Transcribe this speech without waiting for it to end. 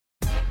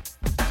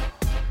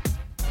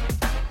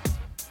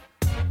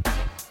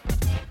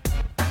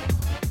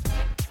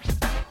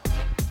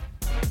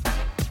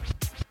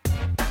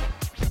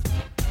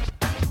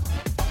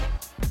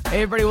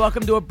Hey everybody,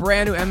 welcome to a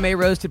brand new MMA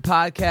Roasted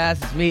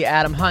podcast. It's me,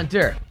 Adam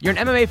Hunter. You're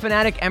an MMA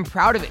fanatic and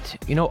proud of it.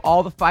 You know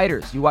all the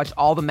fighters. You watch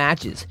all the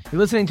matches. You're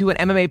listening to an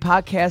MMA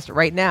podcast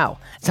right now.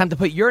 It's time to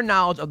put your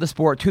knowledge of the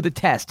sport to the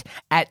test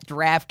at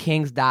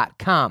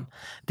DraftKings.com,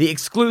 the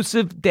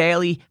exclusive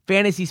daily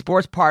fantasy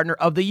sports partner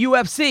of the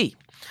UFC.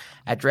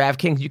 At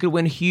DraftKings, you could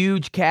win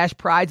huge cash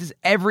prizes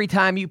every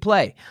time you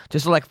play.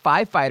 Just select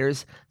 5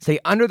 fighters, stay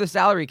under the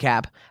salary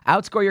cap,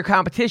 outscore your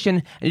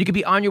competition, and you could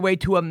be on your way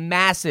to a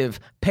massive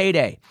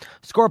payday.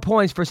 Score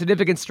points for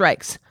significant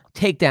strikes,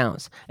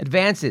 takedowns,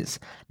 advances,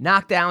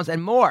 knockdowns,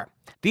 and more.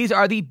 These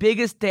are the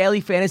biggest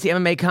daily fantasy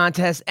MMA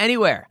contests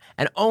anywhere,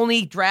 and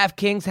only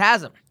DraftKings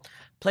has them.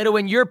 Play to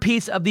win your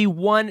piece of the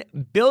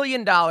 $1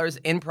 billion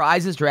in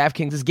prizes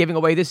DraftKings is giving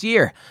away this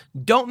year.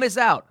 Don't miss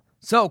out.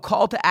 So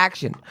call to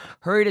action.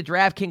 Hurry to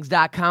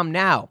DraftKings.com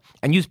now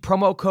and use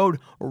promo code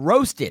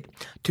ROASTED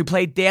to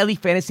play daily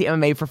fantasy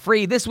MMA for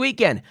free this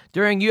weekend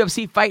during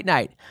UFC Fight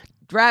Night.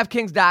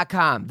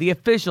 DraftKings.com, the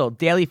official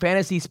daily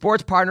fantasy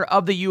sports partner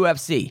of the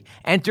UFC.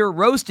 Enter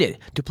ROASTED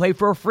to play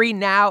for free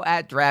now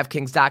at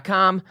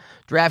DraftKings.com.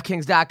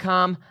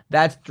 DraftKings.com,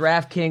 that's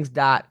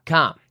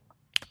DraftKings.com.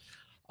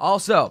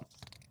 Also,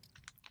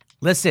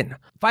 listen,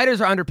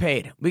 fighters are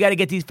underpaid. We got to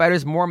get these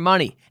fighters more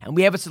money, and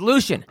we have a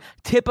solution.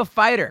 Tip a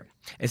fighter.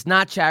 It's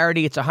not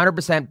charity. It's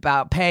 100%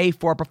 about pay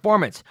for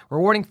performance,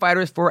 rewarding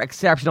fighters for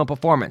exceptional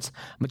performance.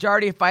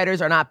 Majority of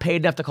fighters are not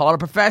paid enough to call it a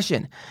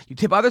profession. You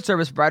tip other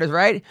service providers,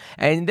 right?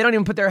 And they don't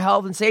even put their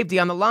health and safety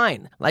on the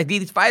line like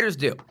these fighters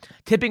do.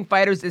 Tipping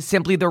fighters is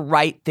simply the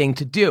right thing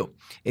to do.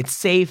 It's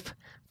safe,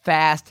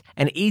 fast,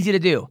 and easy to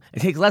do.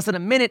 It takes less than a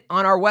minute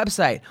on our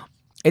website.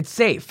 It's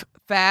safe,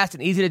 fast,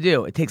 and easy to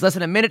do. It takes less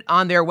than a minute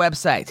on their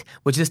website,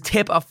 which is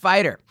Tip a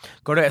Fighter.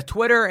 Go to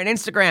Twitter and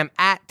Instagram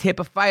at Tip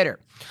a Fighter.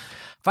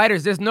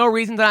 Fighters, there's no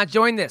reason to not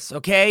join this,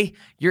 okay?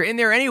 You're in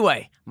there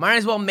anyway. Might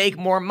as well make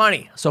more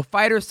money. So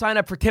fighters, sign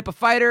up for Tip a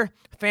Fighter.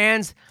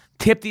 Fans,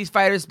 tip these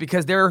fighters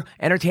because they're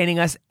entertaining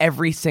us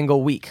every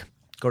single week.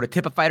 Go to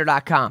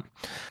tipafighter.com.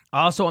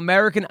 Also,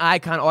 American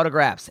Icon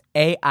Autographs,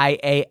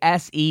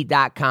 AIASE.com.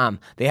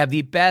 They have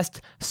the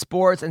best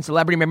sports and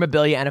celebrity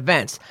memorabilia and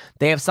events.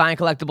 They have signed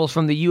collectibles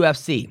from the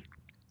UFC,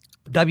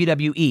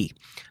 WWE,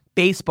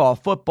 baseball,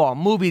 football,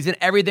 movies, and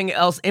everything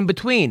else in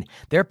between.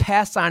 Their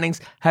past signings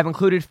have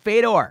included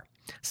Fedor,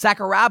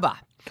 Sakuraba,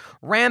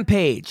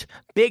 Rampage,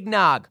 Big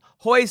Nog,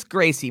 Hoist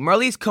Gracie,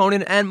 Marlies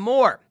Conan, and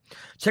more.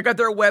 Check out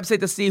their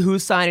website to see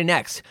who's signing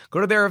next. Go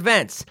to their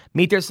events,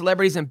 meet their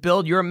celebrities, and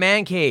build your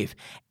man cave.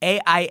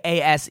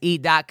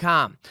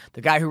 AIASE.com.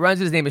 The guy who runs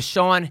it, his name is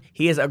Sean.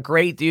 He is a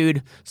great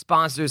dude,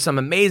 sponsors some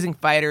amazing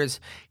fighters.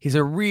 He's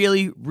a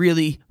really,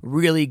 really,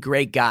 really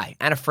great guy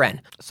and a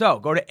friend. So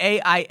go to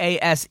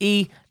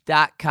AIASE.com.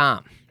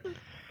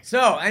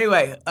 So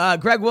anyway,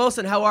 Greg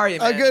Wilson, how are you,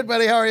 man? Good,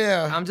 buddy. How are you?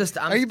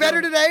 Are you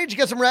better today? Did you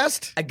get some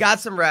rest? I got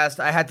some rest.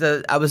 I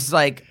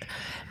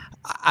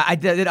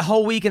did a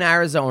whole week in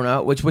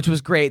Arizona, which was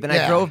great. Then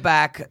I drove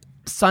back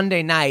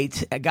Sunday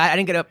night. I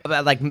didn't get up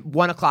at like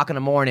 1 o'clock in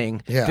the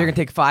morning. Yeah. Figured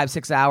it'd take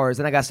 5-6 hours.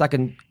 Then I got stuck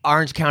in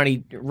Orange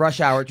County rush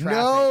hour traffic.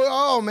 No,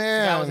 oh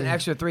man, that was an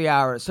extra 3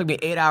 hours. It took me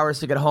 8 hours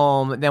to get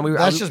home. Then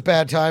that's just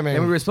bad timing.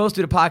 Then we were supposed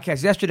to do the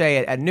podcast yesterday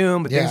at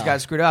noon, but things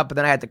got screwed up. But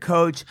then I had to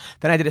coach.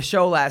 Then I did a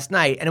show last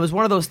night, and it was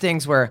one of those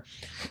things where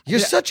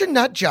you're such a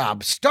nut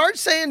job. Start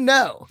saying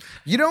no.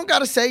 You don't got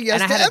to say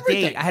yes to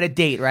everything. I had a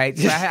date, right?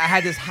 So I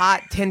had this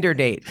hot Tinder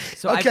date.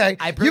 So okay,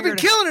 you've been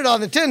killing it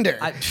on the Tinder.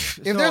 If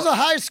there's a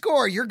high score,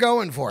 you're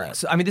going for it.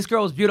 So, I mean, this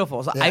girl is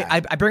beautiful. So I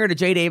bring her to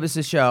Jay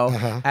Davis's show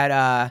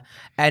and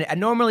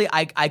normally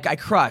I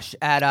crush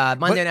at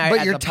Monday night.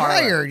 But you're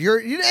tired.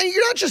 You're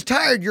not just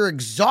tired. You're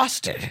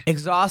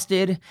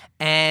exhausted.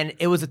 And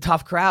it was a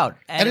tough crowd.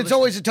 And it's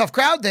always a tough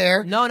crowd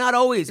there. No, not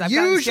always.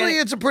 Usually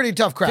it's a pretty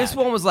tough crowd. This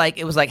one was like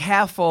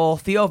half full.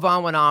 Theo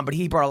Vaughn went on, but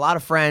he brought a lot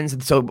of friends,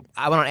 and so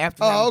I went on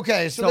after them. Oh,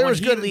 okay. So there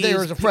was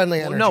a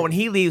friendly energy. No, when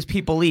he leaves,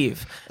 people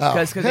leave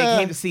because they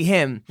came to see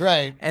him.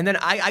 Right. And then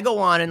I go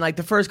on, and like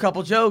the first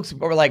couple jokes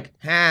were like,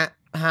 and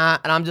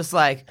I'm just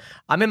like,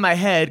 I'm in my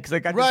head because I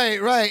got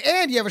right,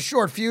 and you have a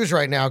short fuse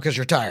right now because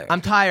you're tired.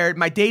 I'm tired.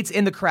 My date's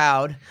in the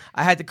crowd.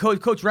 I had to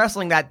coach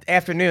wrestling that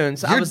afternoon,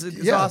 so I was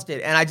exhausted,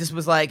 and I just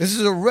was like, this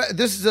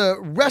is a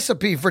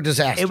recipe for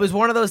disaster. It was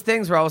one of those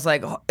things where I was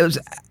like, it was.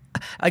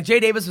 Like Jay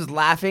Davis was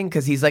laughing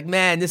because he's like,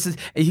 man, he's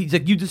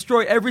like, you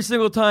destroy every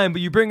single time, but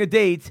you bring a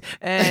date,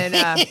 and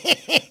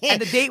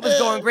the date was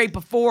going great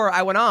before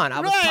I went on.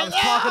 I was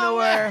talking to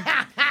her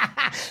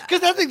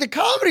because I think the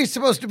comedy is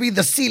supposed to be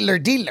the sealer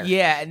dealer.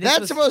 Yeah, and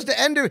that's supposed to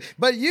end.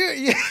 But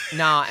you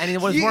no, and it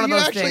was one of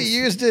those things. You actually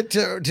used it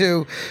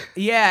to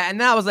and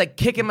then I was like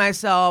kicking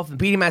myself and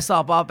beating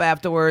myself up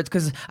afterwards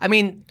because I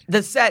mean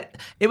the set,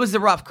 it was the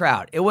rough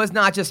crowd. It was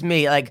not just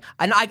me. Like,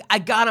 and I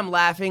got them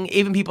laughing.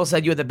 Even people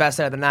said you had the best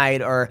set of the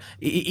night, or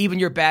even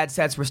your bad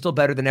sets were still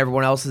better than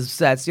everyone else's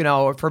sets,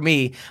 for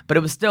me. But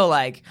it was still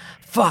like,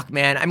 fuck,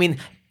 man. I mean,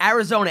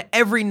 Arizona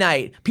every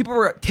night. People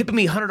were tipping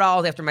me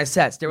 $100 after my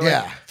sets. They were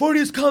like,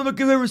 funniest comic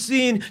I've ever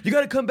seen. You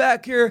got to come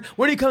back here.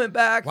 When are you coming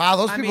back? Wow,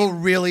 those people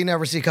really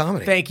never see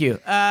comedy. Thank you.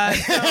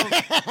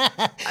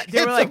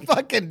 They were like,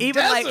 fucking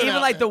even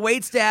like the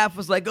wait staff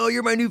was like, oh,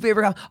 you're my new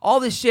favorite. All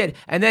this shit.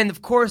 And then,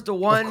 of course, the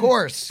one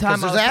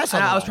time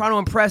I was trying to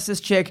impress this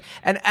chick,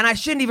 and I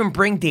shouldn't even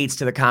bring dates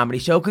to the comedy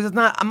show because I'm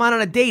not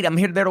on a date. I'm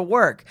there to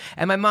work.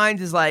 And my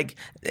mind is like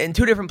in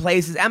two different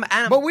places.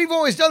 But we've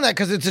always done that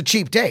because it's a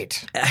cheap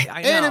date.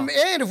 I know.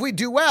 And if we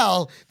do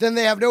well, then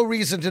they have no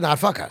reason to not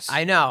fuck us.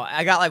 I know.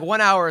 I got like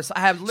 1 hour. I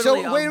have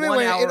literally wait a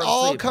minute. It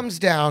all comes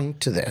down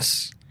to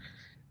this.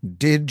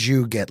 Did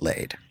you get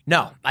laid?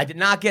 No, I did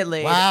not get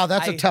laid. Wow,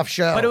 that's a tough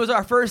show. But it was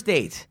our first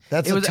date.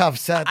 That's a tough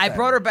set. I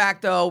brought her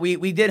back though.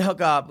 We did hook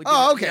up.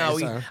 Okay. I'm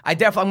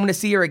going to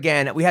see her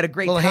again. We had a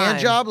great little time.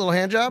 Little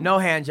hand job. No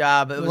hand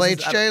job. It was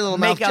little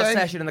mouth makeout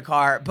session in the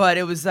car. But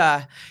it was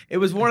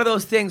one of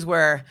those things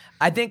where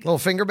I think little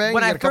finger bang.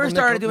 When I first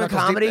started doing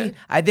comedy,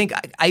 I think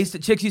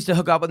chicks used to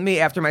hook up with me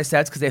after my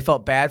sets because they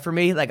felt bad for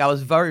me. Like I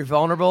was very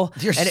vulnerable.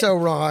 You're so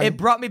wrong. It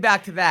brought me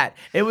back to that.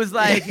 It was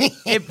like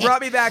it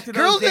brought me back to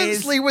those Girls days.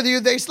 didn't sleep with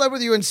you. They slept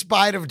with you in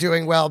spite of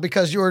doing well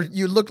because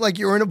you looked like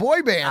you were in a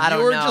boy band. I don't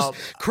you were know.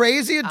 just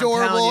crazy,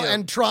 adorable,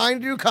 and trying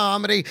to do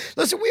comedy.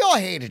 Listen, we all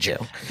hated you.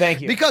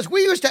 Thank you. Because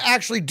we used to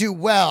actually do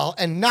well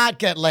and not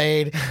get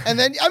laid. And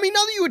then, not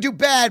that you would do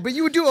bad, but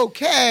you would do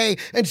okay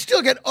and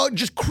still get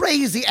just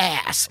crazy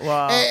ass.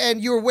 Wow.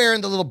 And you were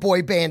wearing the little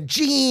boy band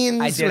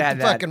jeans with the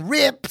fucking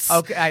rips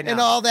and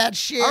all that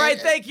shit. All right,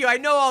 thank you. I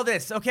know all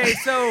this. Okay,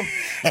 so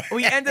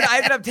I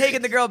ended up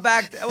taking the girl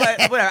back.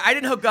 Whatever. I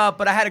didn't hook up,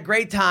 but I had a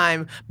great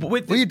time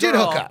with this you did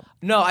girl. hook up.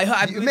 No,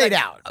 you made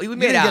out. We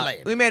made out.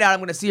 We made out. I'm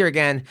going to see her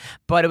again.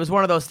 But it was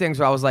one of those things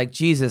where I was like,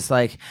 Jesus,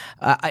 like,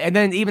 and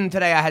then even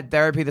today I had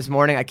therapy this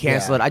morning. I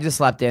canceled it. I just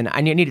slept in.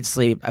 I needed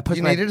sleep.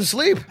 Needed to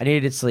sleep. I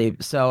needed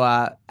sleep. So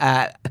I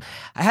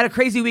had a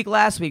crazy week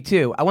last week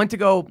too. I went to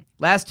go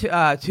last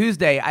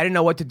Tuesday. I didn't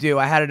know what to do.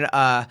 I had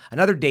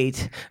another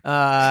date,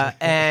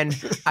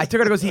 and I took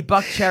her to go see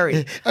Buck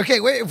Cherry. Okay,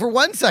 wait for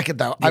 1 second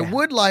though. Yeah. I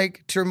would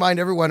like to remind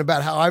everyone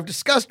about how I've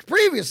discussed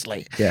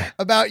previously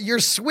about your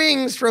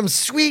swings from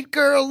Sweet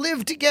Girl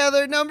Live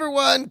Together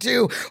 #1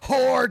 to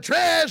Whore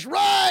Trash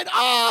Ride.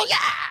 Oh yeah.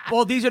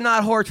 Well, these are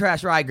not whore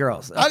trash ride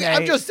girls. Okay?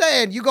 I'm just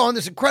saying, you go on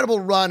this incredible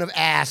run of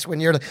ass when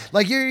you're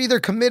either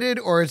committed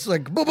or it's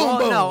like boom, boom,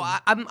 boom. No,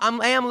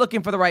 I am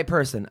looking for the right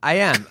person. I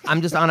am.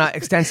 I'm just on an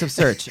extensive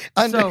search.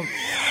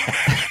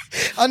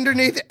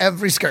 Underneath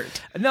every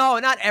skirt. No,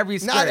 not every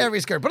skirt. Not every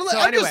skirt. But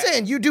I'm just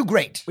saying, you do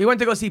great. We went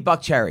to go see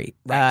Buck Cherry.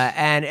 Right.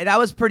 And that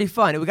was pretty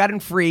fun. We got in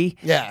free.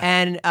 Yeah.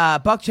 And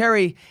Buck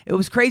Cherry, it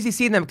was crazy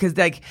seeing them because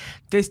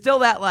there's still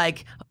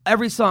that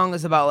every song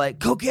is about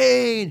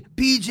cocaine,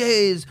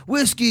 BJs,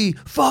 whiskey,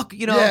 fuck,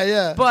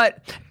 Yeah. But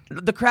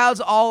the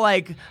crowd's all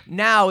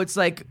now it's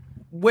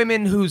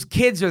women whose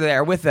kids are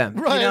there with them.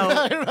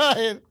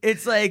 Right.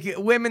 It's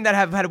women that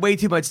have had way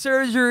too much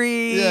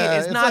surgery. Yeah,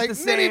 it's not the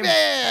same.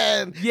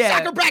 Minivan,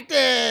 soccer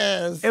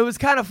practice. It was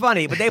kind of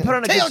funny, but they put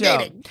on a good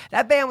show.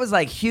 That band was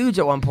huge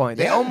at one point.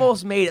 They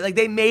almost made it.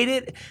 They made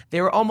it. They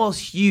were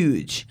almost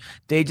huge.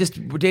 They just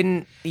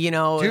didn't,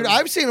 Dude,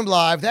 I've seen him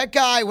live. That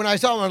guy, when I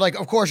saw him, I'm like,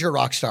 of course you're a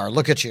rock star.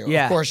 Look at you.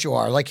 Yeah. Of course you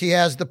are. He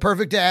has the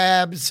perfect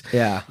abs.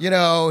 Yeah.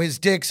 His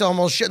dick's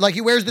almost he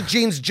wears the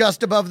jeans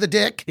just above the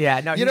dick. Yeah.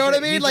 No, you know what I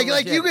mean?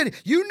 You could,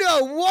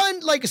 one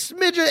a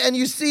smidget, and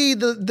you see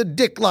the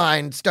dick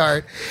line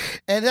start,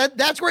 and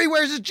that's where he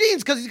wears his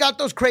jeans because he's got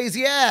those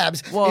crazy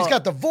abs. Well, he's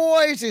got the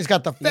voice, he's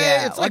got the face.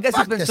 Yeah. It's I guess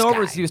he's been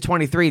sober since he was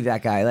 23.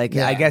 That guy, I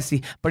guess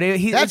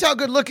that's how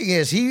good looking he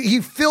is.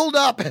 He filled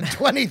up at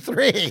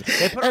 23,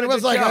 and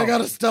was like, I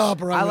gotta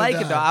stop. Or I like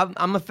it though.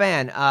 I'm a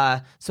fan.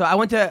 So I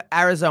went to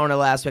Arizona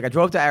last week. I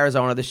drove to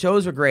Arizona. The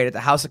shows were great at the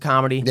House of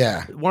Comedy.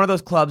 Yeah, one of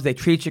those clubs. They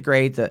treat you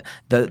great.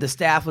 The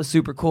staff was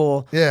super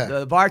cool. Yeah,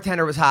 the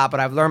bartender was hot, but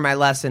I've learned my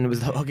lesson.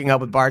 Was hooking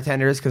up with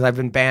bartenders because I've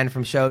been banned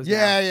from shows.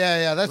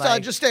 Yeah.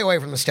 That's just stay away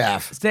from the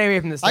staff. Stay away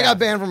from the staff. I got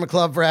banned from a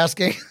club for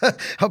asking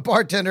a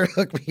bartender to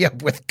hook me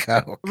up with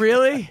coke.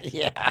 Really?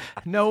 Yeah.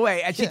 No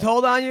way. And she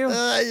told on you?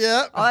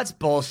 Yeah. Oh, that's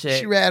bullshit.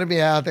 She ratted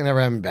me out. They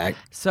never had me back.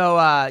 So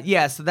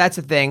so that's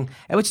a thing,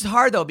 and which is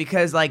hard though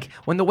because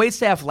when the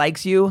waitstaff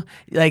likes you,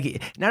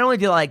 not only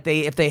do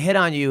if they hit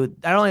on you,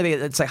 not only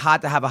it's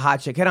hot to have a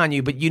hot chick hit on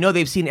you, but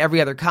they've seen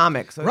every other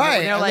comic. So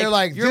right. They're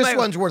like, this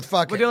one's worth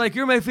fucking. But they're like,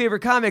 you're my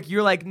favorite comic.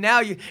 You're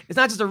now it's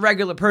not just a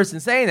regular person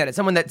saying that. It's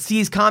someone that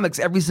sees comics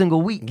every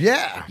single week.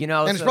 Yeah.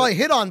 And it's probably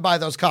hit on by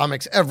those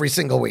comics every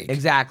single week.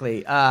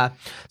 Exactly.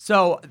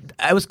 So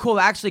it was cool.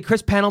 Actually,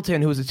 Chris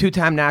Pendleton, who was a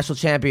 2-time national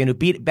champion who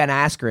beat Ben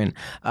Askren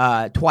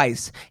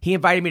twice. He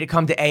invited me to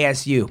come to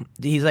ASU.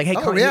 He's like, hey,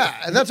 come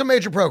and that's a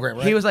major program,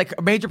 right? He was like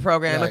a major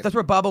program. Right. Like, that's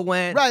where Bubba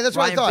went. Right, that's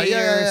what I thought.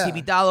 Bader,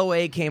 CB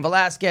Dalloway, Cain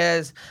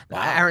Velasquez,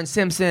 Aaron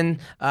Simpson,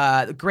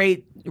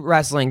 great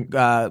wrestling,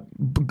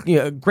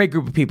 great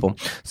group of people.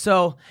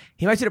 So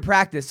he invites you to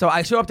practice. So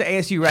I show up to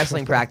ASU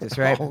wrestling practice,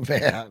 right? Oh,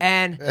 man.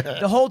 And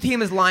the whole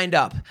team is lined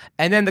up.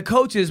 And then the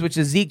coaches, which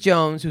is Zeke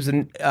Jones, who's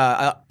an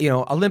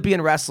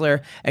Olympian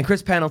wrestler, and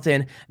Chris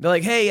Pendleton, they're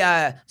like, hey,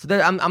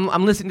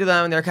 I'm listening to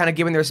them, and they're kind of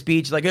giving their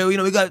speech, like, hey,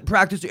 we got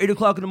practice at 8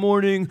 o'clock in the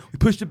morning. We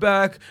pushed it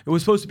back. It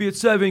was supposed to be at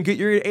 7. Get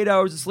your 8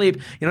 hours of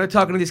sleep. They're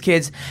talking to these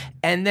kids.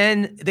 And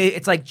then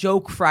it's like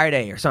Joke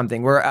Friday or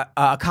something, where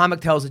a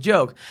comic tells a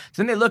joke.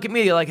 So then they look at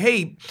me, they're like,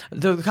 hey,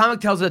 the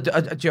comic tells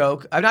a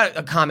joke. I'm not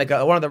a comic.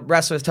 One of the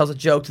wrestlers tells a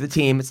joke to the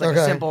team. It's like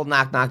a simple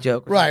knock-knock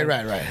joke. Right.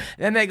 And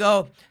then they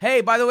go,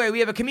 hey, by the way, we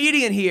have a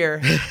comedian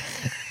here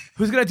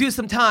who's going to do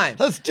some time.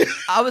 Let's do.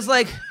 I was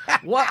like,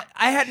 what?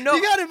 I had no.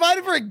 You got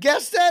invited for a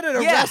guest set at a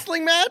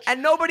wrestling match?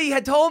 And nobody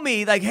had told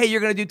me, like, hey,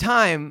 you're going to do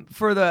time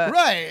for the.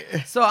 Right.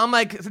 So I'm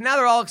like, so now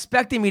they're all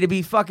expecting me to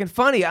be fucking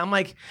funny. I'm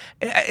like,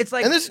 it's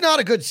like. And this is not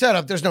a good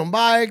setup. There's no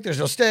mic, there's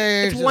no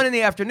stage. It's 1 in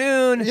the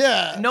afternoon.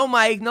 Yeah. No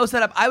mic, no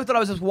setup. I thought I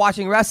was just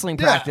watching wrestling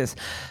practice.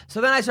 So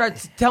then I start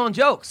telling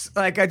jokes.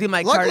 Like, I do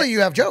my. Luckily,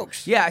 you have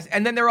jokes. Yeah.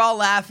 And then they're all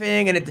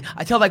laughing. And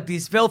I tell, like,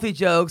 these filthy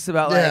jokes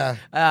about,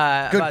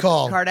 good about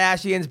call.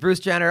 Kardashians, Bruce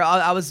Jenner.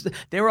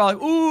 They were all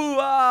like, ooh,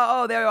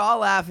 oh, they were all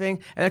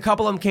laughing, and a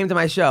couple of them came to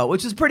my show,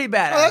 which is pretty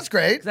bad. Oh, that's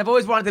great. Because I've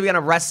always wanted to be on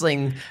a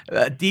wrestling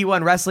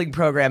D1 wrestling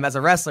program as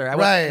a wrestler.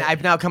 And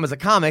I've now come as a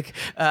comic.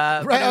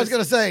 I was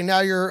going to say, now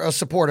you're a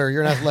supporter.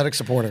 You're an athletic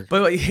supporter.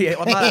 But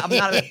I'm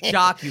not a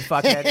jock, you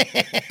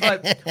fuckhead.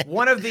 But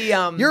one of the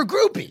you're a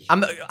groupie. I'm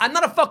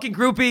not a fucking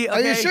groupie. Okay?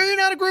 Are you sure you're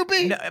not a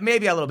groupie? No,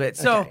 maybe a little bit.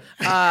 So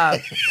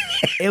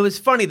it was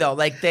funny though.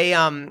 Like they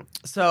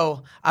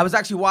so I was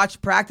actually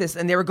watching practice,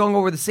 and they were going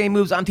over the same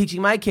moves I'm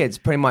teaching my kids,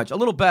 pretty much, a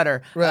little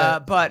better. Right.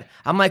 But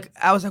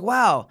I was like,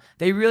 wow,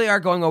 they really are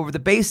going over the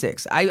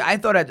basics. I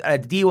thought at a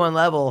D1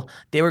 level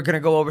they were going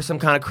to go over some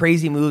kind of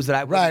crazy moves that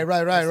I would.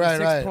 Right.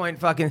 6-point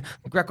fucking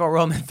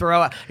Greco-Roman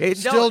throw.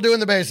 Still doing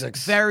the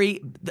basics.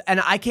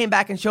 And I came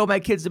back and showed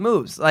my kids the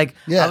moves. Like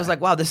I was like,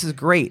 wow, this is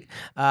great.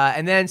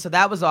 And then so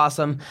that was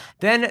awesome.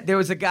 Then there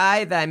was a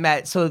guy that I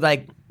met. So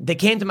like a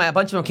bunch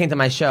of them came to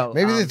my show.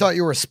 Maybe they thought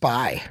you were a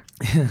spy.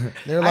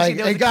 They're like,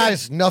 hey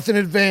guys, nothing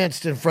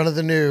advanced in front of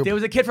the noob. There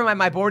was a kid from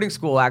my boarding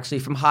school, actually,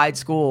 from Hyde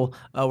School,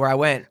 where I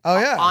went. Oh,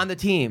 yeah. On the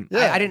team.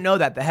 Yeah. I didn't know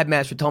that. The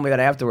headmaster told me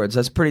that afterwards.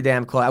 That's pretty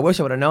damn cool. I wish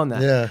I would have known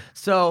that. Yeah.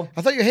 So.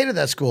 I thought you hated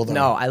that school, though.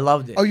 No, I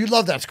loved it. Oh, you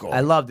loved that school?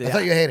 I loved it. I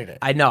thought you hated it.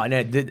 I know.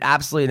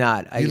 Absolutely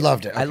not. You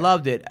loved it. Okay. I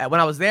loved it. When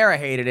I was there, I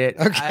hated it.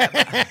 Okay.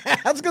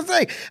 I was going to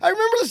say, I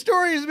remember the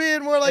stories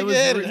being more like you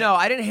hated it. No,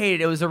 I didn't hate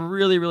it. It was a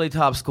really, really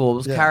tough school. It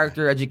was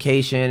character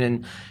education,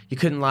 and you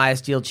couldn't lie,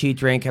 steal, cheat,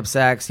 drink, have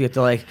sex. You have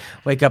to like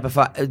wake up if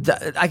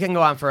I can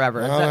go on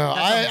forever.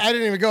 I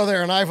didn't even go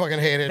there, and I fucking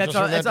hate it. It's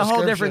a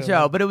whole different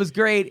show, but it was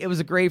great. It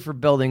was great for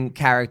building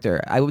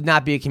character. I would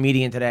not be a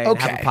comedian today and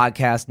have a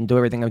podcast and do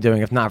everything I'm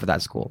doing if not for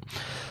that school.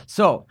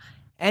 So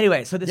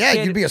anyway, so this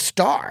kid, you'd be a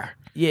star.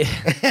 Yeah.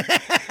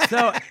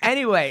 So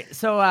anyway,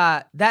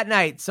 that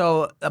night,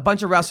 a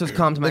bunch of wrestlers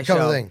come to my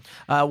show.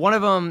 One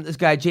of them, this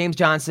guy James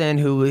Johnson,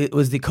 who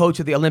was the coach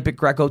of the Olympic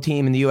Greco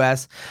team in the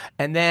U.S.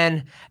 And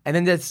then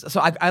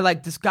I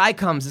like this guy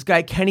comes. This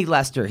guy Kenny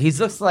Lester. He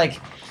looks like.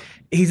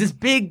 He's this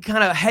big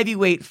kind of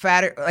heavyweight,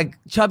 fat, like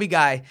chubby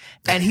guy,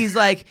 and he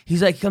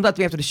comes up to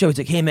me after the show. He's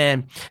like, "Hey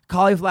man,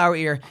 cauliflower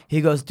ear." He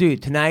goes,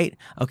 "Dude, tonight,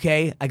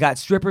 okay, I got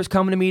strippers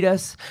coming to meet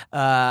us.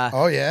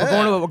 Oh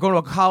yeah, we're going to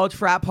a college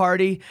frat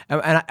party,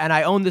 and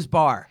I own this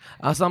bar."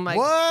 So I'm like,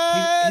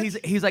 "What?"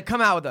 He's like,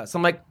 "Come out with us."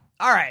 I'm like,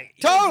 all right.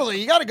 Totally.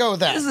 You got to go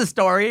with that. This is a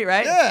story,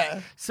 right?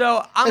 Yeah.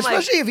 So I'm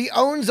especially if he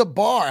owns a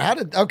bar.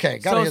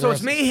 So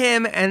it's me,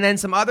 him, and then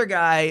some other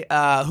guy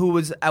who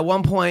was at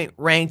one point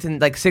ranked in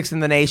like 6th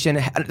in the nation,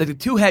 like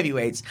 2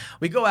 heavyweights.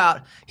 We go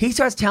out. He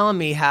starts telling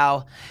me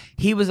how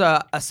he was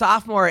a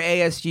sophomore at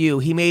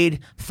ASU. He made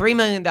 $3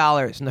 million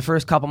in the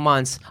first couple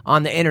months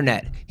on the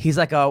internet. He's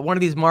like one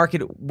of these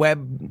market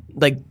web,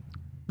 like,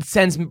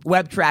 sends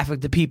web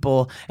traffic to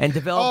people and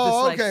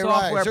developed this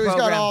software so program.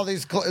 He's got all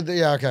these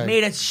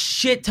made a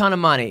shit ton of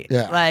money.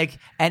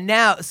 And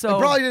now it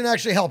probably didn't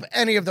actually help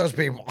any of those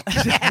people.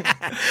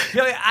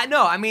 I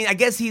know. I mean, I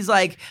guess he's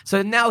like,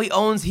 so now he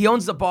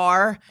owns a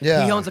bar.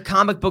 Yeah. He owns a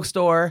comic book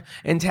store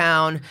in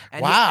town.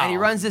 And he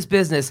runs this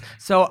business.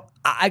 So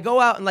I go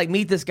out and like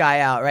meet this guy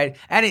out, right?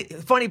 And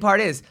the funny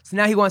part is, so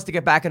now he wants to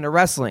get back into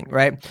wrestling,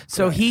 right?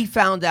 So he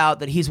found out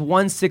that he's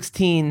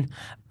 116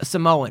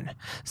 Samoan.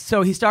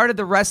 So he started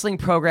the wrestling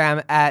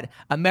program at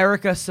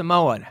America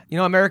Samoa. You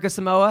know America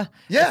Samoa?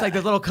 Yeah. It's like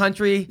the little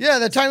country. Yeah,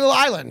 the tiny little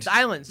island. The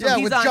island. So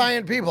with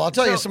giant people. I'll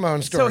tell you a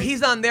Samoan story. So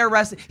he's on their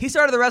wrestling. He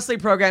started the wrestling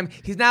program.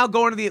 He's now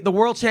going to the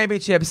World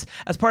Championships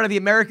as part of the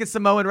American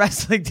Samoan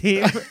wrestling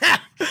team.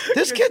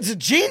 This kid's a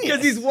genius.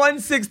 Because he's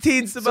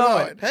 1/16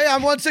 Samoan. Hey,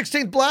 I'm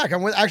 1/16 black.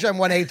 I'm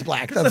 1/8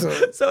 black.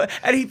 That's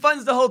and he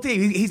funds the whole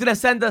team. He's gonna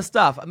send us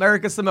stuff.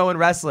 America Samoan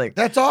Wrestling.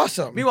 That's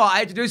awesome. Meanwhile,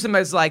 I introduced him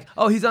as like,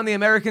 oh, he's on the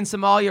American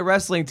Somalia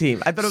Wrestling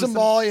team. I thought it was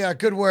Somalia.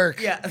 Good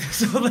work. Yeah.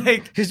 So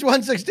like, he's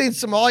 1/16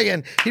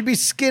 Somalian. He'd be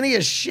skinny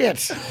as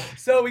shit.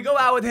 So we go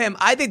out with him.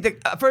 I think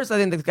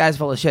the guy's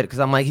full of shit because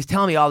I'm like, he's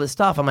telling me all this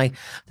stuff. I'm like,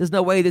 there's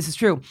no way this is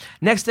true.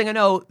 Next thing I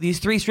know, these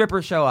 3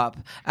 strippers show up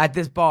at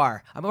this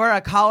bar. We're at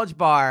a college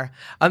bar.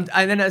 And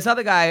then this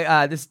other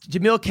guy, this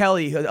Jamil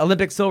Kelly,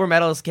 Olympic silver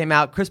medalist, came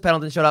out. Chris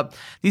Pendleton showed up.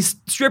 These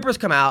strippers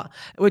come out,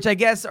 which I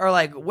guess are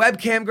like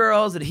webcam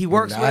girls that he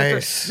works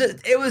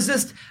with. It was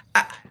just,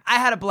 I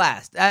had a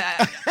blast.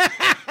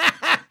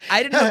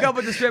 I didn't hook up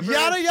with the stripper.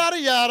 Yada, yada,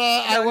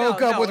 yada. I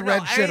woke up with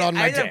red shit on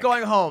my dick. I ended up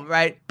going home,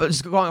 right? But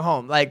just going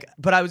home.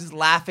 But I was just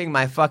laughing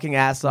my fucking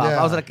ass off. Yeah.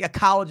 I was at a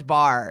college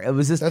bar. It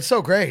was just... That's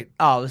so great.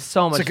 Oh, it was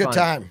so much fun. It's a good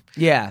time.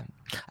 Yeah.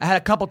 I had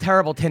a couple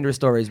terrible Tinder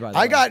stories, by the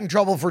way. I got in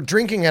trouble for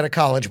drinking at a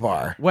college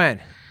bar.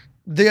 When?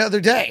 The other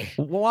day.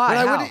 Why?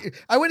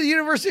 I went to the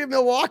University of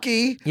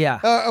Milwaukee.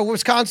 Yeah.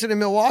 Wisconsin and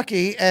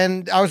Milwaukee,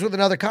 and I was with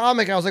another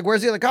comic. I was like,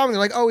 "Where's the other comic?" They're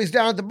like, "Oh, he's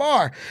down at the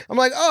bar." I'm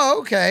like, "Oh,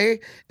 okay."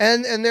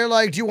 And they're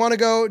like, "Do you want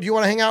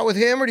to hang out with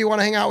him, or do you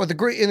want to hang out with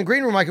in the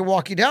green room? I can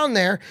walk you down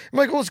there." I'm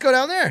like, "Well, let's go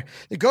down there."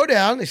 They go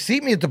down. They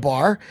seat me at the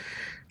bar.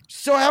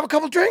 So I have a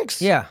couple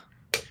drinks. Yeah.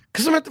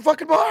 Because I'm at the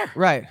fucking bar.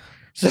 Right.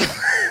 So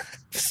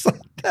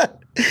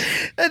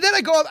and then I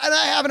go up and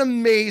I have an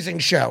amazing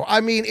show. I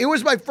mean, it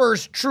was my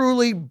first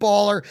truly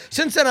baller.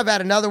 Since then, I've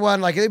had another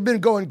one. Like, they've been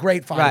going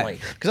great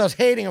finally. Because I was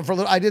hating them for a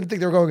little. I didn't think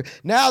they were going.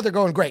 Now they're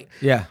going great.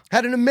 Yeah.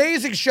 Had an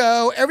amazing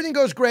show. Everything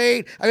goes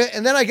great.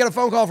 And then I get a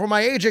phone call from my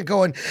agent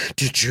going,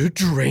 "Did you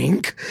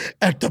drink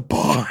at the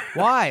bar?"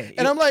 Why?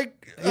 And I'm like,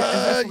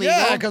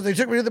 yeah, because they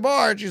took me to the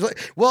bar. And she's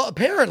like, well,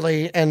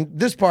 apparently, and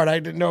this part I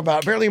didn't know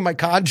about, apparently in my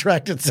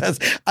contract it says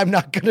I'm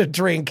not going to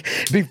drink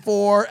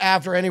before,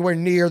 after, anywhere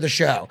near the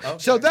show. Okay.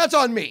 So that's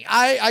on me.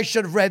 I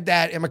should have read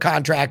that in my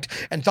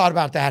contract and thought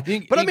about that.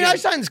 But I mean, I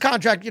signed this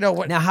contract, a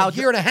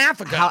year and a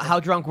half ago. How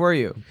drunk were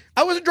you?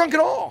 I wasn't drunk at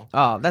all.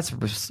 Oh, that's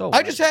so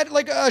I just had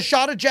like a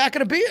shot of Jack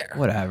and a beer.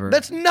 Whatever.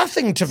 That's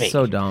nothing to me.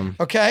 So dumb.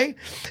 Okay?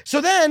 So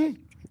then...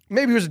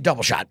 maybe it was a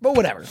double shot, but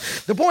whatever.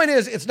 The point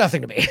is, it's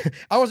nothing to me.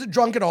 I wasn't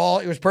drunk at all.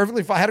 It was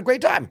perfectly fine. I had a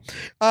great time.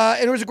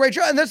 And it was a great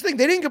show. And that's the thing.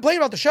 They didn't complain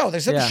about the show. They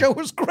said the show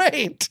was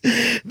great.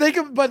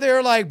 But they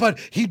were like, but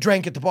he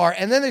drank at the bar.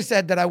 And then they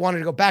said that I wanted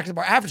to go back to the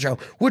bar after the show,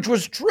 which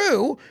was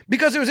true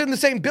because it was in the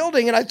same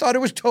building and I thought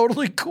it was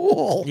totally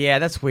cool. Yeah,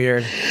 that's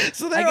weird.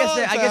 So I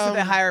guess if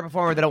they hire a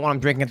performer, they don't want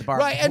him drinking at the bar.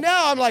 Right. And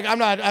now I'm like,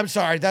 I'm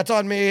sorry. That's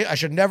on me. I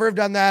should never have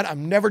done that.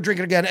 I'm never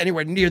drinking again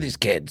anywhere near these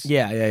kids.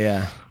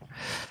 Yeah.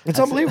 It's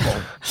unbelievable.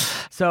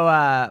 So,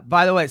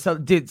 by the way,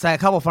 dude, a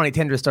couple funny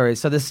Tinder stories.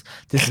 So this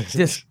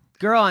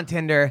girl on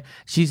Tinder,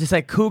 she's just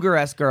like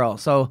cougar-esque girl.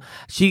 So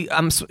she's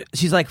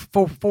like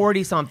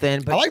 40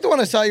 something. But I like the one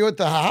I saw you with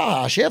the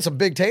ha. She had some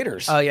big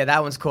taters. Oh yeah,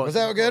 that one's cool. Was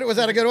that good? Was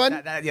that a good one?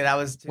 That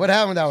was. What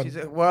happened with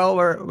that one? Well,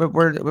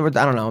 we're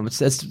I don't know.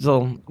 It's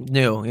still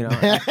new.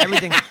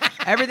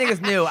 Everything is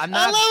new. I'm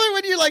not. I love it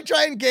when you like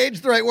try and gauge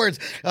the right words.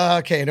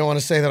 Okay, I don't want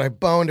to say that I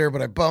boned her,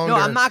 but I boned her.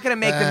 No, I'm not going to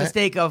make the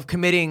mistake of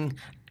committing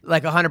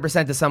like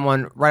 100% to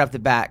someone right off the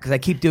bat because I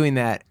keep doing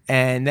that,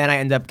 and then I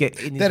end up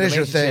getting that is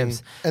your thing,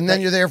 and then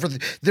you're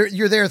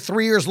there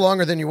 3 years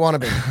longer than you want to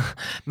be.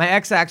 My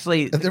ex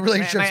actually, the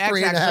relationship's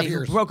 3.5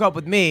 years. Who broke up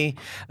with me,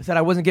 said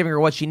I wasn't giving her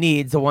what she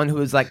needs. The one who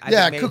was like,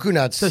 cuckoo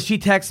nuts. So she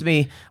texts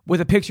me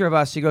with a picture of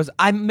us. She goes,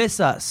 "I miss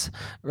us,"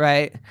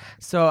 right?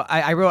 So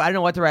I wrote, I don't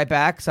know what to write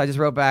back, so I just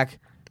wrote back,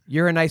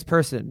 "You're a nice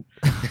person."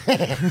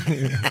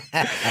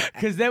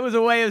 Because that was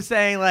a way of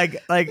saying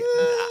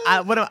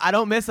I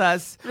don't miss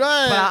us,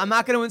 right? But I'm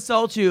not going to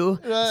insult you.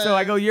 Right. So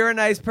I go, "You're a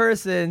nice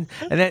person,"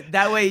 and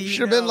that way you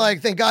should have been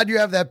like, "Thank God you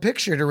have that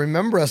picture to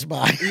remember us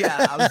by."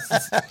 Yeah.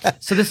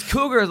 So this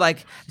cougar,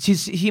 like,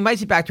 she might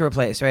be back to her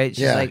place, right?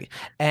 She's like,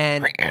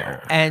 and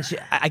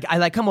I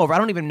like come over. I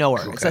don't even know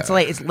her. So it's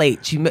late. It's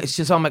late.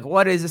 So I'm like,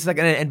 "What is this? Like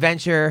an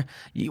adventure?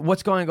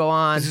 What's going to go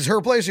on?" Is this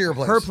her place or your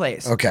place? Her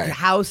place. Okay. A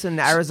house in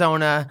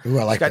Arizona. Ooh,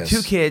 I like She's got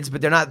 2 kids,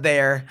 but they're not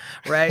there,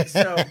 right?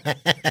 So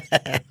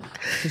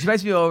she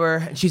invites me over,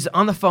 and she's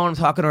on the phone. I'm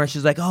talking to her, and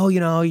she's like, "Oh,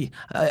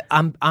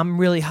 I'm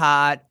really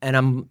hot,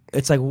 and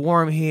it's like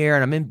warm here,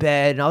 and I'm in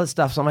bed, and all this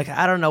stuff." So I'm like,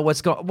 I don't know I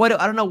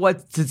don't know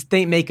what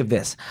to make of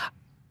this.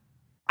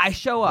 I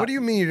show up. What do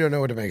you mean you don't know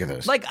what to make of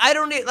this? Like, I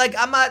don't need, like,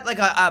 I'm not like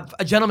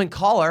a gentleman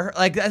caller.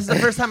 Like, this is the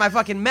first time I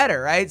fucking met her,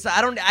 right? So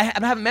I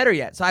haven't met her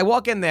yet. So I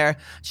walk in there.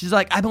 She's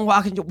like, "I've been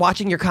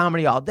watching your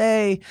comedy all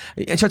day,"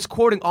 and starts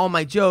quoting all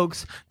my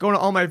jokes, going to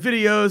all my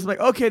videos. I'm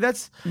like, okay,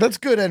 that's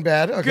good and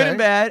bad. Okay. Good and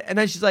bad. And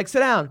then she's like, "Sit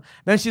down." And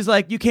then she's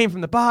like, "You came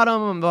from the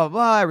bottom, and blah, blah,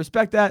 blah. I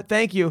respect that.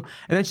 Thank you."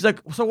 And then she's like,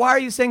 "So why are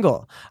you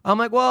single?" I'm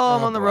like, "Well,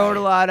 I'm on the road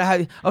a lot."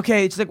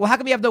 Okay. She's like, "Well, how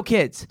come you have no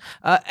kids?"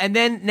 And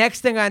then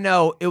next thing I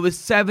know, it was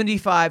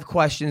 75 5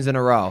 questions in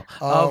a row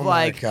of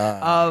like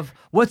of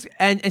what's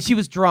and she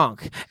was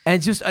drunk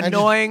and just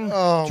annoying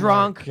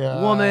drunk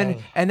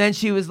woman, and then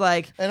she was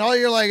like, and all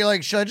you're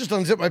like, should I just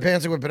unzip my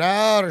pants and whip it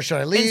out, or should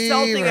I leave?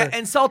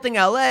 Insulting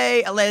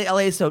LA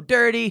is so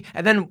dirty,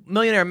 and then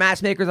Millionaire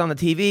Matchmakers on the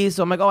TV.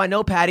 So I'm like, oh, I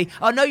know Patty.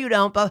 Oh, no, you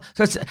don't.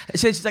 So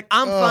she's like,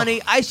 I'm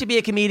funny. I should be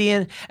a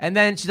comedian. And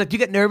then she's like, do you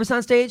get nervous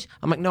on stage?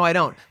 I'm like, no, I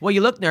don't. Well,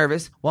 you look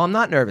nervous. Well, I'm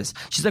not nervous.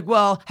 She's like,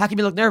 well, how can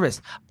you look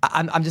nervous?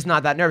 I'm just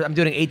not that nervous. I'm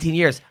doing it 18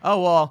 years.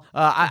 Oh, well,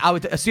 I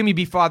would assume you'd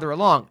be farther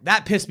along.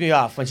 That pissed me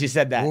off when she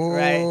said that,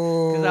 right?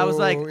 Because I was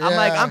like,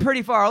 I'm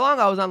pretty far along.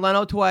 I was on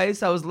Leno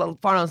twice. I was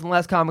far on some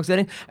last comic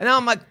sitting, and now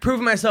I'm like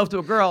proving myself to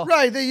a girl.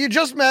 Right, that you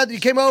just met. You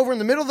came over in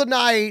the middle of the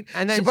night,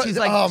 and then she's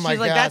like, "Oh my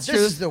God, that's this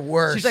true." is the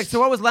worst. She's like, "So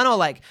what was Leno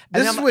like?"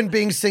 And this is when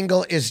being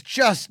single is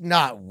just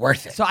not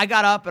worth it. So I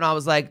got up and I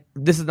was like,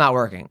 "This is not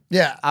working."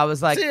 Yeah, I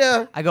was like, see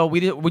ya. I go,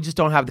 we just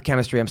don't have the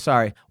chemistry. I'm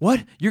sorry.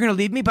 What? You're gonna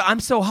leave me? But I'm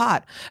so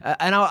hot,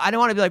 and I don't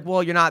want to be like,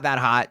 well, you're not that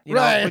hot, you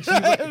know? Right,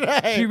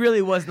 but she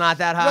really was not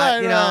that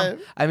hot, you know.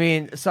 I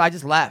mean, so I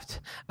just left.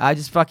 I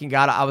just fucking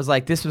got it. I was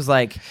like, this was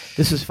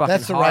fucking.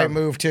 That's the hard. right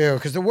move too,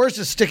 because the worst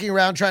is sticking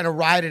around trying to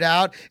ride it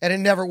out, and it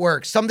never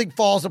works. Something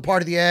falls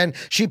apart at the end.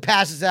 She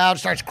passes out,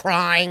 starts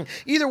crying.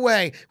 Either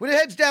way, when it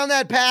heads down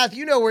that path,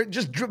 you know, where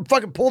just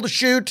fucking pull the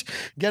chute,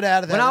 get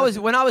out of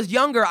there. When I was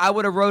younger, I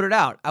would have wrote it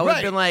out. I would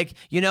have been like,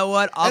 you know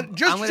what? I'm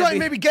try and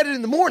maybe get it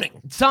in the morning.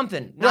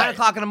 Something 9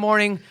 o'clock in the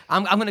morning.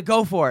 I'm gonna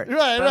go for it.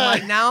 Right.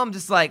 Like, now I'm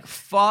just like,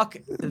 fuck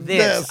this.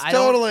 Yes,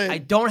 totally. I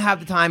don't have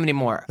the time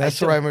anymore. That's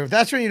the right move.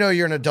 That's when you know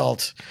you're an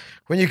adult.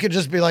 When you could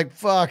just be like,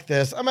 fuck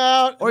this, I'm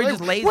out. Or you're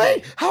just lazy.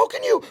 Wait, how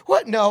can you?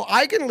 What? No,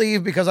 I can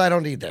leave because I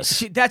don't need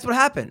this. That's what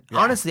happened. Yeah.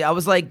 Honestly, I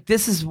was like,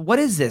 what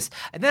is this?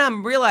 And then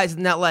I'm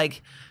realizing that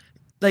like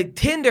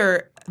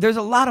Tinder, there's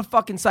a lot of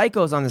fucking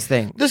psychos on this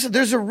thing. Listen,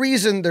 there's a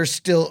reason they're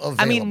still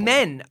available. I mean,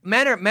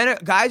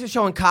 guys are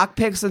showing cock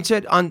pics and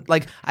shit on,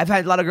 like, I've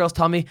had a lot of girls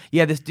tell me,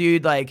 yeah, this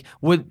dude, like,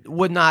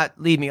 would not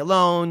leave me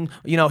alone.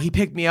 You know, he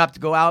picked me up to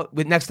go out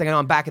with, next thing I know,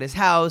 I'm back at his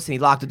house and he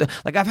locked it.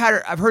 Like,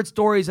 I've heard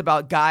stories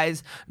about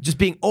guys just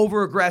being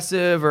over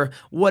aggressive or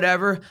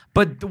whatever.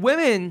 But the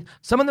women,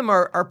 some of them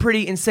are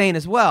pretty insane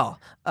as well.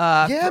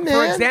 Man.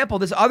 For example,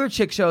 this other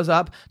chick shows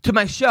up to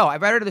my show. I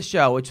invited her to the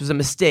show, which was a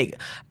mistake,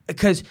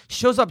 because she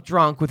shows up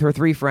drunk with her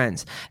 3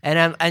 friends,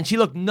 and she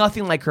looked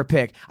nothing like her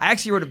pic. I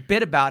actually wrote a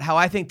bit about how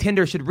I think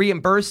Tinder should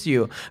reimburse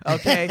you.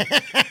 Okay,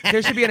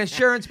 there should be an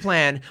insurance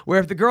plan where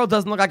if the girl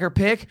doesn't look like her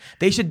pic,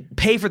 they should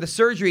pay for the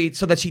surgery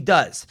so that she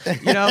does.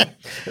 You know,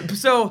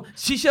 so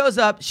she shows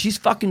up, she's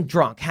fucking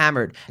drunk,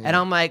 hammered, and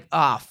I'm like,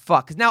 oh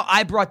fuck, because now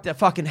I brought the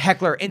fucking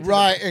heckler into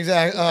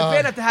exactly. If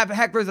they have to have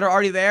hecklers that are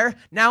already there,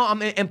 now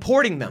I'm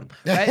importing them.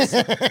 Right?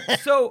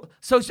 so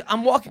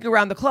I'm walking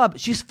around the club.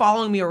 She's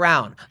following me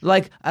around,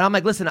 like, and I'm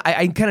like, listen,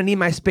 I kind of need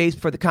my space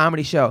for the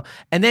comedy show.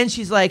 And then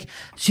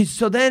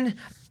so then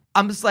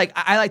I'm just like,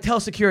 I like tell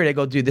security, I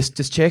go, dude,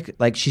 this chick,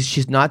 like,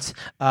 she's nuts.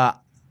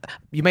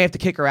 You may have to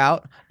kick her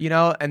out, you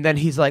know? And then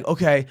he's like,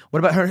 okay, what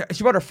about her?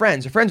 She brought her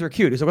friends. Her friends were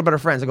cute. He's like, what about her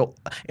friends? I go,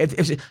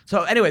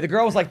 so anyway, the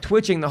girl was like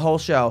twitching the whole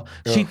show.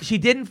 She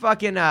didn't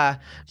fucking,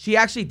 she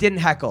actually didn't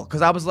heckle.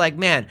 Cause I was like,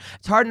 man,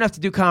 it's hard enough to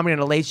do comedy on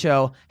a late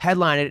show,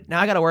 headline it.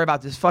 Now I got to worry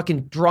about this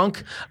fucking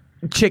drunk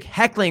chick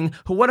heckling.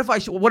 Who? What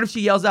if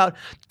she yells out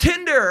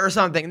Tinder or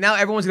something? Now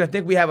everyone's gonna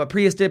think we have a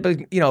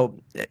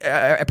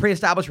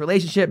pre-established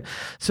relationship.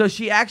 So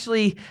she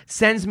actually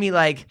sends me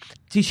like,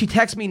 she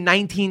texts me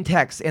 19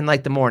 texts in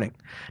like the morning,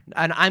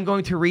 and I'm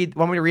going to read.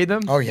 Want me to read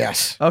them? Oh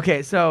yes.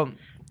 Okay, so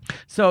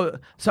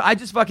I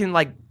just fucking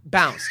like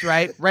bounced,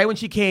 right? Right when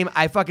she came,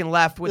 I fucking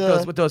left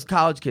with those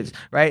college kids,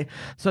 right?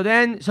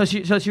 So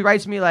she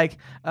writes me like,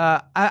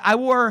 I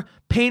wore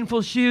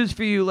painful shoes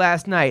for you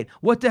last night.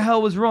 What the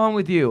hell was wrong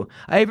with you?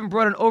 I even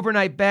brought an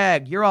overnight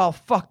bag. You're all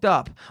fucked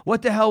up.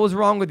 What the hell was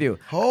wrong with you?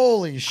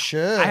 Holy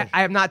shit.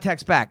 I have not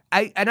text back.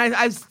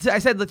 I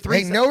said the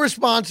 3 no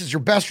response is your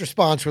best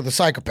response with a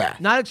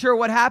psychopath. Not sure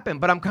what happened,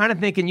 but I'm kind of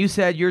thinking you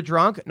said you're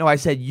drunk. No, I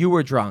said you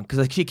were drunk. Because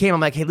like, she came,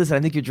 I'm like, hey, listen, I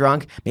think you're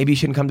drunk. Maybe you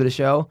shouldn't come to the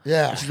show.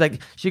 Yeah. And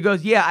she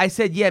goes, yeah. I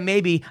said, yeah,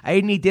 maybe. I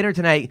didn't eat dinner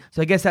tonight,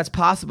 so I guess that's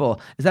possible.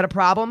 Is that a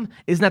problem?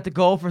 Isn't that the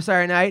goal for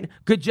Saturday night?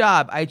 Good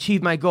job. I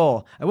achieved my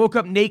goal. I woke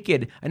up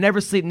naked. I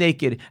never sleep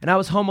naked. And I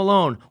was home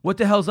alone. What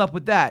the hell's up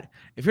with that?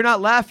 If you're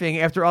not laughing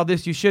after all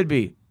this, you should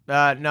be.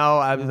 No,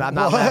 I'm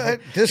not laughing.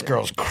 This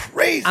girl's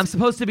crazy. I'm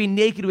supposed to be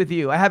naked with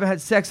you. I haven't had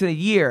sex in a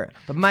year.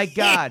 But my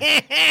God,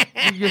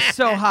 you're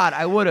so hot.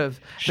 I would have.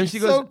 Then she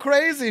goes, so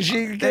crazy.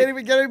 She can't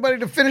even get anybody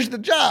to finish the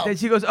job. Then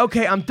she goes,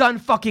 okay, I'm done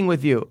fucking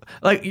with you.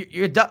 Like,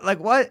 you're done.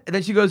 Like, what? And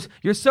then she goes,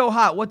 you're so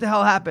hot. What the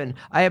hell happened?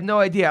 I have no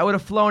idea. I would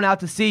have flown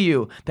out to see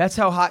you. That's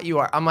how hot you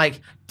are. I'm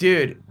like,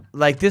 dude,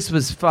 like, this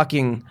was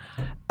fucking...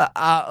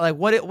 like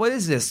what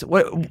is this?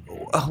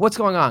 What's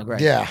going on,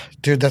 Greg? Yeah,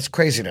 dude, that's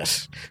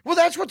craziness. Well,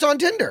 that's what's on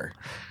Tinder.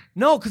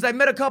 No, because I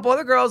met a couple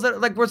other girls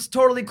that like were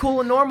totally cool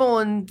and normal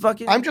and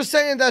fucking. I'm just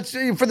saying that's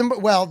for them.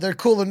 Well, they're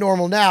cool and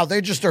normal now. They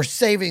just are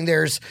saving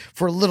theirs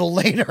for a little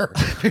later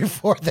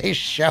before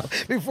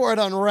it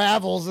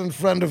unravels in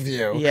front of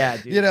you. Yeah,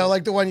 dude. You know,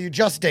 like the one you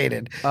just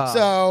dated.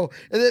 So,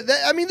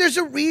 I mean, there's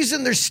a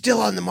reason they're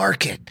still on the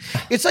market.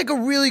 It's like a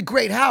really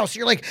great house.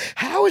 You're like,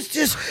 how is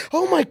this?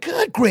 Oh my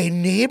God, great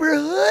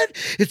neighborhood.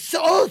 It's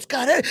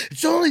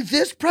only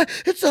this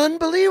price. It's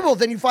unbelievable.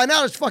 Then you find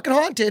out it's fucking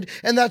haunted,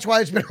 and that's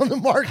why it's been on the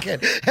market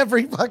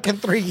every fucking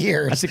 3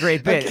 years. That's a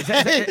great bit.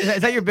 Okay.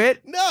 Is that your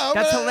bit? No.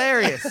 That's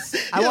hilarious.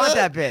 I want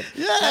that bit.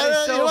 Yeah. That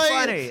is so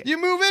funny. You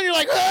move in, you're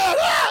like,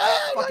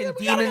 fucking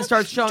demons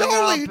start showing up.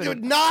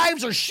 Totally.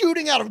 Knives are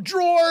shooting out of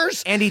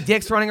drawers. Andy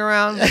Dick's running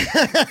around.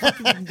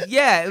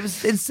 Yeah, it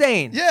was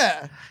insane.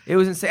 Yeah. It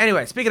was insane.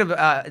 Anyway, speaking of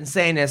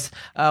insaneness,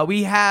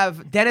 we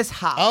have Dennis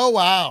Hoff. Oh,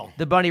 wow.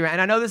 The BunnyRanch.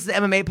 And I know this is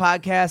an MMA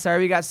podcast. Sorry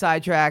we got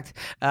sidetracked.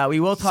 We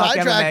will talk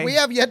MMA. We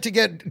have yet to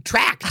get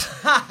tracked.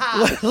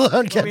 Let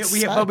alone get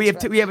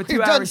we have a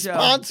 2-hour show.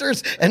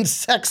 Sponsors and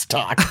sex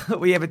talk.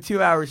 We have a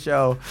 2-hour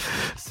show.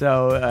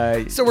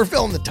 So we're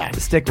filling the time.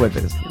 Stick with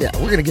us. Yeah,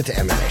 we're going to get to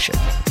MMA shit.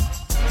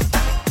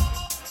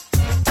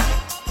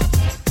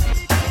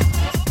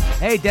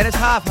 Hey, Dennis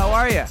Hoff, how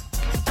are you?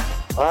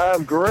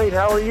 I'm great.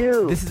 How are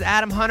you? This is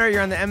Adam Hunter.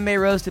 You're on the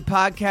MMA Roasted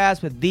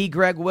podcast with the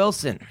Greg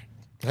Wilson.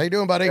 How you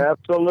doing, buddy?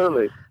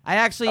 Absolutely. I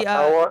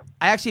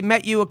actually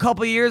met you a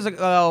couple years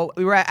ago.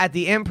 We were at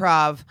the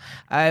Improv.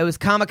 It was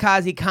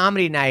Kamikaze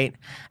Comedy Night.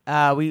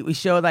 We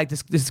showed like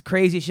this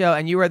crazy show,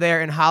 and you were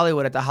there in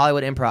Hollywood at the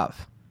Hollywood Improv.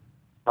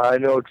 I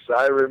know.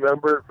 I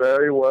remember it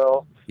very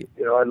well. You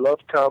know, I love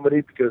comedy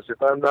because if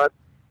I'm not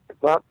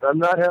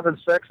having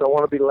sex, I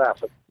want to be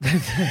laughing.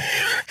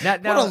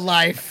 What a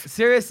life.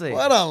 Seriously.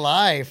 What a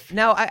life.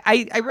 Now,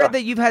 I read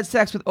that you've had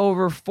sex with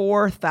over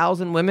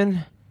 4,000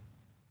 women.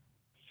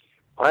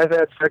 I've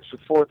had sex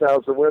with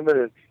 4,000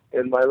 women,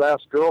 and my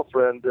last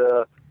girlfriend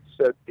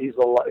said he's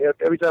a liar.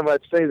 Every time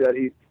I'd say that,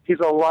 he's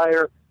a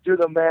liar. Do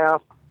the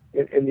math,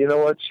 and you know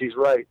what? She's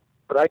right.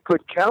 But I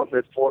quit counting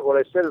it. What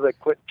I said is I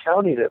quit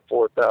counting at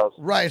 4,000.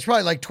 Right. It's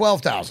probably like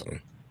 12,000.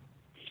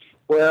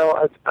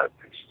 Well,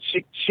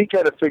 she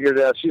kind of figured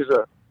it out. She's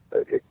a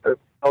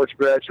college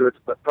graduate,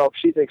 but probably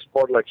she thinks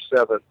more like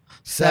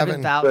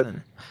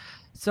 7,000.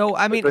 So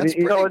I mean, that's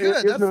pretty good.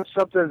 Isn't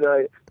something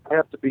that I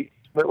have to be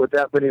with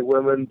that many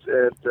women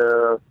and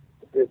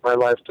in my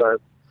lifetime.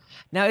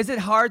 Now, is it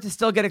hard to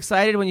still get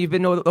excited when you've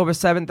been with over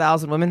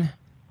 7,000 women?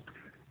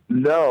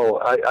 No,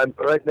 I'm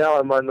right now.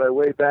 I'm on my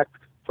way back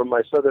from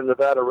my southern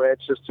Nevada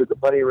ranches to the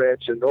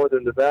BunnyRanch in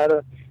northern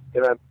Nevada,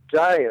 and I'm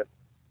dying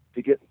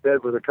to get in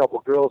bed with a couple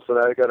girls. And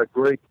I got a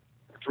great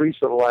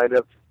threesome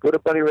lineup. Go to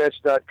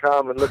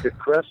BunnyRanch.com and look at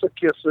Cressa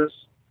Kisses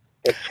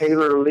and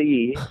Taylor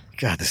Lee.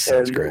 God, this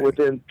sounds great.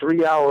 Within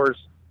 3 hours,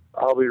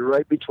 I'll be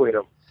right between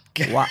them.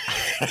 Wow,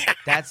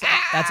 that's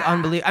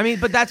unbelievable. I mean,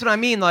 but that's what I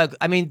mean. Like,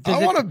 I mean,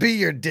 I want to be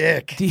your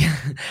dick. Do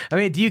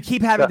you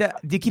keep having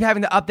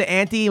to up the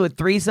ante with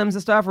threesomes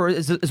and stuff, or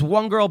is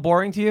one girl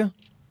boring to you?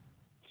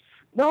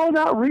 No,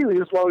 not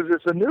really. As long as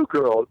it's a new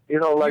girl, you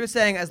know. Like you're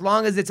saying, as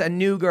long as it's a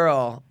new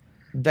girl,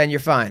 then you're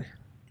fine.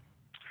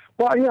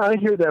 Well, yeah, I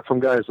hear that from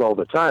guys all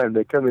the time.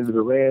 They come into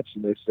the ranch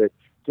and they say,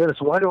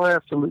 "Dennis, why do I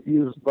have to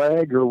use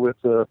Viagra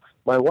with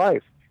my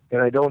wife,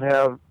 and I don't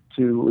have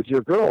to with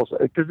your girls?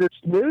 Because it's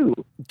new."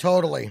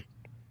 Totally.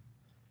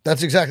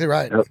 That's exactly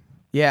right.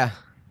 Yeah.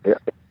 Yeah,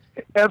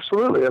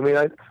 absolutely. I mean,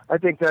 I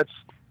think that's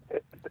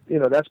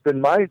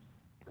been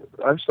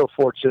I'm so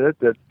fortunate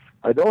that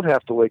I don't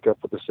have to wake up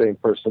with the same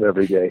person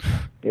every day.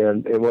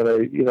 And when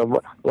a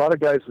lot of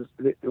guys,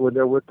 when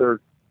they're with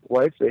their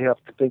wife, they have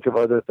to think of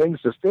other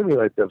things to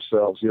stimulate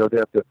themselves. You know, they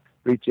have to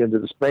reach into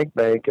the spank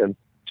bank and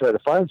try to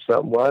find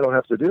something. Well, I don't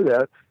have to do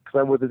that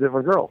because I'm with a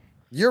different girl.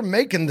 You're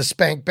making the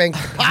spank bank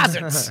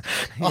deposits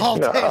all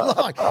day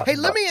long. Hey,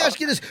 let me ask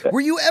you this. Were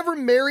you ever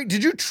married?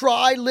 Did you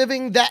try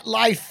living that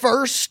life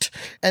first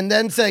and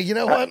then say, you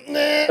know what?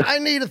 I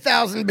need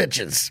 1,000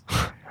 bitches.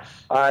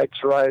 I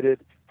tried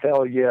it.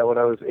 Hell yeah. When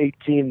I was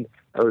 18,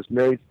 I was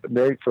married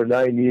for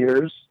 9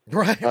 years.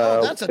 Right.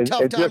 That's a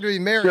tough time to be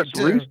married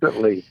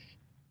to.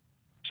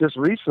 Just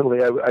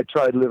recently, I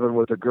tried living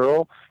with a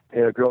girl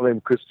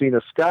named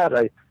Christina Scott.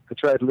 I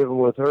tried living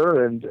with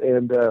her,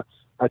 and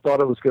I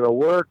thought it was going to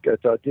work. I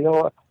thought, you know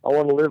what? I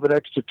want to live an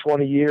extra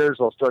 20 years.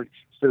 I'll start,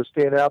 instead of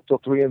staying out till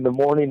 3 a.m,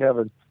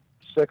 having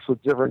sex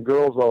with different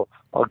girls,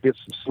 I'll get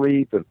some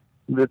sleep and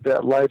live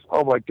that life.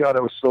 Oh my God, I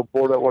was so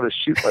bored. I want to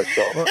shoot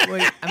myself.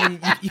 Well, I mean,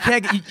 you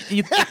can't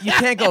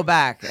go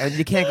back.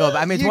 You can't go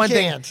back. I mean,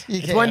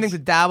 it's one thing to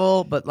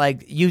dabble, but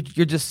like you're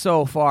just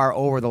so far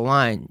over the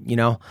line, you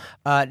know.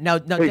 Now,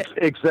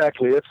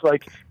 exactly. It's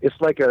like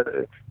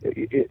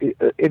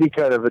any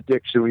kind of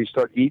addiction. When you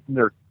start eating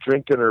or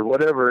drinking or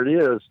whatever it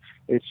is,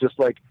 it's just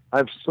like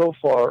I'm so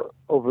far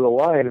over the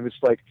line, and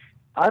it's like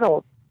I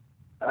don't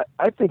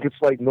I think it's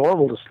like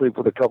normal to sleep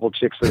with a couple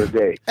chicks in a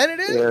day. And it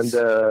is.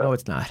 And No,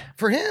 it's not.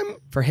 For him?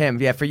 For him,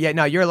 yeah.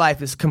 No, your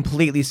life is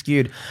completely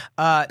skewed.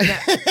 Now,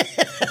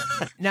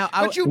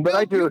 my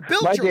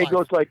day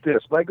goes like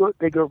this. My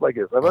day goes like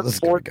this. I'm up at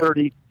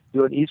 4:30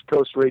 doing East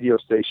Coast radio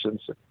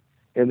stations,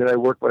 and then I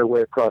work my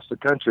way across the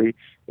country.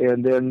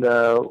 And then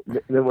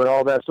when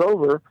all that's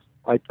over,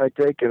 I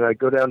take and I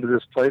go down to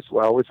this place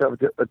where I always have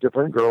a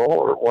different girl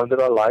or one that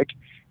I like.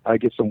 I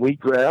get some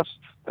wheatgrass,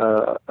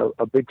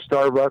 a big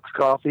Starbucks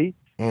coffee,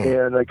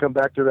 and I come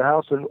back to the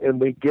house and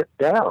we get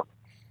down.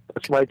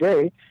 That's my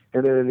day.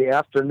 And then in the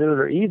afternoon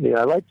or evening,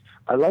 I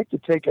like to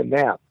take a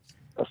nap,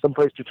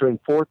 someplace between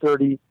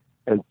 4:30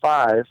 and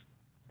 5,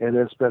 and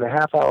then spend a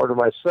half hour to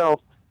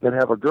myself. Then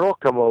have a girl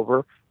come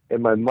over,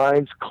 and my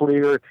mind's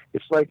clear.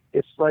 It's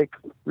like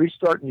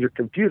restarting your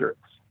computer,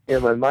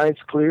 and my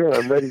mind's clear, and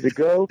I'm ready to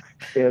go.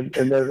 And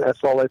then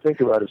that's all I think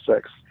about is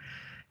sex.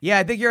 Yeah,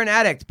 I think you're an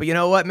addict, but you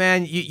know what,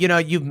 man? You've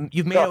turned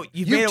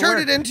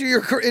it into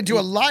a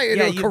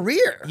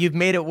career. You've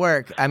made it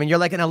work. I mean, you're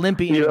like an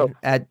Olympian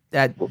at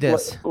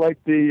this.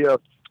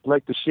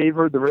 Like the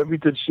shaver, the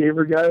Remington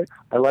shaver guy.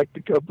 I like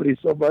the company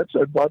so much.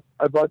 I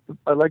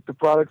like the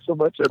product so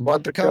much. I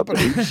bought the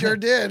company. You sure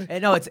did.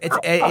 No, it's.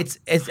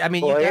 I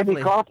mean, well, you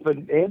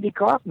Andy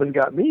Kaufman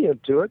got me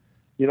into it.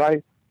 You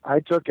know, I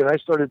took and I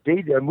started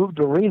dating. I moved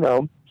to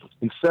Reno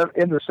in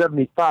the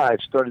 '75.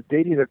 Started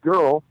dating a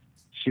girl.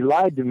 She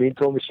lied to me and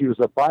told me she was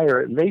a buyer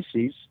at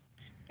Macy's.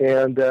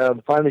 And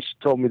finally she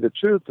told me the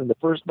truth. And the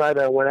first night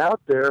I went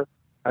out there,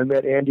 I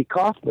met Andy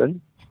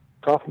Kaufman.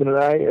 Kaufman and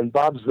I and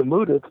Bob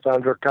Zamuda,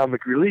 founder of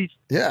Comic Relief,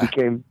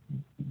 became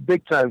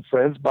big-time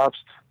friends. Bob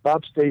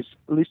stays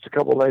at least a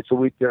couple nights a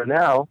week there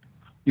now.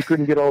 You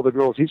couldn't get all the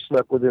girls he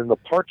slept with in the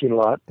parking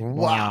lot.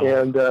 Wow.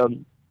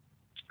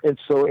 And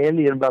so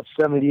Andy, in about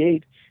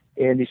 78,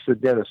 Andy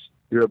said, Dennis,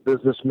 you're a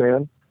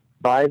businessman.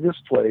 Buy this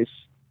place.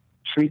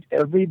 Treat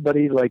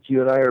everybody like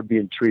you and I are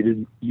being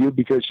treated. You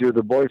because you're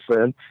the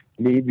boyfriend,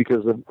 me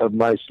because of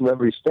my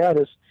celebrity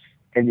status,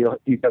 and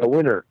you got a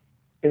winner.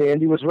 And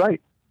Andy was right.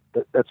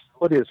 That's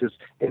what it is.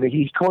 And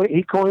he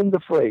coined the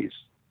phrase,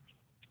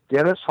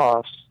 Dennis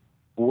Hoff's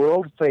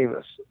world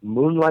famous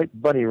Moonlite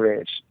Bunny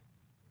Ranch,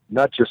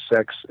 not just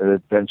sex and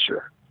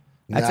adventure.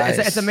 Nice.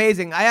 It's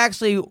amazing. I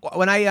actually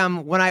when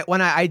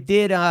I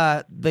did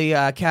the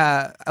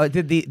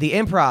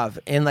improv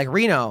in like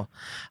Reno,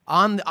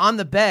 on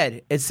the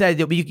bed it said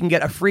that you can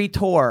get a free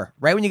tour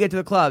right when you get to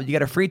the club. You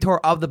get a free tour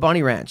of the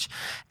Bunny Ranch,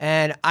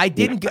 and I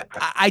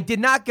did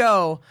not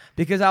go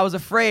because I was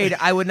afraid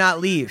I would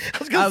not leave.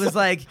 I was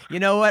like, you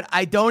know what?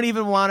 I don't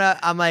even want to.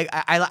 I'm like,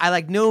 I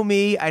like know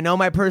me. I know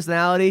my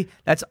personality.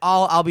 That's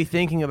all I'll be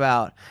thinking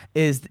about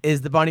is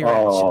the Bunny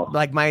Ranch.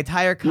 Like my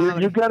entire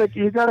comedy.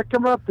 You gotta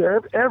come up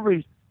there.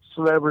 Every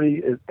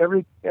celebrity is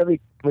every. In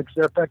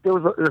fact,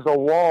 there's a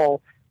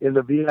wall in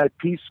the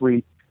VIP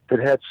suite that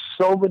had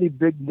so many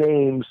big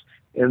names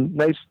and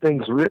nice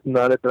things written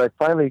on it that I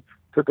finally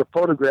took a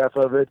photograph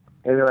of it,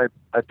 and then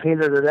I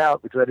painted it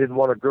out because I didn't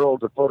want a girl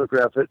to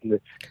photograph it and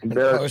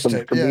embarrass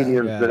some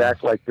comedians that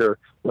act like they're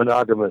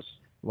monogamous.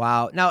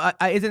 Wow. Now,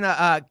 isn't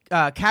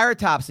Carrot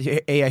Top's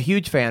a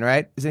huge fan,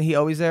 right? Isn't he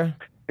always there?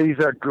 He is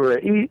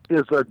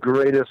the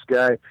greatest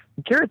guy.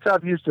 And Carrot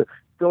Top used to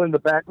go in the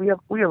back. We have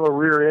a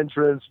rear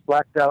entrance,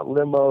 blacked out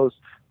limos.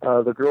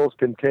 The girls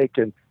can take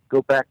and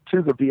go back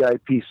to the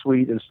VIP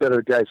suite instead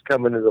of guys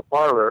coming to the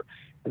parlor.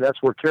 And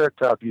that's where Carrot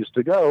Top used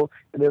to go.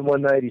 And then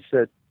one night he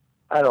said,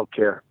 I don't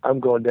care. I'm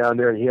going down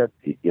there. And he has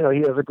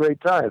a great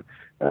time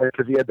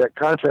because he had that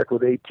contract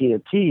with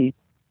AT&T,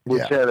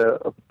 which had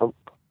a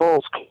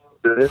false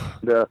in it,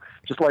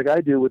 just like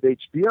I do with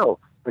HBO.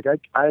 Like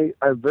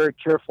I'm very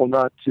careful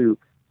not to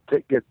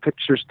get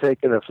pictures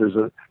taken if there's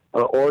an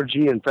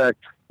orgy. In fact,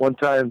 one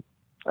time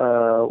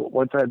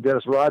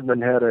Dennis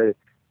Rodman had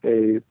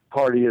a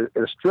party at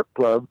a strip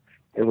club,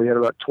 and we had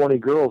about 20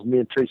 girls, me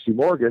and Tracy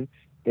Morgan.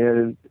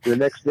 And the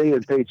next day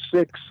in page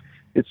 6,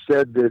 it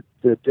said that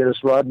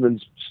Dennis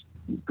Rodman's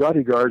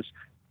bodyguards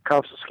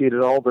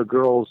confiscated all the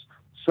girls'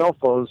 cell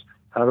phones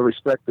out of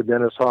respect to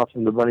Dennis Hoff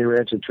and the Bunny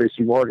Ranch and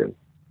Tracy Morgan.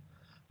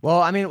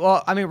 Well, I mean,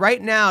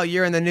 right now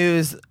you're in the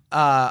news.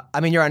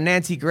 You're on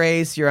Nancy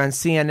Grace, you're on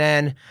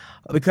CNN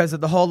because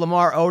of the whole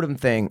Lamar Odom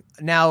thing.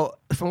 Now,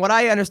 from what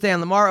I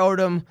understand, Lamar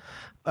Odom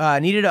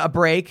needed a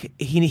break.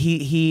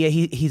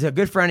 He's a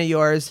good friend of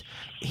yours.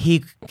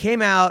 He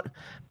came out.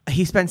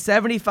 He spent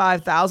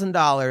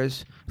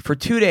 $75,000 for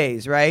 2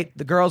 days. Right,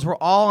 the girls were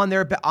all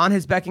on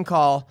his beck and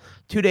call.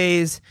 2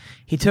 days.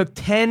 He took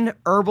 10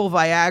 herbal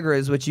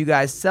Viagras, which you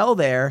guys sell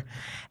there.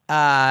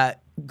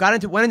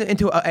 Went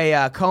into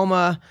a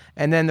coma,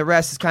 and then the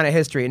rest is kind of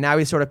history. And now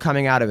he's sort of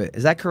coming out of it.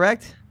 Is that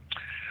correct?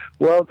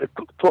 Well,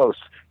 close.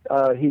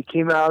 He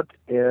came out,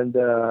 and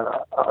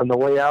on the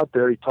way out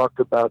there, he talked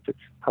about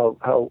how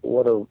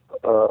the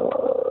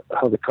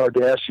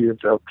Kardashians,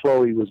 how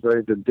Khloe was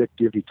very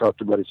vindictive. He talked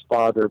about his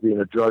father being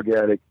a drug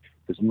addict.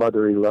 His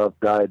mother he loved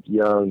died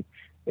young,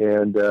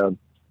 and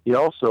He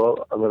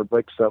also, I'm going to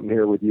break something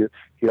here with you,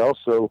 he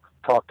also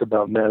talked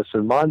about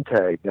Madison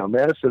Montag. Now,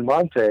 Madison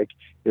Montag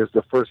is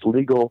the first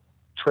legal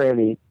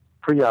tranny,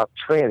 pre-op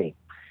tranny.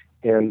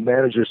 And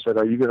manager said,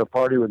 are you going to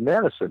party with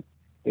Madison?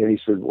 And he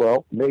said,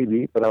 well,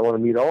 maybe, but I want to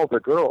meet all the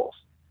girls.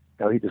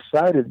 Now, he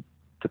decided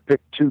to pick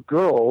 2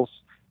 girls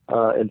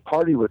and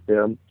party with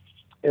them.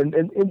 And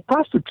in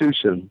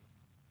prostitution,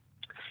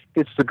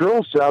 it's the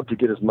girl's job to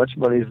get as much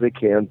money as they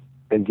can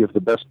and give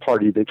the best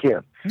party they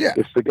can. Yeah.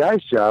 It's the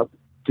guy's job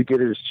to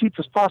get it as cheap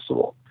as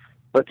possible.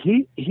 But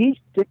he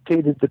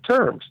dictated the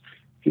terms.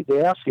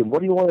 They asked him, what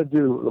do you want to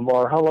do,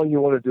 Lamar? How long you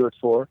want to do it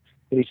for?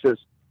 And he says,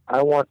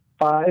 I want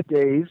 5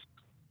 days.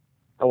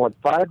 I want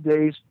 5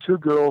 days, 2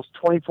 girls,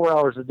 24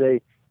 hours a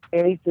day.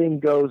 Anything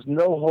goes,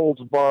 no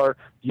holds bar.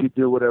 You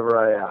do whatever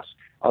I ask.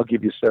 I'll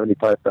give you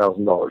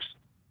 $75,000.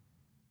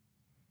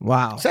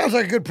 Wow. Sounds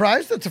like a good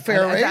price. That's a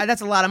fair rate.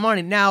 That's a lot of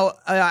money. Now,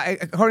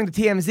 according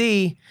to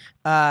TMZ,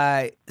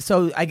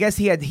 so I guess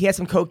he had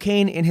some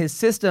cocaine in his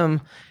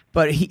system,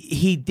 but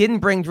he didn't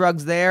bring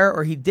drugs there,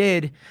 or he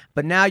did,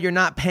 but now you're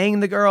not paying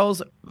the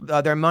girls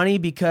their money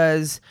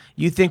because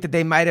you think that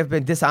they might have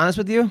been dishonest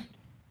with you?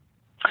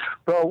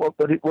 Well,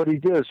 what he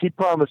did is he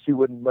promised he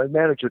wouldn't. My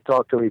manager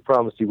talked to him. He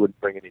promised he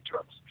wouldn't bring any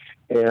drugs,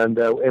 and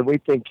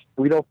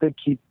we don't think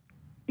he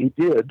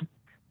did.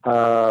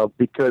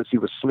 Because he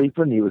was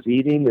sleeping, he was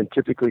eating, and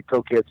typically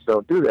cokeheads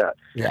don't do that.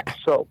 Yeah.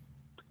 So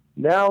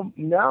now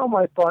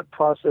my thought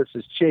process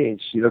has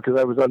changed, because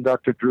I was on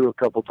Dr. Drew a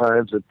couple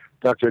times, and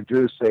Dr.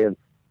 Drew's saying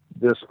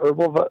this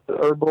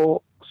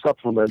herbal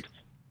supplement,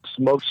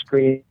 smoke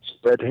screen,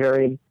 red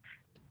herring.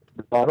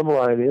 The bottom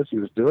line is he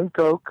was doing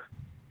coke,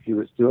 he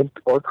was doing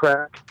or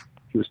crack,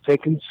 he was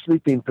taking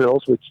sleeping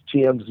pills, which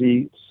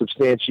TMZ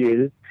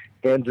substantiated,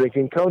 and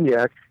drinking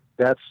cognac.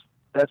 That's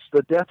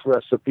the death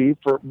recipe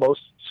for most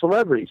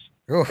celebrities.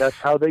 Oof. That's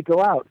how they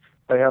go out,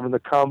 by having the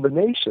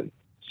combination.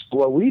 So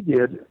what we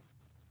did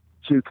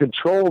to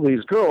control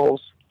these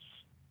girls,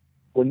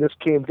 when this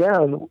came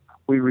down,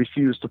 we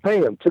refused to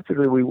pay them.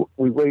 Typically, we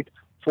wait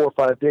 4 or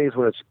 5 days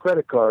when it's a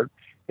credit card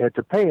and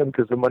to pay them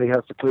because the money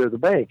has to clear the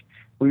bank.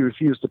 We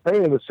refused to pay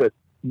them and said,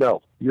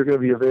 no, you're going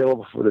to be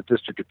available for the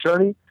district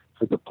attorney,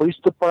 for the police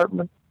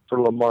department,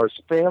 for Lamar's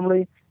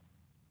family.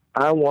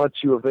 I want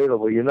you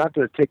available. You're not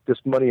going to take this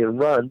money and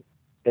run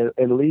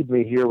and leave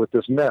me here with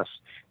this mess.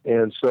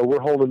 And so we're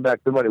holding back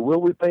the money. Will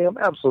we pay them?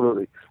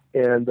 Absolutely.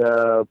 And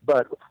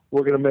but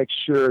we're going to make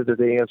sure that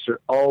they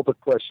answer all the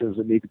questions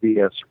that need to be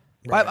answered.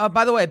 Right.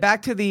 By the way,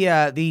 back to the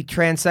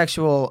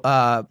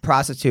transsexual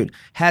prostitute.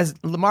 Has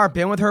Lamar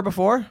been with her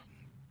before?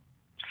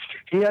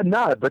 He had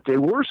not, but they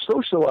were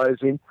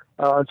socializing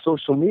on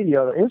social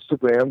media, on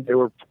Instagram. They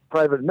were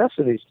private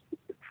messaging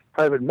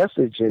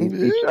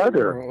each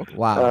other.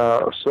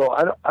 Wow. So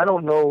I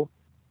don't know.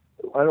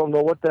 I don't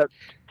know what that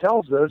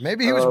tells us.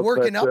 Maybe he was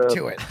working up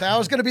to it. That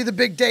was going to be the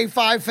big day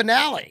 5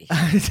 finale.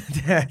 That's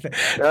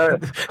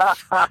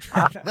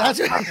That's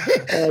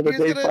what, the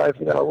day 5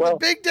 finale. Well, the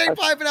big day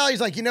 5 finale.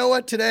 He's like, you know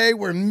what? Today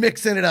we're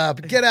mixing it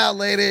up. Get out,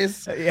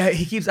 ladies. Yeah,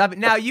 he keeps up.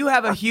 Now you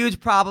have a huge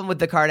problem with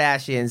the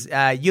Kardashians.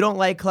 You don't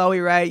like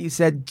Khloe, right? You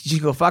said she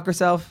should go fuck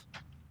herself.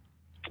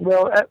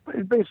 Well,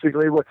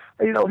 basically,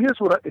 here's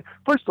what.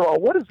 First of all,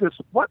 what is this?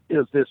 What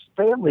is this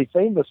family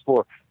famous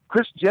for?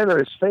 Kris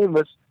Jenner is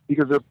famous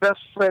because her best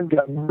friend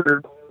got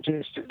murdered,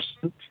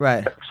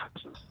 right?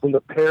 In the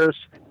Paris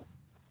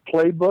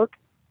playbook,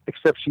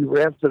 except she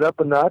ramped it up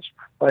a notch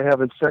by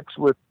having sex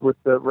with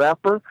the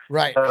rapper.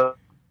 Right.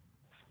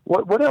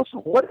 What else?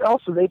 What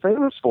else are they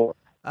famous for?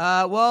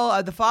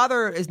 The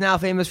father is now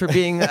famous for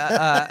being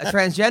a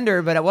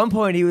transgender, but at one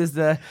point he was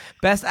the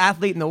best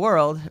athlete in the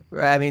world.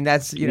 I mean,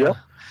 that's know.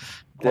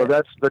 Well,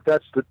 that's not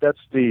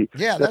the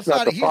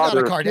he's not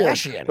a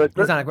Kardashian. But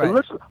he's not right.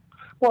 Listen,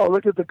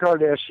 look at the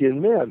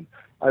Kardashian men.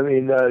 I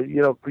mean,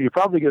 you're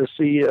probably going to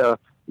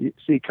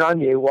see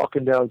Kanye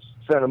walking down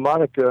Santa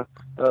Monica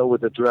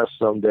with a dress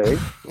someday.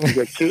 You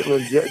got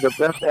Caitlyn, the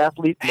best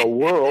athlete in the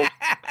world,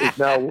 is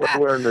now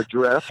wearing a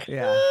dress.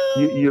 Yeah.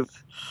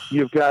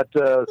 You've got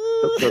the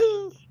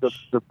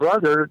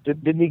brother.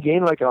 Didn't he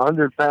gain like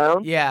 100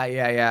 pounds?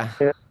 Yeah.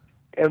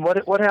 And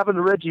what happened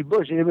to Reggie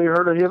Bush? Anybody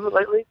heard of him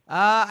lately?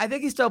 I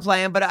think he's still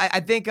playing, but I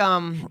think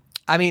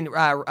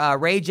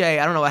Ray J.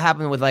 I don't know what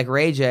happened with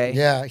Ray J.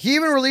 Yeah, he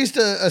even released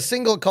a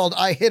single called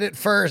 "I Hit It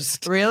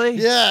First." Really?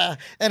 Yeah,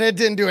 and it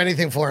didn't do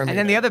anything for him. And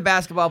then the other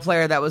basketball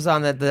player that was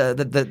on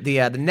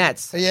the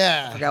Nets.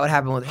 Yeah, I forgot what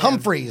happened with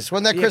Humphreys.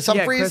 Wasn't that Chris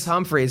Humphreys? Yeah, Chris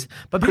Humphreys.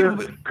 But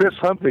Chris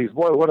Humphreys.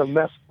 Boy, what a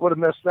mess! What a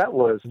mess that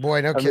was.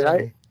 Boy, no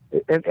kidding.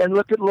 And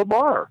look at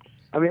Lamar.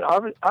 I mean,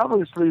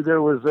 obviously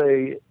there was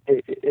a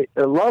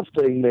love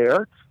thing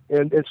there,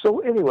 and so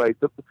anyway,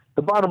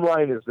 the bottom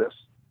line is this.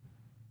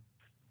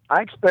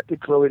 I expected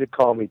Khloe to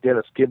call me,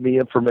 Dennis, give me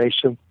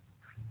information.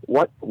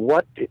 What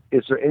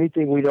is there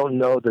anything we don't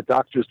know the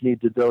doctors need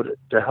to do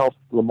to help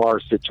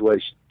Lamar's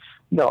situation?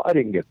 No, I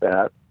didn't get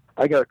that.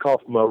 I got a call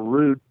from a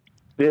rude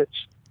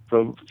bitch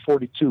from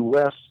 42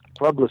 West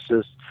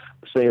publicist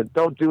saying,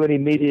 don't do any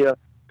media,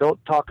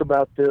 don't talk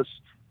about this.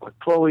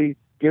 Khloe,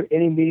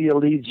 any media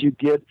leads you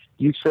get,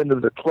 you send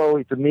them to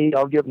Chloe, to me.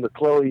 I'll give them to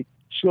Chloe.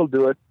 She'll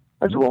do it.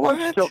 I said, well, why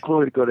don't you tell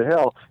Chloe to go to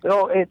hell?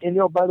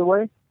 And by the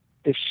way,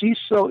 if she's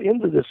so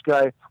into this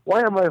guy,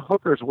 why are my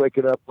hookers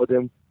waking up with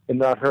him and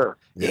not her?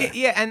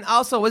 Yeah, and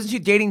also, wasn't she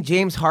dating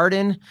James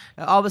Harden?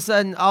 All of a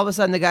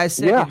sudden, the guy's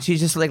sick, and she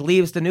just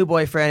leaves the new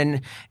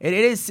boyfriend. And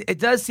it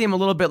does seem a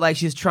little bit like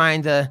she's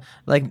trying to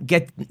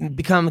get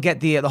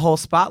the whole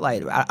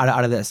spotlight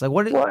out of this.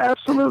 Well,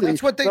 absolutely,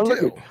 that's what they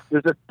do.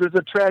 There's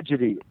a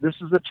tragedy. This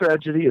is a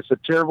tragedy. It's a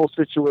terrible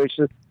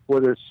situation,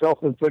 whether it's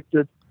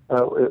self-inflicted,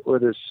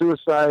 whether it's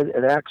suicide,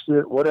 an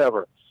accident,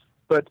 whatever.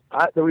 But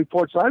the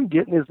reports I'm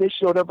getting is they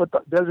showed up at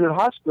the Desert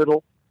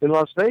Hospital in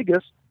Las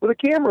Vegas with a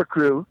camera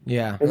crew.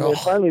 Yeah. And then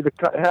finally the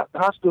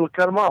hospital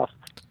cut them off.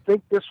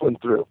 Think this one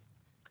through.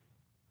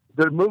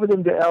 They're moving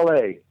them to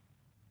L.A.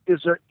 Is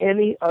there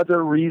any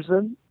other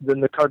reason than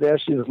the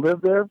Kardashians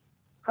live there?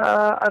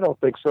 I don't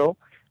think so.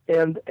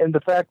 And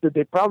the fact that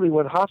they probably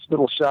went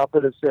hospital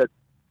shopping and said,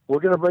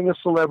 we're going to bring a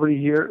celebrity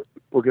here.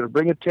 We're going to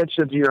bring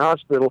attention to your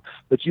hospital,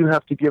 but you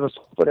have to give us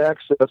open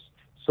access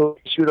so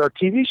we shoot our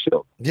TV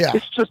show. Yeah.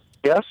 It's just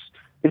a guess.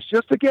 It's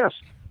just a guess.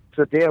 It's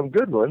a damn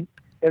good one.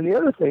 And the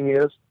other thing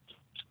is,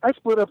 I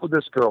split up with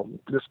this girl,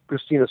 this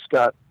Christina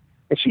Scott,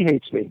 and she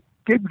hates me,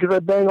 okay, because I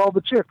bang all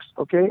the chicks,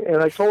 okay?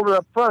 And I told her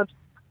up front,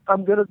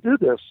 I'm going to do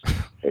this.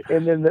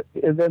 And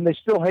then they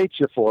still hate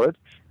you for it.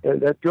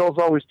 And that girls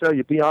always tell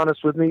you, be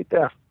honest with me.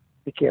 Yeah,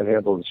 you can't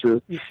handle the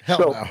truth. Hell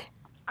so no.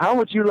 how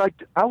would you like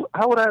to,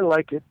 how would I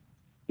like it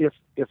if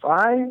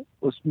I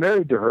was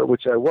married to her,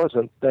 which I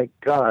wasn't, thank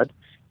God,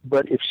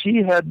 but if she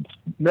had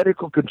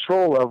medical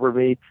control over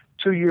me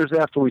 2 years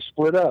after we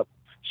split up,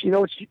 you know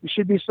what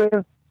she'd be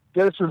saying?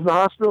 Dennis is in the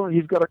hospital.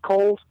 He's got a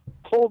cold.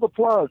 Pull the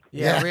plug.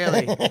 Yeah,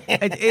 really.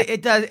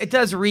 It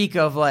does reek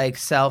of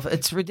self.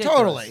 It's ridiculous.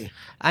 Totally.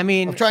 I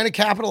mean, I'm trying to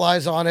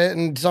capitalize on it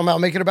and somehow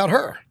make it about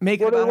her. They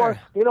don't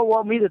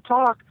want me to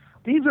talk.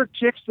 These are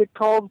chicks that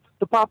call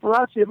the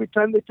paparazzi every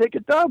time they take a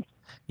dump.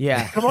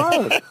 Yeah. Come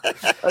on.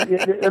 I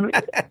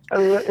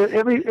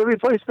mean, every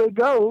place they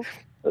go,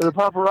 the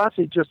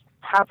paparazzi just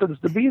happens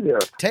to be there.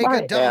 Take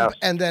a dump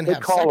and then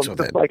have sex with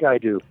it. Like I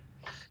do.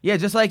 Yeah,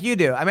 just like you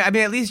do. I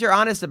mean, at least you're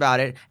honest about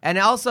it. And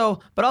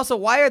also,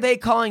 why are they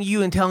calling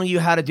you and telling you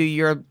how to do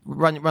your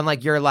run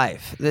like your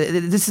life?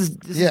 This is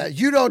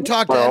you don't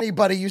talk to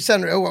anybody. You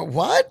send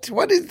what?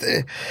 What is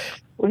the?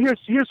 Well,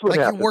 here's what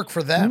happened. You work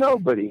for them.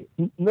 Nobody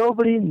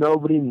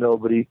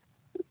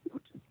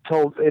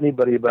told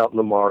anybody about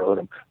Lamar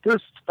Odom.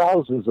 There's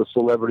thousands of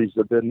celebrities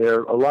that have been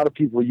there. A lot of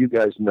people you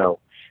guys know.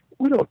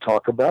 We don't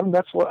talk about them.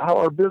 That's how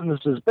our business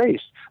is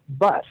based.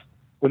 But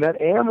when that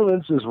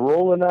ambulance is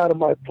rolling out of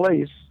my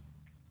place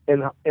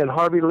and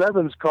Harvey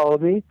Levin's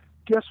calling me,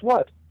 guess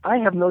what? I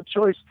have no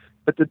choice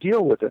but to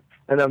deal with it.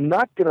 And I'm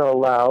not going to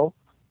allow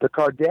the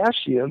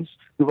Kardashians,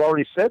 who've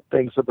already said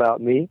things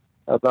about me,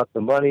 about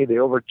the money, they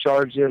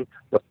overcharged him,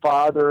 the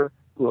father,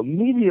 who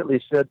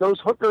immediately said, those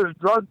hookers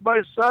drugged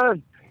my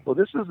son. Well,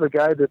 this is the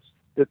guy that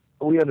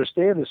we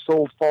understand has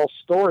sold false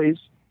stories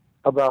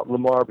about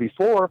Lamar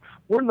before.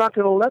 We're not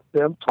going to let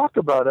them talk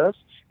about us,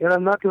 and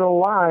I'm not going to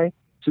lie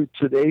to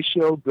Today's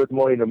Show, Good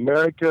Morning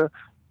America,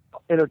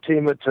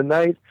 Entertainment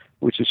Tonight,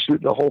 which is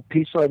shooting a whole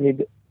piece on me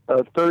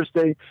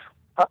Thursday.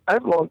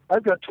 I've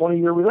got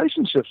 20-year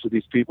relationships with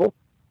these people,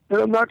 and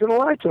I'm not going to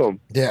lie to them.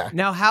 Yeah.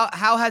 Now,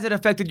 how has it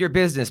affected your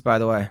business, by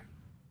the way?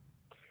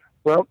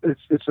 Well,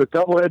 it's a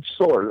double-edged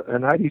sword,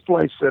 and Heidi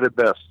Fleiss said it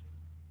best.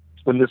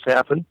 When this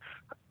happened,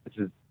 I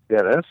said,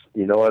 Dennis,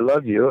 you know I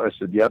love you. I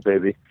said, yeah,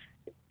 baby.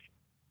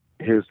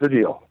 Here's the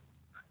deal.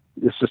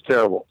 This is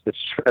terrible. It's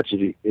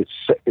tragedy. It's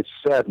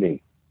saddening.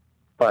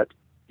 But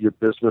your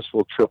business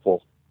will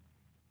triple.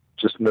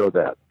 Just know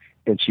that.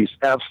 And she's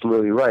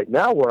absolutely right.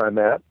 Now where I'm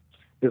at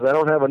is I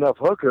don't have enough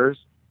hookers,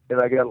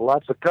 and I got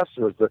lots of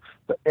customers.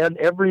 And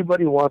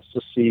everybody wants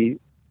to see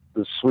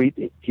the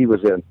suite he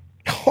was in.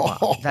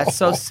 Wow, that's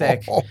so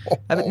sick.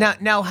 I mean,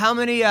 now, how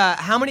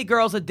many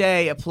girls a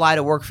day apply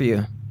to work for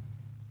you?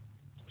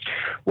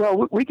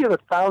 Well, we get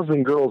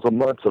 1,000 girls a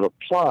month that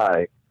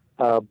apply,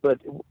 but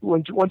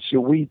once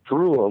you weed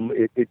through them,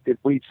 it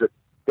weeds it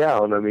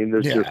down. I mean,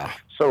 there's just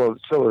some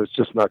of it's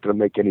just not going to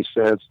make any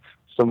sense.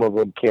 Some of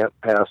them can't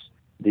pass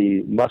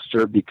the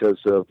muster because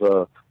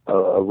of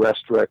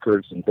arrest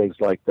records and things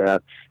like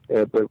that.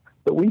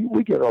 But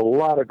we get a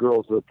lot of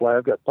girls that apply.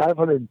 I've got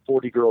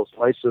 540 girls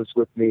licensed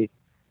with me.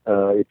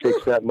 It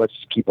takes that much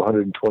to keep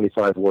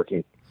 125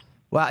 working.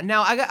 Wow.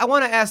 Now, I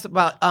want to ask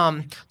about,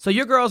 so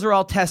your girls are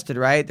all tested,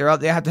 right?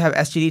 They have to have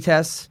STD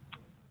tests?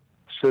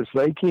 Since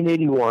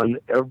 1981,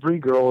 every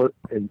girl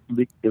in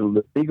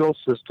the legal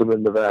system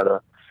in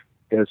Nevada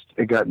has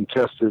gotten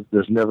tested.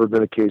 There's never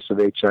been a case of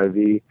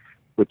HIV,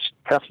 which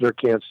Hefner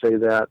can't say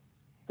that.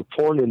 The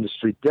porn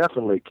industry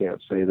definitely can't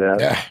say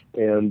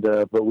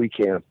that, but we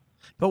can.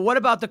 But what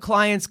about the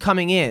clients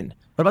coming in?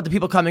 What about the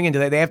people coming in?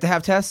 Do they have to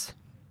have tests?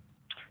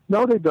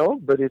 No, they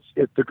don't. But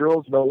the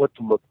girls know what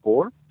to look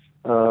for,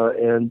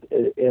 and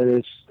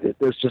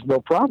there's just no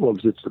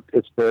problems.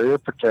 It's barrier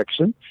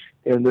protection,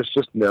 and there's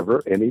just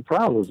never any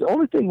problems. The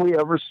only thing we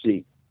ever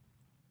see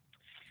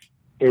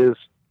is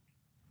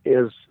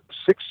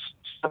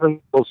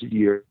 6-7 girls a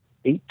year,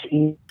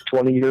 18,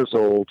 20 years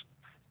old,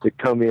 that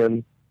come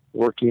in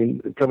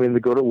to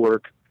go to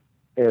work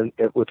and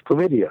with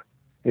chlamydia.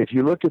 And if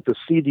you look at the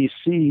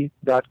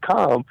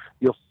CDC.com,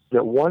 you'll see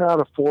that 1 out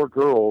of 4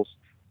 girls,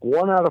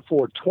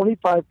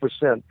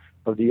 25%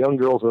 of the young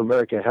girls in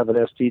America have an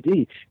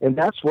STD. And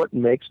that's what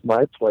makes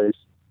my place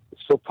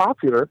so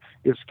popular,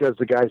 is because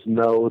the guys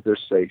know they're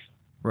safe.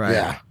 Right.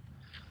 Yeah.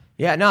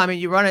 Yeah, no, I mean,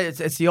 you run it.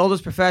 It's the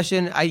oldest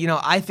profession.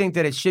 I think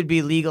that it should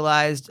be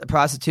legalized,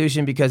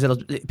 prostitution, because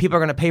people are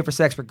going to pay for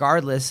sex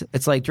regardless.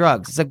 It's like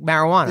drugs. It's like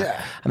marijuana.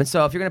 Yeah. I mean,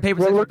 so if you're going to pay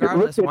for sex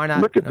regardless, why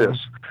not? Look at this.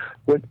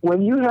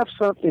 When you have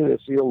something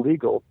that's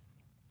illegal,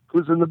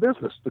 who's in the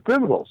business? The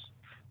criminals.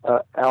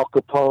 Al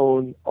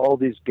Capone, all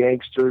these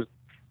gangsters.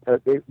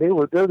 They're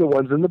the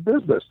ones in the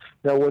business.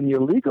 Now, when you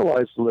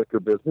legalize the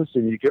liquor business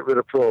and you get rid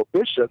of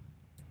prohibition,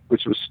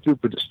 which was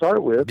stupid to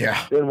start with,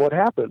 then what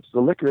happens? The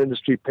liquor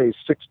industry pays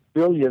 $6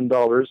 billion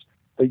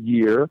a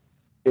year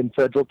in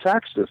federal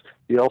taxes.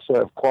 You also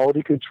have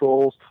quality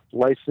controls,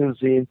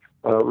 licensing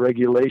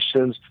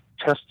regulations,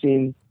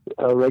 testing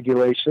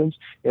regulations,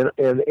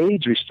 and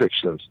age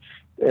restrictions.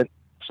 And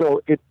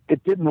so it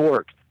didn't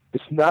work.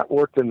 It's not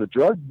worked in the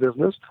drug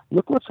business.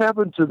 Look what's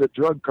happened to the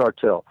drug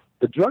cartel.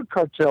 The drug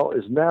cartel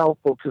is now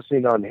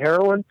focusing on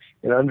heroin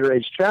and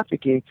underage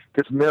trafficking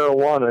because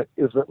marijuana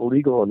isn't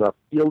illegal enough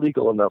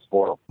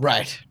for them.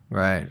 Right.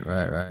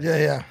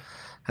 Yeah.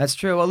 That's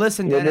true. Well,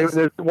 listen, Dennis.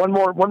 There's one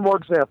more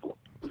example.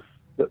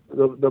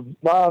 The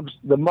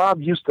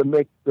mob used to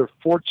make their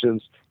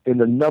fortunes in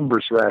the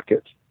numbers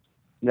racket.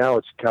 Now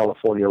it's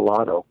California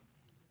Lotto.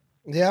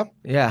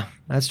 Yeah,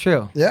 that's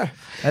true. Yeah,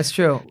 that's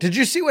true. Did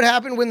you see what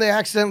happened when they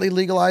accidentally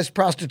legalized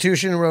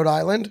prostitution in Rhode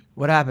Island?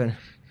 What happened?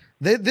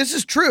 This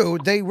is true.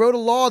 They wrote a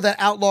law that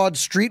outlawed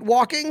street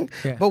walking,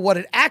 but what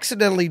it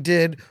accidentally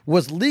did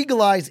was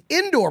legalize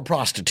indoor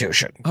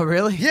prostitution. Oh,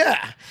 really?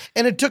 Yeah.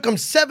 And it took them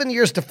 7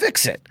 years to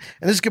fix it.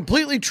 And this is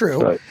completely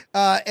true. Right.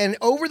 And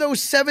over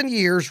those 7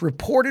 years,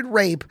 reported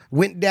rape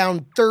went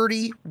down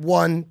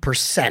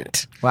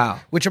 31%. Wow.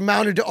 Which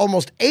amounted to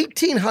almost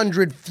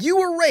 1,800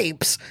 fewer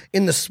rapes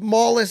in the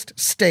smallest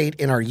state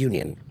in our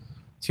union.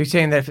 So you're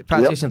saying that if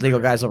prostitution is legal,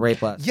 guys will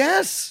rape less?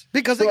 Yes,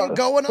 because they can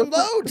go and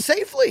unload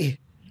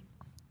safely.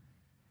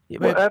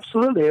 Well,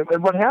 absolutely.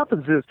 And what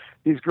happens is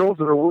these girls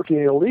that are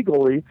working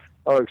illegally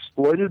are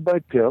exploited by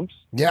pimps.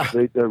 Yeah.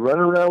 They run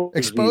around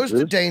exposed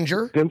to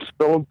danger. Pimps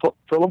fill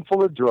them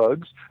full of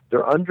drugs.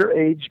 They're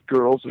underage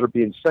girls that are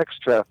being sex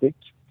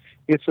trafficked.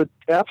 It's an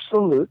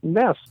absolute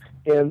mess.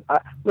 And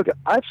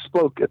I've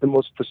spoke at the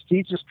most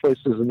prestigious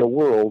places in the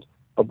world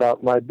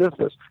about my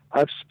business.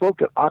 I've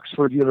spoke at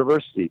Oxford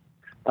University.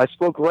 I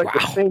spoke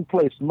the same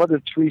place,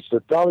 Mother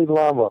Teresa, Dalai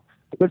Lama,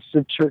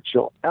 Winston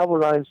Churchill,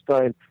 Albert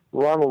Einstein,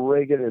 Ronald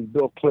Reagan, and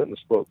Bill Clinton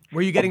spoke.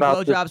 Were you getting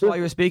blowjobs while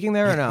you were speaking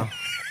there, or no?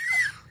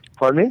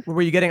 Pardon me?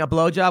 Were you getting a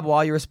blowjob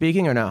while you were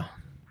speaking, or no?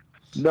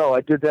 No,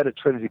 I did that at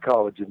Trinity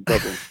College in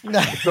Dublin.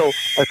 So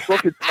I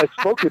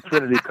spoke at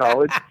Trinity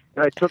College,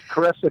 and I took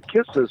Caressa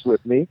kisses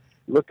with me.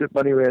 Looked at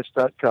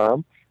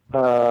BunnyRanch.com,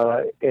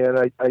 and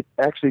I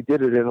actually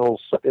did it in a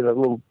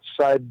little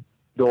side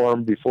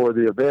dorm before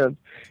the event.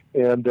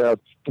 And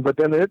but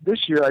then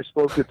this year I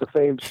spoke at the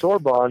famed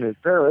Sorbonne in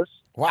Paris.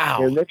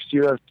 Wow! And next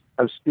year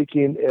I'm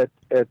speaking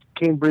at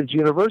Cambridge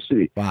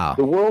University. Wow!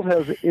 The world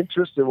has an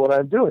interest in what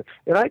I'm doing,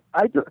 and I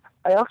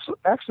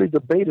actually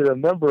debated a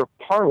member of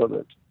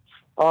Parliament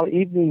on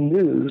evening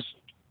news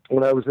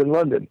when I was in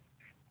London,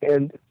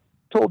 and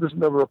told this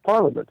member of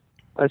Parliament,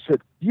 I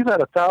said, "You've had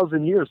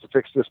 1,000 years to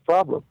fix this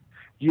problem.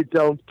 You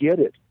don't get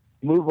it.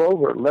 Move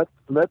over. Let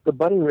the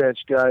Bunny Ranch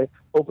guy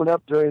open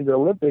up during the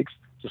Olympics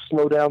to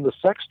slow down the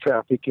sex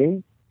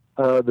trafficking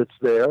that's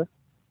there."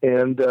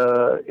 And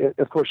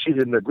of course, she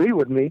didn't agree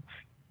with me.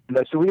 And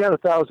I said, "We had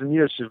 1,000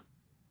 years." She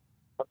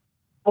said,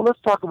 "Well,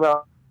 let's talk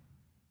about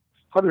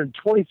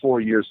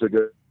 124 years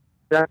ago.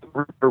 That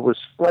river was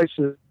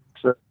slicing,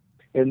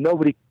 and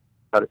nobody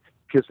got it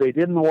because they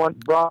didn't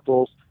want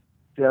brothels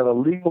to have a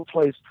legal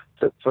place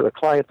for the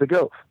client to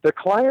go. The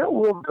client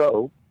will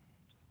go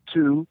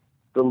to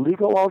the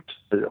legal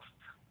alternative.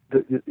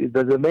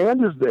 The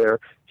demand is there.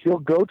 He'll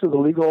go to the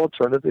legal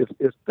alternative.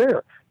 It's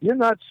there. You're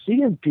not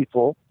seeing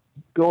people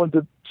going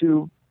to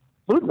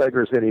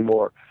bootleggers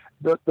anymore.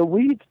 The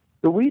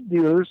weed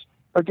dealers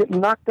are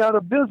getting knocked out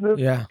of business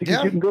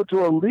because you can go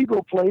to a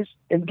legal place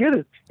and get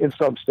it in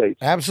some states.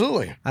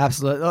 Absolutely.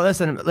 Well,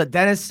 listen,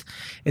 Dennis,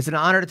 it's an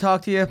honor to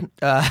talk to you.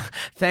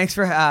 Thanks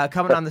for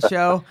coming on the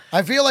show.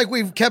 I feel like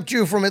we've kept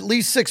you from at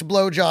least 6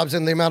 blowjobs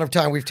in the amount of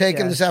time we've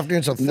taken this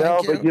afternoon, so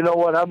thank you. But you know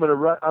what? I'm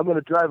going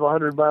to drive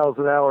 100 miles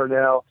an hour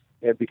now,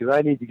 and because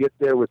I need to get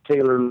there with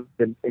Taylor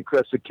and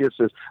Cressa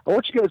Kisses. I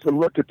want you guys to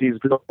look at these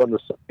girls on the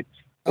side.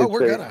 Oh,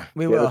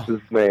 we will. This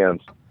is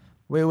man's.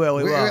 We will.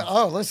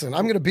 Oh, listen,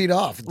 I'm going to beat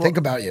off and think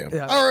about you.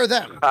 Yeah. Or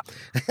them.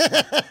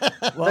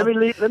 Let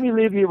me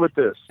leave you with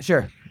this.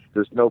 Sure.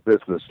 There's no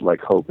business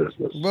like hoe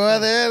business. Well,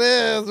 there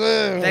it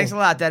is. Thanks a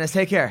lot, Dennis.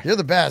 Take care. You're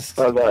the best.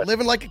 Bye-bye.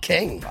 Living like a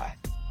king. Bye.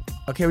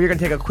 Okay, we're going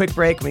to take a quick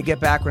break. When we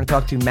get back, we're going to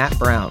talk to Matt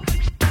Brown.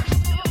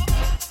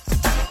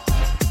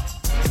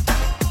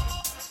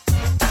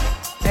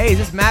 Hey, is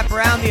this Matt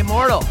Brown, the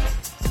Immortal?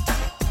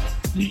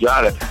 You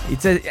got it.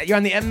 You're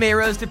on the MMA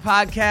Roasted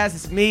podcast.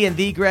 It's me and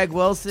the Greg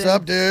Wilson. What's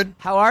up, dude?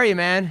 How are you,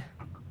 man?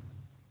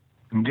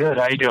 I'm good.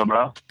 How you doing,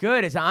 bro?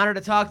 Good. It's an honor to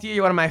talk to you.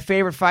 You're one of my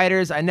favorite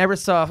fighters. I never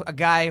saw a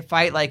guy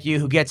fight like you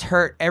who gets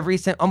hurt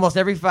almost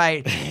every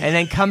fight and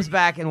then comes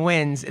back and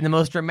wins in the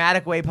most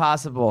dramatic way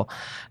possible.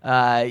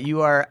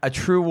 You are a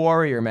true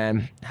warrior,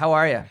 man. How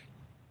are you?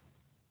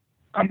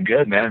 I'm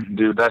good, man.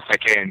 Do the best I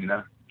can, you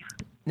know.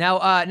 Now,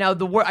 I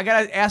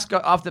gotta ask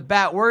off the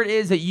bat. Word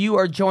is that you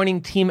are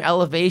joining Team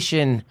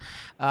Elevation,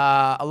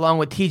 along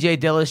with T.J.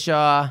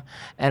 Dillashaw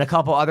and a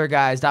couple other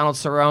guys, Donald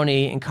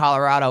Cerrone in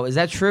Colorado. Is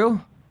that true?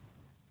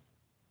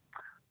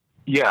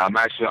 Yeah, I'm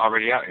actually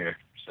already out here.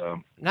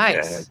 So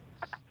nice. Yeah,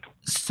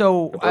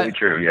 so completely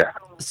true. Yeah.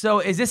 So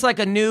is this like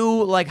a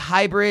new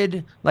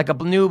hybrid, like a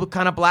new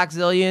kind of Black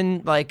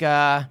Zillion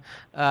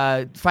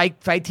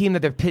fight team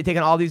that they're taking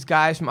all these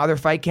guys from other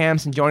fight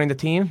camps and joining the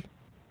team?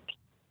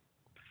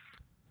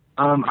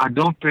 I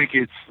don't think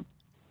it's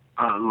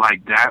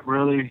like that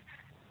really.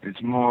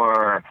 It's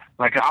more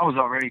like I was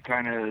already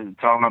kind of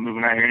talking about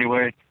moving out here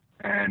anyway,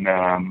 and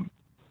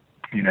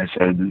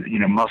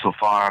Muscle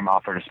Farm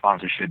offered a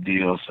sponsorship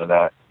deal, so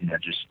that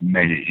just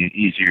made it an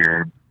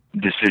easier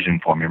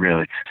decision for me,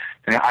 really.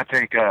 And I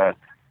think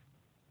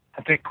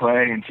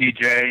Clay and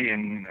TJ,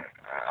 and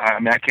I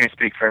mean I can't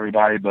speak for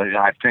everybody, but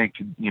I think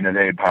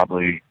they had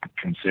probably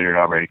considered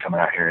already coming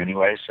out here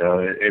anyway. So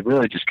it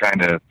really just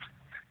kind of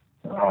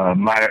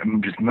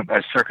just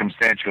a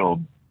circumstantial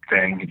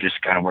thing. It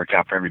just kind of worked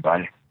out for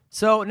everybody.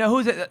 So now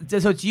who's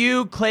it? So it's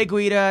you, Clay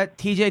Guida,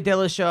 TJ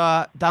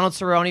Dillashaw, Donald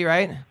Cerrone,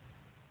 right?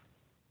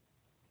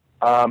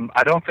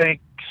 I don't think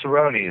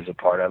Cerrone is a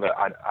part of it.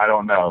 I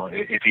don't know.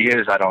 If he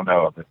is, I don't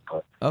know of it.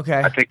 But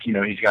okay. I think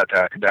he's got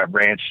that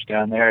ranch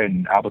down there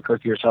in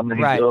Albuquerque or something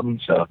he's building.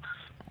 So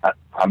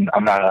I'm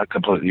not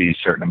completely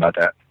certain about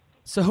that.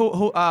 So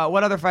who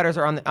what other fighters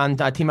are on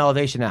Team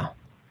Elevation now?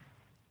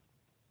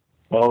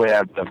 Well, we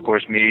have, of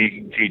course,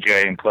 me,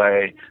 TJ, and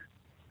Clay,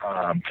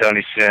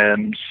 Tony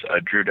Sims,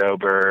 Drew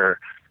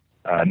Dober,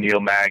 Neil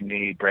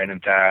Magny,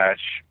 Brandon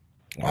Thatch.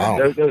 Wow,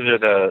 those are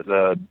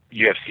the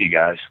UFC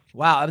guys.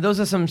 Wow, those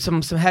are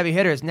some heavy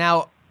hitters.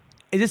 Now,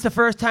 is this the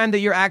first time that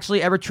you're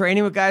actually ever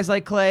training with guys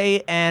like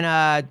Clay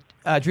and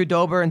Drew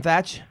Dober and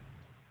Thatch?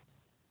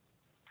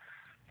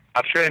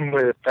 I've trained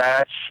with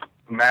Thatch,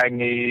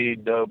 Magny,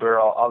 Dober,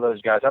 all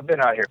those guys. I've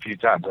been out here a few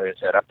times. Like I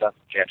said, I've done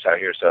some camps out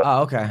here, so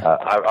okay.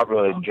 I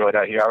really enjoyed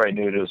out here. I already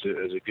knew it was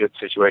a good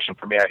situation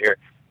for me out here.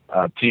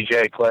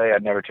 TJ, Clay,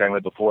 I'd never trained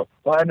with before.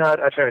 Well, I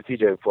trained with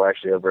TJ before,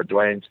 actually, over at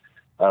Dwayne's.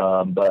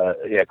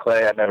 But yeah,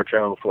 Clay I'd never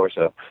trained with before,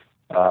 so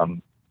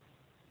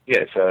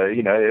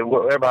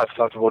everybody's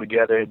comfortable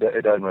together.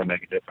 It doesn't really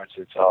make a difference.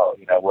 It's all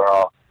we're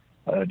all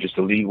just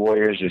elite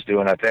warriors, just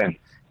doing our thing.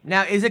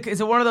 Now, is it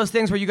one of those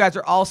things where you guys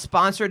are all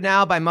sponsored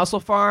now by Muscle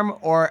Farm,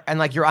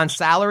 and you're on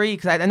salary?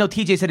 Because I know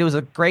TJ said it was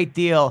a great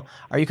deal.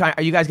 Are you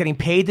guys getting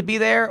paid to be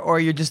there, or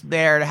you're just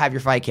there to have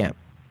your fight camp?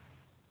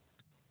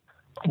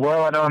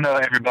 Well, I don't know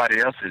everybody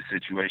else's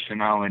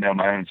situation. I only know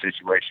my own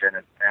situation,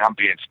 and I'm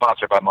being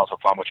sponsored by Muscle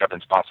Farm, which I've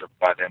been sponsored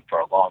by them for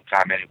a long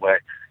time anyway.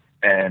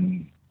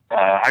 And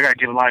I got to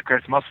give a lot of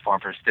credit to Muscle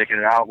Farm for sticking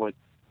it out with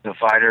the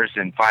fighters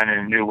and finding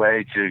a new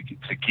way to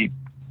keep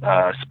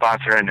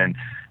sponsoring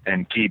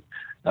and keep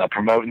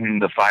promoting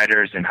the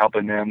fighters and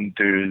helping them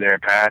through their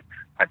path.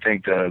 I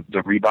think the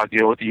Reebok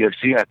deal with the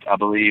UFC, I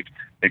believe,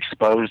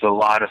 exposed a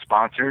lot of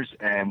sponsors,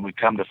 and we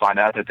come to find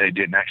out that they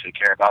didn't actually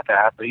care about the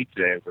athletes.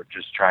 They were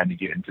just trying to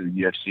get into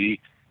the UFC,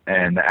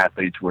 and the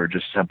athletes were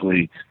just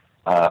simply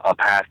a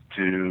path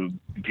to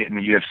get in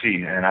the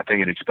UFC. And I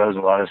think it exposed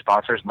a lot of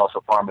sponsors.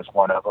 Muscle Farm is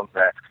one of them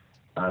that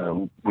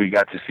we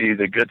got to see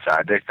the good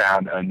side. They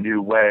found a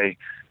new way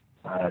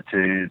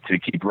to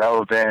keep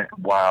relevant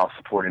while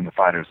supporting the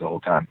fighters the whole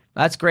time.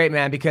 That's great,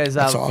 man, because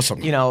that's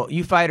awesome.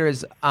 You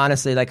fighters,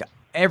 honestly,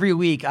 every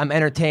week I'm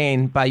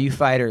entertained by you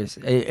fighters.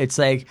 It's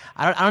like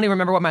I don't even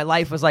remember what my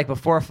life was like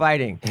before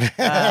fighting.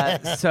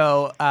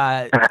 So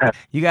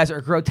you guys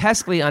are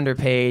grotesquely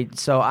underpaid.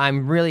 So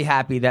I'm really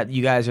happy that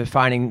you guys are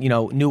finding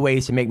new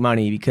ways to make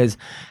money, because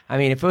I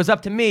mean, if it was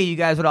up to me, you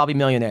guys would all be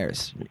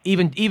millionaires.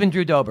 Even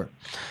Drew Dober.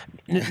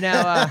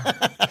 Now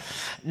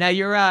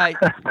you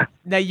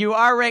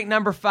are ranked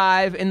number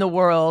 5 in the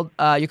world.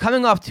 You're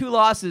coming off 2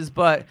 losses,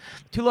 but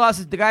 2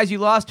 losses. The guys you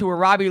lost to were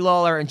Robbie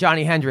Lawler and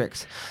Johnny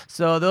Hendricks.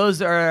 So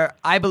those are,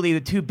 I believe,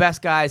 the 2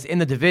 best guys in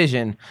the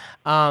division.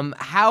 What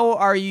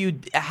have you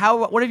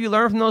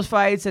learned from those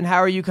fights, and how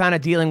are you kind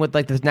of dealing with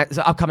this next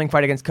upcoming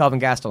fight against Kelvin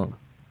Gastelum?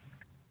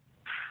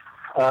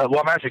 Well,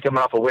 I'm actually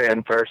coming off a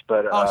win first,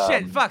 but oh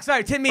shit! Fuck!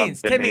 Sorry, Tim Means.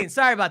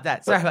 Sorry about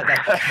that.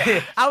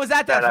 I was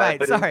at that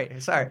fight.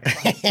 Sorry.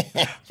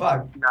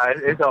 Fuck. No,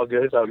 it's all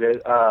good.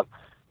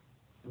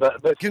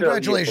 But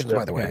congratulations, still,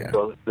 by the way.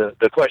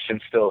 The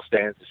question still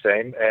stands the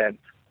same, and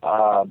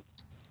I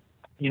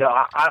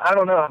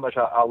don't know how much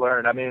I'll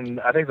learn. I mean,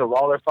 I think the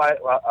Lawler fight,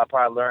 I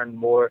probably learned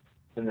more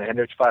than the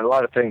Hendricks fight. A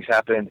lot of things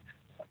happened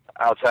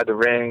outside the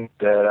ring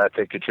that I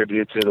think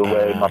contributed to the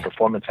way my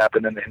performance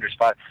happened in the Hendricks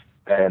fight.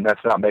 and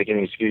that's not making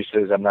any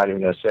excuses. I'm not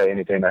even going to say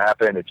anything that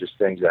happened. It's just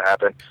things that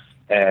happen.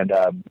 And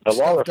the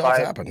Lawler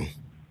fight, happen.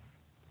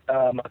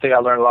 I think I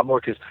learned a lot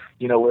more because,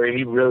 where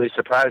he really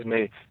surprised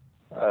me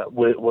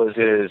was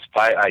his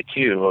fight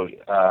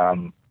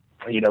IQ.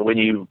 When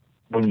you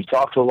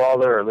talk to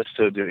Lawler or listen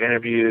to the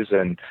interviews,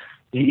 and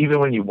even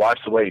when you watch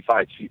the way he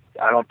fights,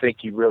 I don't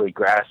think you really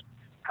grasp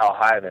how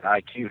high of an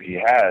IQ he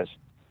has,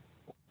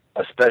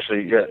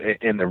 especially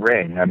in the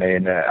ring. I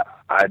mean,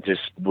 I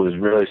just was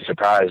really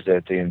surprised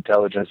at the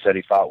intelligence that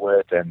he fought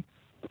with, and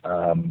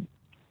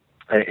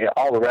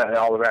all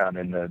around,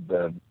 and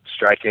the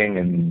striking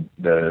and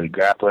the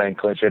grappling,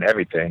 clinching,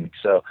 everything.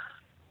 So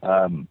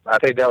I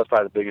think that was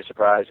probably the biggest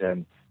surprise,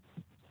 and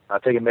I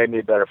think it made me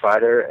a better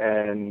fighter,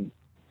 and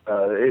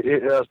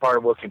it was part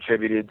of what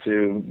contributed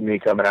to me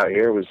coming out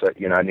here was that,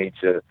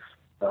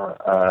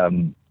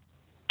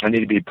 I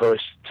need to be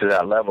pushed to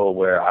that level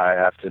where I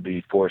have to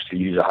be forced to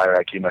use a higher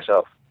IQ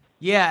myself.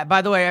 Yeah,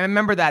 by the way, I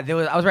remember that.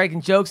 I was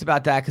writing jokes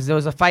about that because there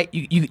was a fight.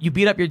 You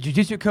beat up your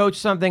jiu-jitsu coach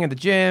something at the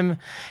gym,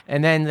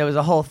 and then there was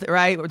a whole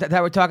right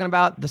that we're talking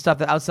about, the stuff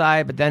that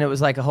outside, but then it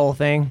was like a whole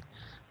thing.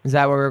 Is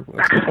that what we're...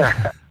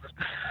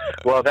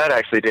 Well, that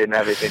actually didn't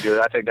have anything to do with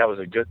it. I think that was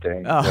a good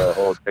thing, the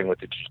whole thing with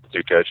the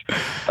jiu-jitsu coach,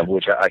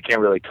 which I can't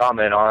really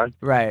comment on.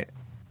 Right.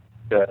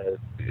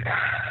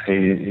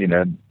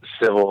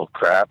 Civil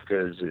crap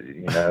because,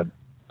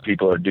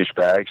 people are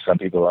douchebags. Some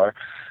people are.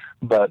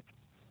 But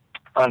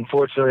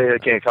unfortunately, I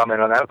can't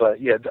comment on that.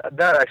 But, yeah,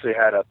 that actually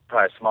had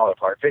probably a smaller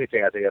part. If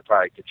anything, I think it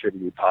probably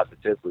contributed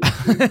positively to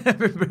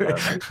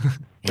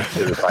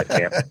the fight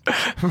camp.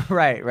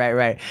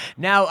 Right.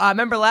 Now, I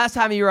remember last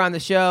time you were on the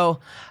show,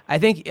 I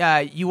think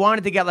you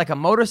wanted to get like a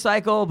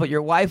motorcycle, but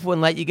your wife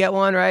wouldn't let you get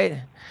one,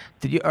 right?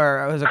 Did you,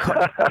 or was it?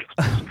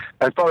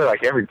 That's probably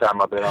like every time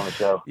I've been on the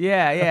show.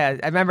 Yeah.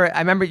 I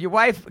remember your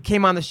wife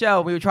came on the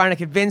show. We were trying to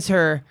convince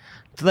her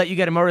to let you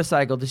get a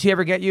motorcycle. Did she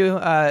ever get you?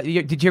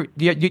 Did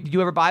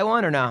you ever buy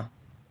one or no?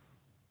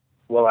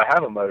 Well, I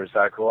have a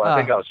motorcycle. I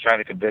think I was trying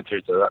to convince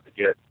her to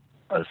get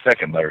a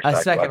second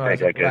motorcycle.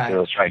 I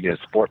was trying to get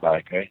a sport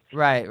bike,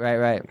 right?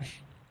 Right.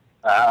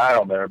 I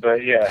don't remember,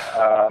 but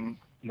yeah.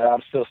 No,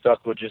 I'm still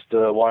stuck with just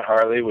the one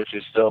Harley, which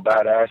is still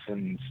badass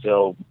and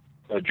still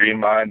a dream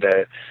of mine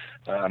that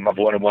I've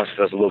wanted one since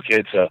I was a little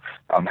kid. So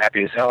I'm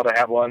happy as hell to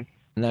have one.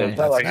 Nice. So it's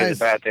not like it's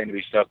a bad thing to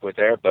be stuck with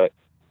there, but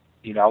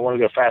I want to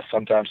go fast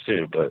sometimes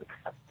too. But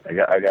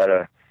I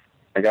gotta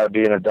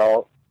be an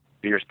adult,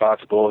 be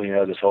responsible.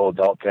 This whole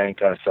adult thing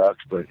kind of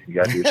sucks, but you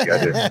gotta do what you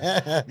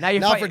gotta do. Now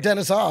you're for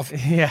Dennis Hoff.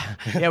 Yeah.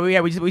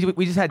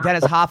 We just had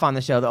Dennis Hoff on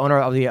the show, the owner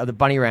of the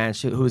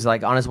BunnyRanch, who's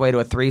like on his way to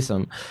a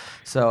threesome.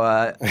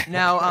 So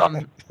now,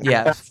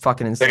 yeah, it's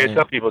fucking insane.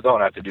 Some people don't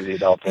have to do the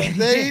adult thing.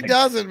 He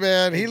doesn't,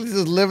 man. He's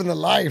just living the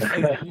life.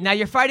 Now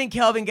you're fighting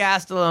Kelvin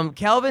Gastelum.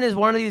 Kelvin is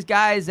one of these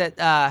guys that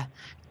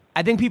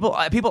I think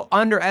people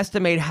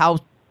underestimate how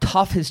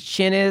tough his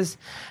chin is,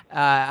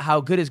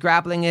 how good his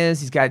grappling is.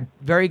 He's got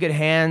very good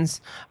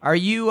hands. Are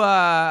you?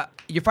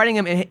 You're fighting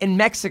him in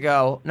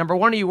Mexico. Number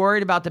one, are you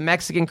worried about the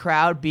Mexican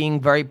crowd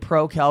being very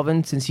pro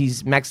Kelvin since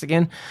he's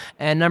Mexican?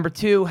 And number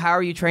two, how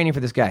are you training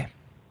for this guy?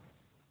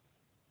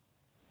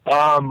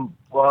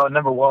 Well,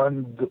 number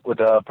one, with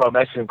the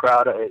pro-Mexican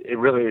crowd,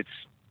 it's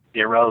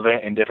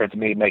irrelevant and different to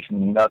me. It makes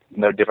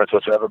no difference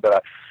whatsoever.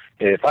 But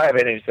if I have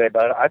anything to say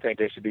about it, I think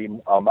they should be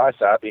on my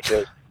side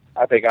because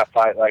I think I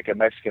fight like a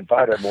Mexican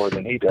fighter more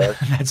than he does.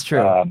 That's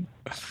true.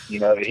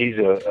 He's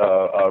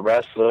a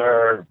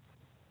wrestler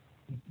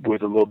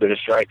with a little bit of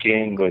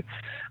striking. With,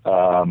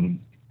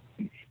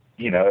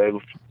 he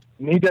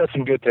does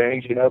some good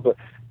things,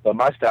 but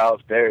my style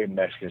is very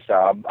Mexican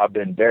style. I've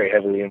been very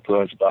heavily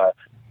influenced by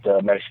the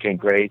Mexican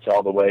greats,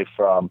 all the way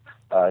from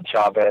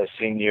Chavez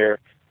Sr.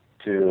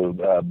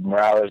 to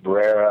Morales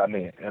Barrera. I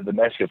mean, the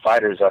Mexican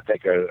fighters, I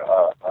think, are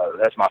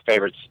that's my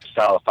favorite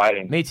style of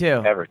fighting. Me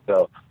too. Ever.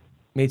 So.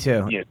 Me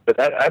too. Yeah, but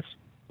that's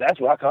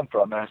where I come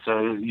from, man.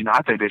 So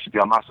I think they should be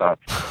on my side.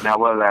 Now,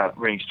 whether that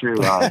rings true,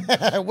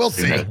 we'll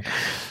see.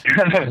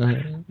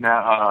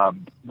 Now,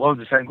 what was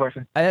the second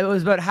question? It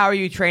was about how are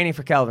you training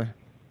for Kelvin?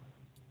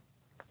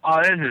 Oh,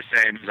 it's the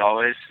same as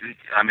always.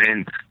 I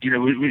mean,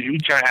 we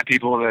try to have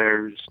people that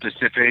are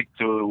specific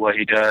to what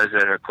he does,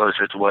 that are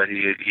closer to what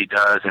he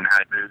does and how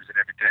he moves and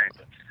everything.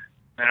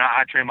 And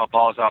I train my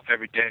balls off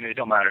every day, and it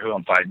don't matter who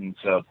I'm fighting.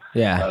 So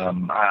yeah,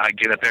 I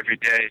get up every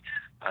day.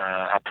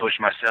 I push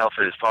myself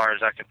as far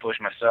as I can push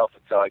myself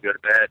until I go to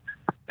bed,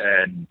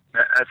 and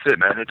that's it,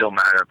 man. It don't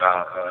matter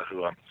about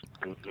who it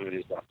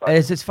is I'm fighting.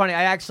 It's funny.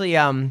 I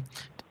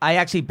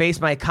actually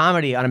base my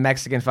comedy on a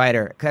Mexican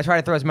fighter because I try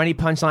to throw as many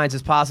punchlines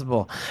as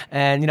possible,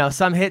 and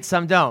some hit,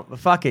 some don't. But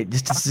fuck it,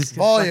 just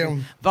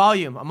volume.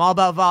 Volume. I'm all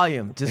about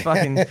volume. Just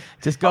fucking,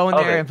 just go in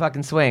there and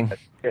fucking swing.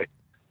 That's great.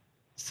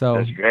 So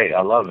that's great.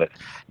 I love it.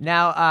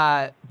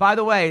 Now, by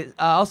the way,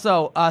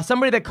 also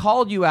somebody that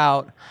called you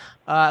out,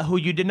 who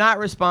you did not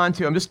respond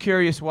to. I'm just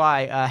curious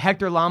why.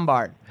 Hector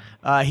Lombard.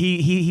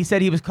 He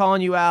said he was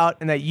calling you out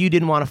and that you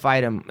didn't want to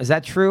fight him. Is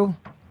that true?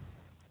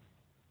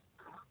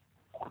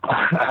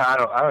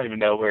 I don't even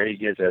know where he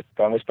gets it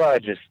from. It's probably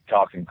just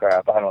talking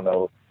crap. I don't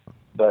know.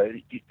 But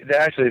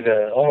actually,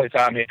 the only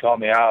time he called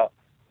me out,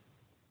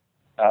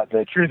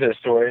 the truth of the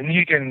story, and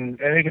it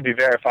can be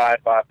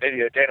verified by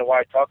video. Dana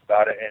White talked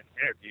about it in an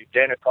interview.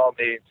 Dana called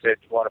me and said,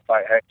 "You want to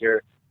fight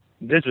Hector?"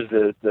 This was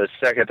the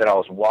second that I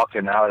was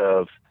walking out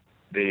of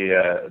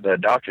the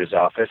doctor's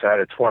office. I had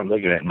a torn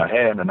ligament in my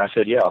hand, and I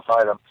said, "Yeah, I'll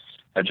fight him."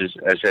 I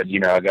said,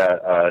 I got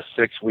a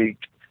 6-week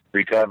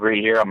recovery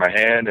here on my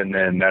hand, and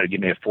then that'll give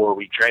me a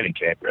 4-week training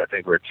camp. I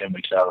think we're 10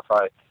 weeks out of the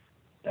fight.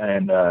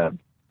 And I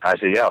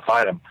said, "Yeah, I'll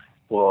fight him."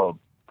 Well,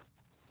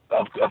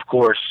 of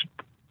course,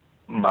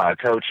 my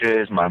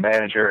coaches, my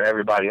manager,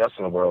 everybody else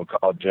in the world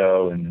called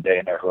Joe and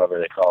Dana or whoever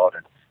they called,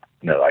 and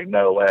they're like,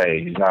 "No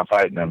way, he's not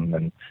fighting him."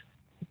 And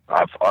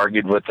I've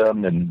argued with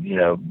them and,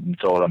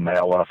 told them, "Man,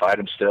 I want to fight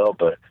him still,"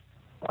 but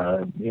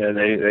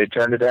they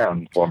turned it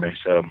down for me.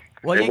 So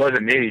it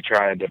wasn't me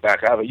trying to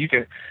back out. But you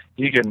can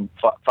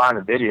find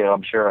a video,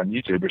 I'm sure, on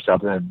YouTube or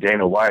something, of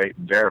Dana White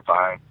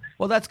verifying.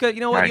 Well, that's good.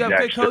 You know what? You have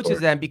good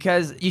coaches then,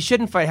 because you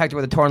shouldn't fight Hector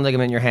with a torn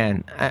ligament in your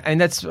hand.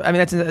 That's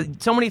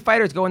so many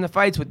fighters go into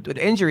fights with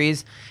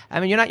injuries. I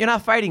mean, you're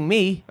not fighting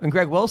me and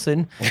Greg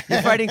Wilson.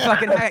 You're fighting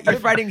you're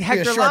fighting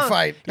Hector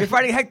Lombard. You're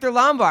fighting Hector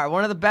Lombard,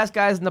 one of the best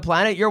guys on the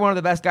planet. You're one of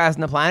the best guys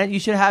on the planet. You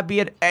should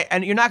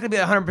and you're not going to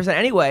be at 100%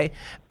 anyway.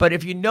 But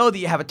if you know that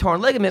you have a torn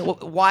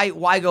ligament,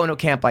 why go into a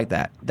camp like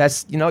that?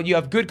 That's you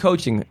have good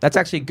coaching. That's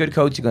actually good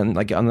coaching on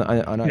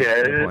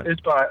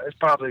it's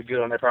probably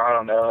good on their part. I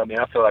don't know. I mean,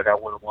 I feel like I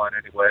would have won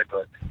anyway,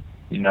 but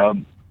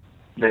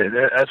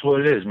that's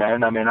what it is,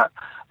 man. I mean,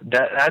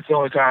 that's the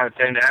only kind of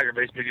thing that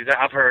aggravates me, because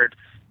I've heard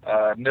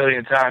a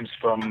million times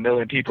from a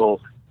million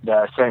people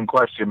that same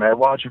question, man.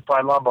 Why don't you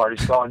fight Lombard?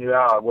 He's calling you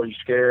out. What, are you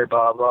scared?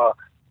 Blah blah.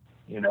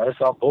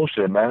 It's all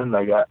bullshit, man.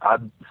 Like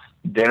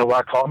Dana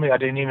White called me. I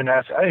didn't even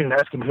ask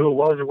him who it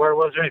was or where it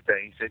was or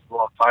anything. He said, "You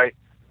want to fight?"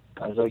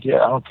 I was like,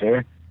 "Yeah, I don't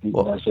care."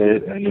 I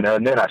said,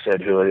 and then I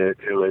said, "Who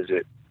is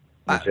it?"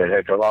 He said,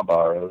 "Hector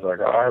Lombard." I was like,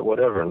 "All right,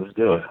 whatever, let's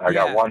do it." I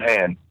got one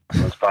hand.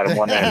 Let's fight him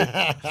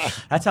one-handed.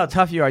 That's how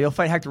tough you are. You'll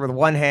fight Hector with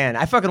one hand.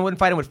 I fucking wouldn't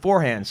fight him with 4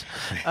 hands.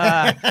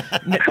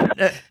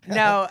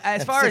 Now,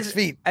 as far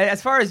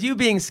as you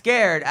being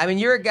scared, I mean,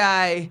 you're a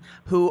guy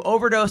who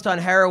overdosed on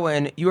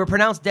heroin. You were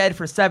pronounced dead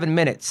for 7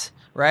 minutes,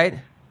 right?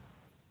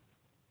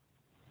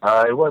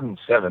 It wasn't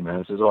 7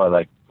 minutes. It was only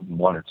like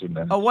 1 or 2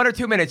 minutes. Oh, 1 or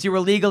 2 minutes. You were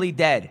legally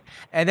dead.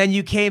 And then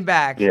you came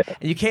back. Yeah.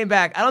 And you came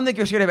back. I don't think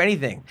you're scared of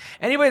anything.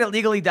 Anybody that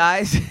legally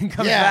dies and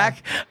comes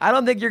back, I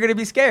don't think you're going to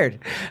be scared.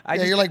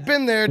 You're like,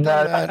 been there,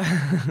 done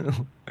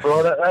that.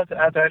 Well,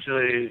 that's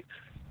actually...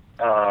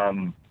 so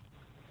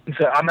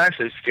I'm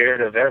actually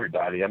scared of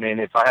everybody. I mean,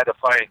 if I had to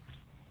fight...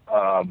 if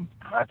I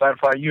had to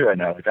fight you right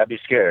now, I'd be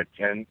scared.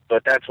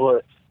 But that's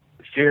what...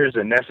 Fear is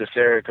a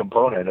necessary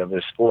component of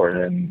this sport,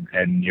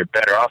 and you're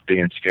better off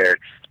being scared.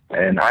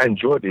 And I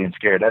enjoy being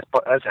scared.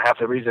 That's half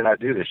the reason I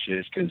do this shit,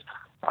 is because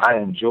I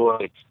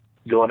enjoy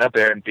going up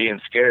there and being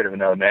scared of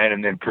another man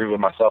and then proving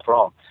myself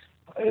wrong.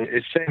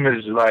 It's same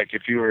as like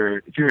if you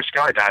were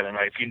skydiving,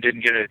 like if you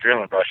didn't get an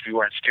adrenaline rush, if you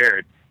weren't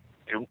scared,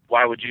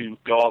 why would you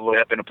go all the way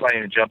up in a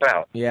plane and jump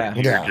out? Yeah,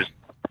 just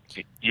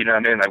what I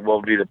mean. Like, what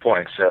would be the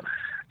point? So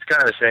it's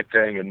kind of the same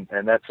thing,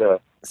 and that's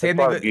part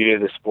of the beauty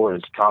of the sport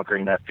is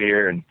conquering that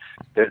fear. And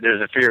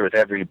there's a fear with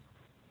every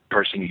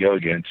person you go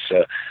against.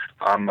 So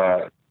I'm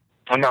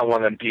not one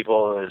of them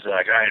people who's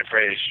like, I ain't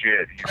afraid of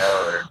shit,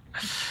 or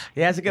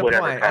yeah, that's a good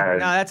point. No,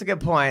 that's a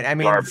good point. I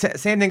mean,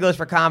 same thing goes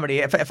for comedy.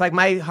 If like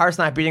my heart's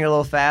not beating a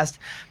little fast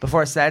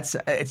before sets,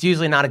 it's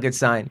usually not a good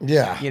sign.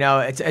 Yeah,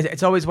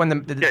 it's always when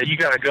you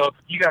gotta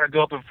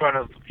go up in front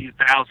of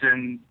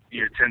 1,000.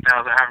 10,000,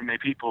 however many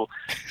people,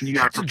 you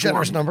got to perform.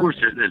 Generous number. Of course,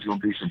 there's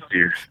going to be some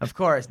fear. Of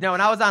course. No,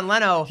 when I was on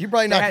Leno, you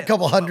probably knocked a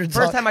couple hundreds.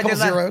 First time I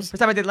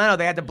did Leno,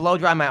 they had to blow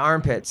dry my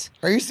armpits.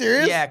 Are you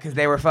serious? Yeah, because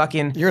they were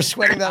fucking. You were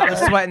sweating that much. I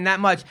was sweating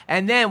that much.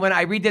 And then when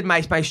I redid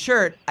my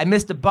shirt, I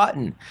missed a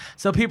button.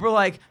 So people were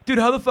like, "Dude,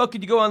 how the fuck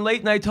could you go on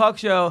late night talk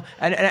show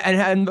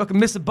and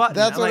miss a button?"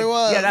 That's what it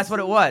was. Yeah, that's what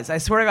it was. I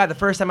swear to God, the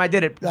first time I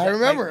did it, I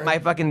remember my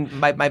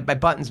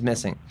button's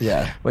missing.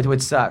 Yeah,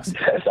 which sucks.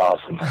 That's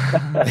awesome.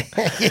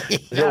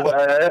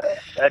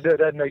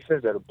 That makes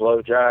sense. That'll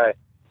blow dry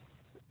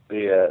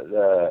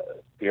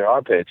your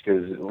armpits,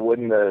 because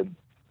wouldn't the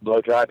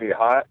blow dry be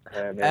hot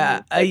and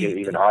then get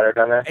even hotter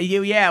down there?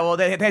 Well,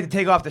 they had to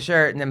take off the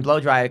shirt and then blow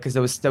dry it, because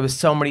there was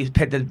so many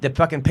the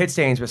fucking pit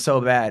stains were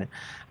so bad.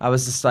 I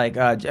was just like,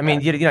 I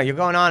mean, you're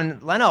going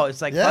on Leno.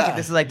 It's like, fuck it,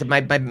 this is like my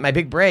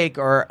big break,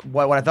 or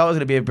what I thought was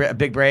going to be a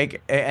big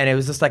break, and it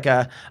was just like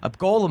a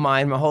goal of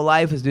mine my whole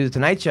life was to do the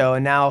Tonight Show,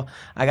 and now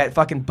I got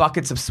fucking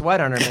buckets of sweat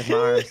underneath my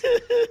arms.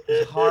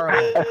 It was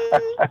horrible.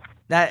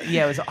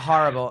 It was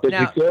horrible.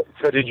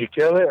 Did you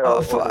kill it?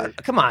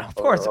 Come on, of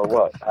course. Or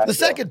what? The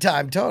second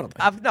time, totally.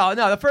 No,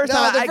 the first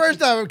time. The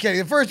first time, I'm kidding.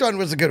 The first one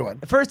was a good one.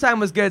 The first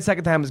time was good.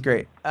 Second time was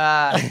great.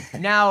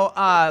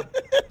 Now,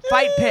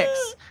 fight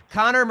picks.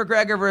 Conor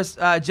McGregor versus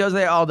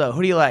Jose Aldo.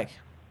 Who do you like?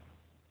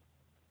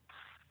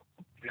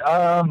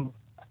 I'm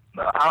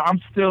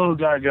still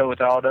gonna go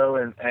with Aldo,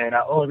 and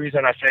the only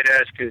reason I say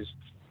that is because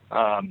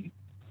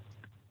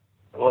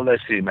Well,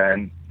 let's see,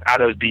 man.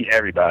 Otto's beat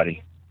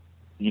everybody.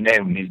 You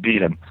name him, he's beat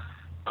them.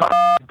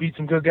 Beat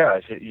some good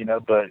guys,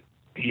 but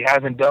he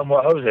hasn't done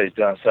what Jose's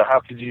done. So how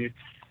could you,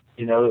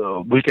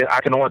 I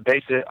can only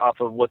base it off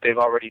of what they've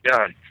already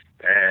done.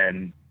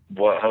 And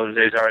what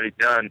Jose's already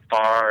done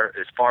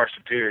is far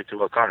superior to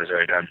what Connor's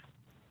already done.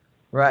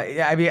 Right.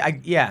 Yeah. I mean,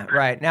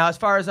 right. Now, as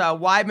far as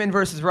Weidman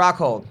versus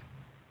Rockhold.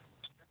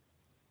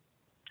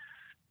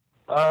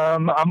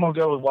 I'm going to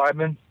go with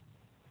Weidman.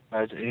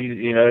 I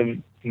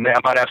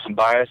might have some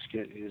bias.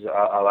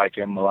 I like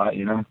him a lot,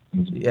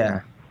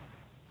 Yeah.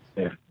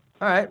 Yeah.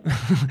 All right.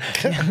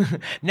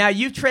 Now,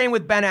 you've trained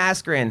with Ben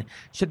Askren.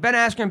 Should Ben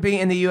Askren be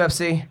in the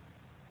UFC?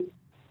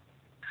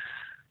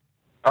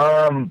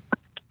 So,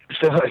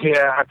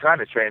 yeah, I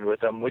kind of trained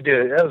with him. We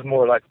did. It was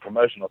more like a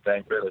promotional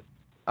thing, really.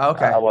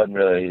 Okay.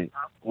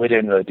 We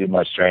didn't really do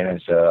much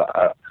training, so.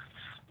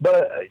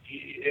 But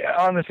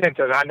on the same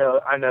time, I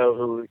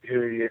know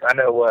who I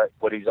know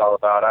what he's all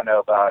about. I know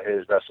about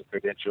his wrestling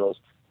credentials.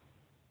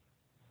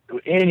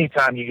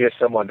 Anytime you get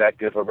someone that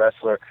good of a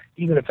wrestler,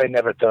 even if they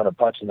never thrown a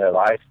punch in their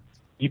life,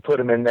 you put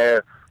them in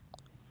there,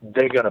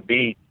 they're going to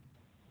beat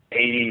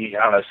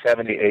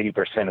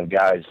 70-80% of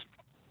guys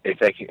if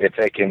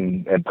they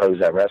can impose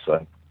that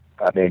wrestling.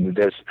 I mean,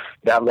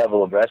 that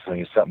level of wrestling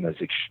is something that's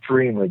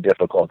extremely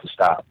difficult to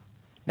stop.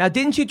 Now,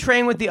 didn't you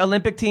train with the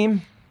Olympic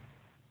team?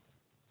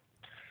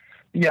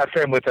 Yeah, I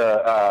trained with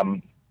there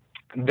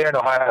in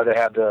Ohio. They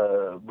have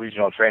the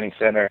regional training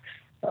center.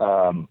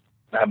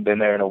 I haven't been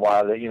there in a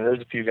while.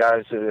 There's a few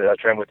guys that I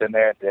train with in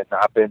there. And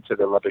I've been to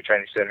the Olympic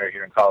Training Center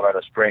here in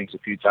Colorado Springs a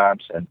few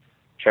times and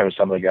trained with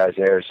some of the guys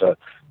there. So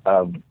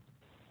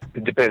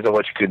it depends on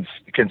what you can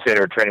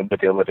consider training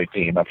with the Olympic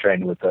team. I've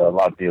trained with a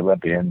lot of the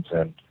Olympians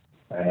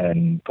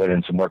and put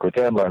in some work with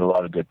them, learned a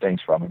lot of good things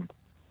from them.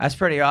 That's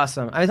pretty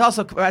awesome. I mean,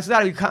 it's got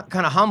to be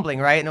kind of humbling,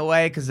 right, in a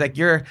way, because like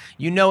in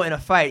a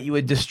fight you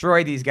would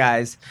destroy these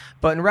guys,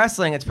 but in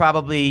wrestling it's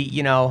probably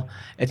you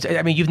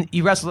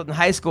wrestled in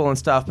high school and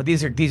stuff, but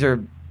these are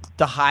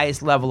the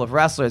highest level of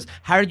wrestlers.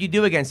 How did you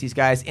do against these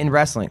guys in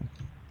wrestling?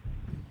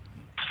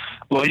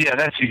 Well, yeah,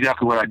 that's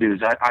exactly what I do.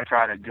 Is I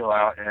try to go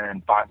out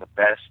and find the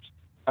best.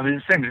 I mean,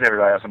 the same as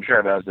everybody else. I'm sure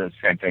everybody does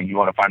the same thing. You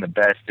want to find the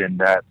best in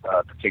that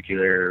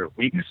particular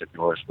weakness of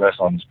yours.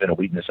 Wrestling's been a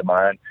weakness of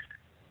mine.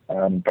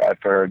 Probably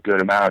for a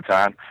good amount of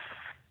time.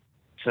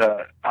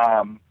 So,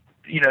 I'm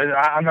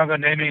not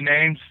going to name any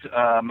names.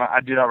 I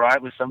did all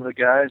right with some of the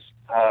guys.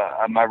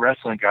 My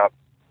wrestling got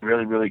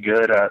really, really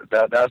good.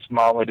 That's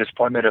my only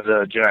disappointment of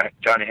the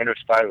Johnny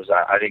Hendricks fight was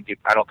I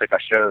don't think I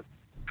showed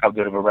how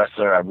good of a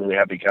wrestler I really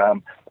have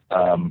become.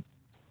 But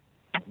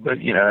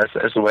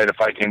that's the way the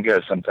fight game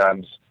goes.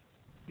 Sometimes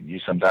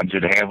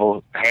you're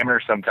the hammer,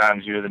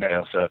 sometimes you're the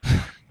nail. So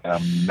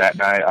that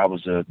night I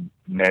was a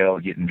nail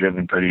getting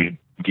driven pretty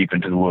deep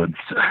into the woods.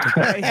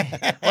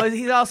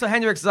 Well,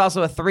 Hendricks is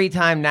also a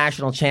 3-time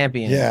national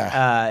champion.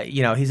 Yeah.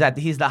 He's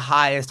the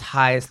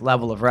highest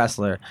level of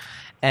wrestler,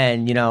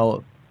 and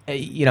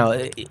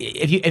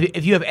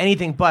if you have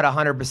anything but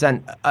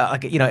 100%,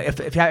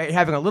 if you're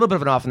having a little bit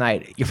of an off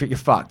night, you're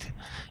fucked.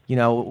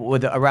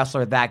 With a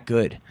wrestler that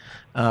good.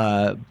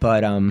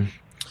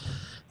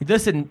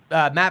 Listen,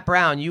 Matt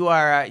Brown, you're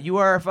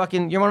one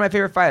of my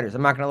favorite fighters.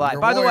 I'm not gonna lie.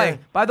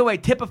 By the way,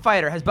 tip a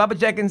fighter. Has Bubba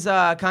Jenkins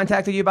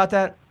contacted you about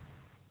that?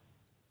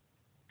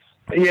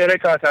 Yeah, they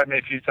contacted me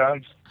a few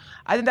times.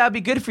 I think that would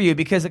be good for you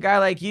because a guy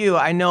like you,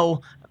 I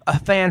know, a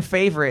fan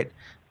favorite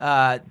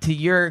to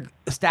your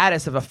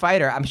status of a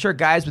fighter. I'm sure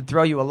guys would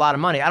throw you a lot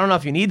of money. I don't know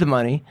if you need the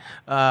money,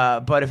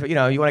 but if you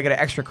want to get an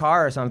extra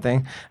car or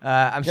something,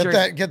 I'm sure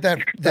get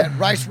that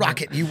rice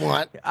rocket you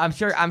want. I'm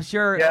sure.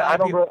 Yeah, I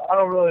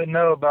don't really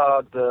know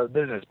about the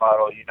business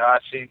model. I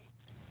see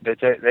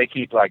they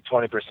keep like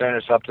 20%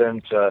 or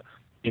something to.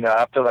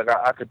 I feel like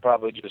I could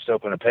probably just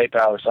open a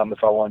PayPal or something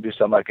if I want to do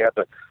something like that.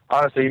 But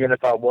honestly, even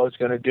if I was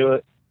going to do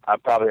it, I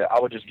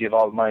would just give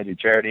all the money to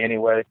charity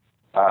anyway.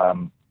 I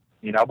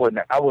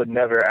would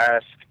never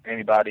ask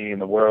anybody in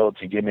the world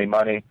to give me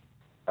money.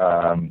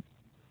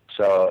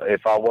 So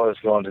if I was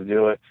going to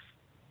do it,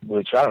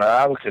 which I don't know,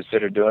 I would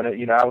consider doing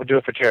it. I would do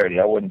it for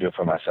charity. I wouldn't do it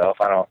for myself.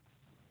 I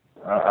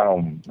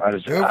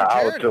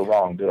would feel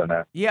wrong doing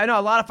that. Yeah, no,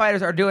 a lot of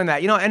fighters are doing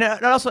that. And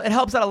it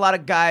helps out a lot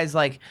of guys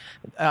or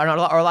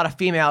a lot of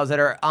females that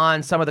are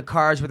on some of the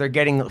cards where they're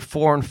getting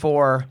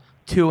 4-4,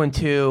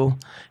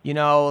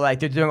 2-2. Like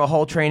they're doing a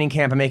whole training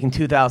camp and making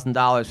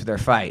 $2,000 for their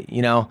fight.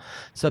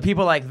 So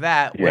people like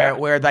that,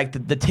 where like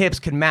the tips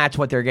can match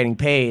what they're getting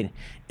paid,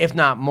 if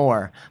not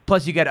more.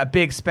 Plus, you get a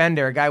big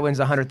spender. A guy wins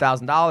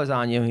 $100,000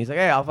 on you. He's like,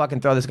 hey, I'll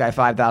fucking throw this guy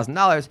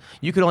 $5,000.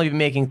 You could only be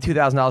making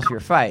 $2,000 for your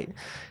fight.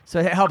 So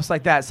it helps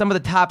like that. Some of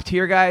the top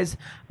tier guys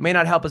may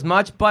not help as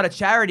much, but a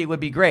charity would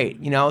be great.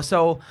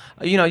 So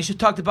you should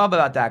talk to Bubba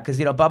about that because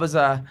Bubba's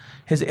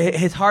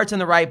his heart's in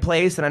the right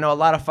place, and I know a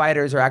lot of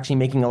fighters are actually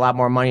making a lot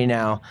more money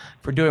now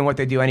for doing what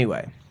they do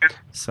anyway.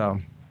 So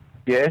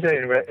yeah,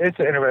 it's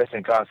an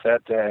interesting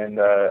concept, and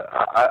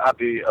I'd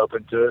be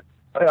open to it.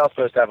 I was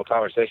supposed to have a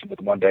conversation with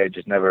him one day, it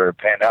just never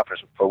panned out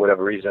for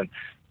whatever reason.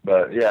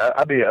 But yeah,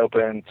 I'd be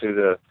open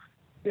to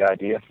the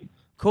idea.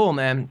 Cool,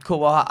 man. Cool.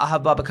 Well, I'll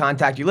have Bubba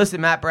contact you.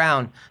 Listen, Matt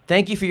Brown,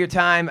 thank you for your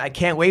time. I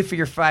can't wait for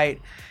your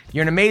fight.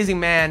 You're an amazing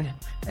man,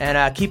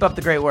 and keep up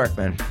the great work,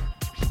 man.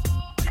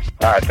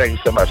 All right, thank you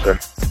so much, sir.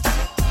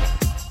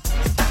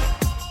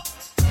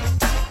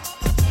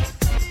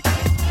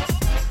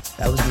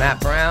 That was Matt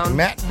Brown.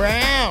 Matt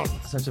Brown.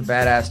 Such a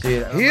badass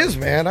dude. He is,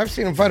 man. I've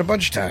seen him fight a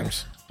bunch of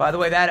times. By the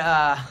way,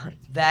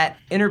 that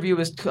interview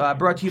was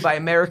brought to you by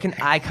American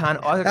Icon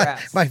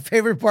Autographs. My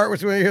favorite part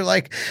was when you're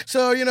like,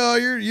 so,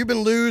 you've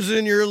been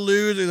losing, you're a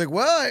loser. He's like,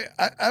 well,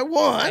 I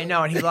won. I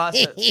know, and he lost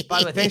it. By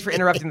the way, thanks for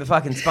interrupting the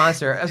fucking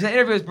sponsor. The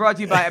interview was brought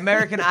to you by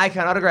American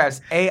Icon Autographs,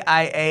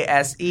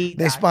 AIASE.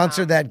 They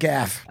sponsored that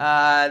gaff.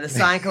 The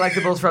signed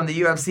collectibles from the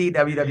UFC,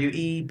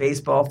 WWE,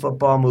 baseball,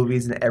 football,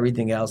 movies, and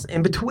everything else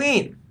in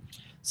between.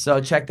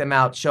 So check them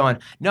out, Sean.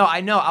 No,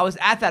 I know. I was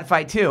at that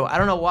fight, too. I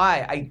don't know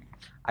why.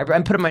 I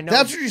put in my notes.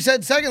 That's what you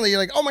said. Secondly, you're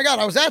like, oh my God,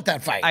 I was at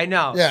that fight. I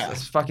know. Yeah.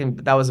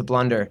 That was a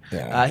blunder.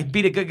 Yeah. He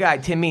beat a good guy,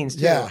 Tim Means,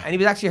 too. Yeah. And he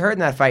was actually hurt in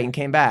that fight and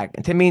came back.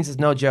 And Tim Means is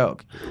no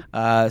joke.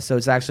 So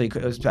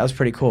that was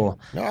pretty cool.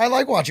 No, I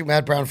like watching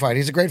Matt Brown fight.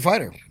 He's a great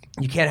fighter.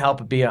 You can't help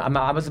but be.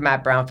 I was a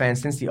Matt Brown fan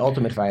since The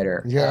Ultimate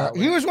Fighter. Yeah,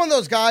 he was one of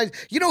those guys.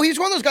 He's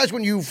one of those guys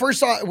when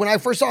I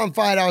first saw him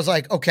fight, I was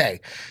like, okay,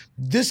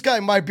 this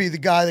guy might be the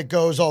guy that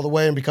goes all the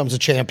way and becomes a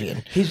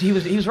champion. He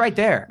was right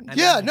there.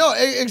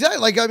 Exactly.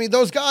 Like,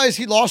 those guys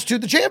he lost to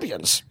the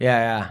champions.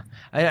 Yeah.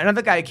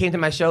 Another guy who came to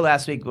my show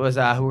last week was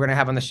who we're going to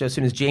have on the show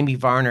soon is Jamie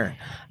Varner,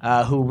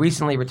 who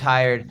recently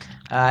retired.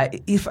 I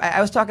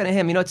was talking to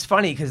him. It's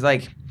funny because,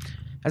 like,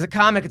 as a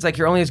comic, it's like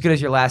you're only as good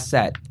as your last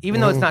set.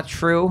 Even though it's not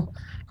true.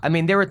 I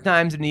mean, there were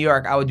times in New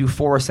York I would do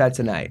 4 sets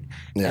a night.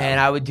 Yeah. And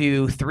I would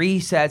do 3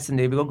 sets and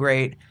they would go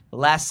great. The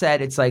last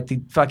set, it's like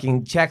the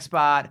fucking check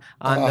spot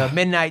on the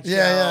midnight show.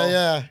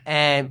 Yeah.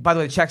 And by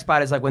the way, the check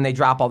spot is like when they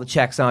drop all the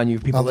checks on you,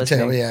 people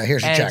listening.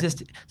 Here's your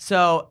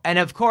check. And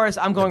of course,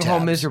 I'm going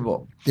home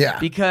miserable. Yeah.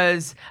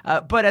 Because,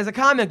 but as a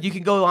comic, you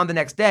can go on the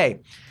next day.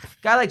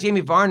 A guy like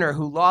Jamie Varner,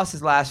 who lost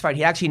his last fight,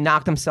 he actually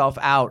knocked himself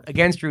out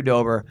against Drew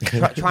Dober,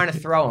 trying to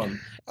throw him.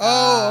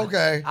 Oh,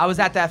 okay. I was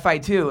at that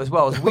fight too, as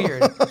well. It was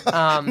weird.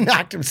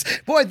 Knocked him.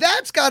 Boy,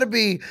 that's got to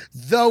be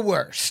the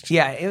worst.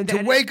 Yeah.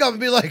 To wake up and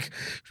be like,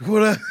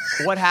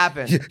 what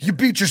happened? You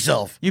beat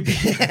yourself.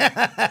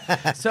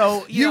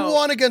 So you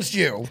won against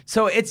you.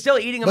 So it's still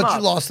eating him up. But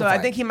you lost the fight.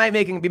 I think he might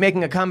be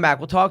making a comeback.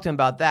 We'll talk to him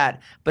about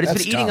that. But it's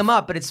been eating him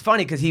up. But it's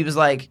funny because he's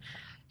like,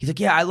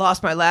 yeah, I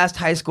lost my last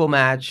high school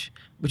match,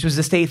 which was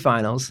the state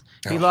finals.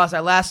 He lost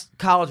our last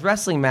college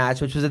wrestling match,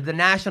 which was at the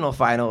national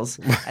finals.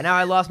 And now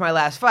I lost my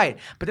last fight.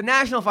 But the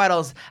national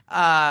finals,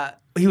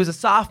 he was a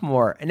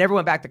sophomore and never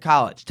went back to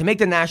college. To make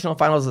the national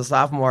finals as a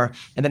sophomore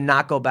and then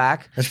not go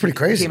back. That's pretty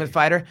crazy. Became a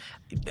fighter.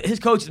 His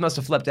coaches must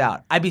have flipped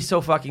out. I'd be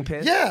so fucking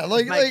pissed. Yeah.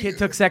 My kid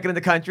took second in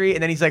the country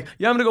and then he's like,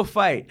 yeah, I'm going to go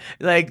fight.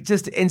 Like,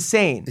 just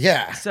insane.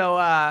 Yeah. So,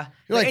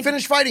 you're like,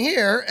 finish fighting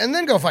here and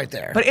then go fight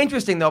there. But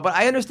interesting, though. But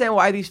I understand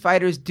why these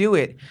fighters do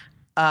it.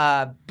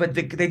 But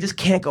they just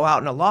can't go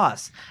out in a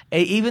loss.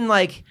 Even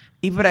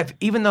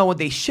though what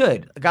they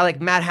should. A guy like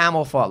Matt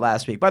Hamill fought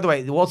last week. By the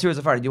way, the World Series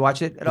of Fighting, did you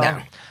watch it at all?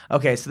 No.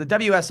 Okay, so the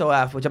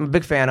WSOF, which I'm a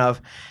big fan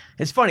of,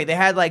 it's funny. They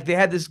had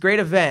this great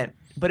event.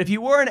 But if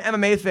you were an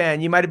MMA fan,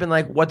 you might have been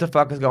like, what the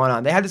fuck is going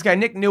on? They had this guy,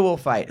 Nick Newell,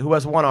 fight, who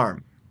has one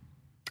arm.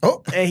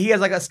 Oh, and he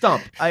has like a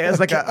stump. Hey,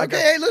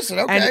 listen.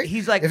 Okay, and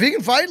he's like, if he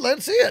can fight,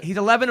 let's see it. He's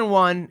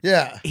 11-1.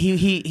 Yeah,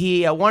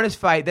 he won his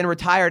fight, then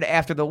retired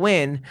after the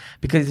win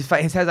because his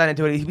head's not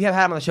into it. We have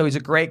had him on the show. He's a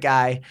great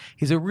guy.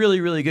 He's a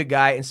really, really good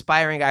guy,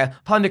 inspiring guy.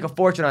 Probably make a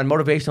fortune on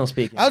motivational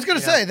speaking. I was going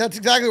to say that's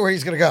exactly where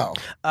he's going to go.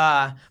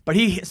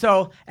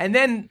 And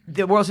then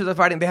the World Series of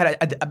Fighting, they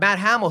had a Matt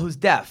Hamill who's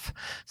deaf.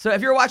 So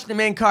if you're watching the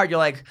main card, you're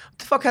like, what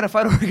the fuck kind of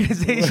fight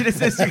organization is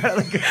this? You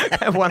got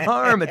have one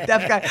arm, a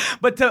deaf guy.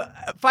 But to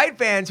fight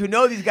fans who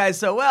know these guys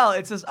so well,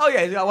 it's just, oh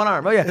yeah, he's got one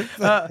arm. Oh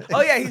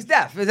yeah, he's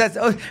deaf.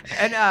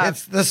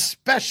 It's the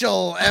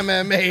special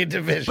MMA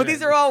division. But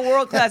these are all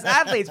world class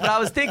athletes. But I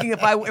was thinking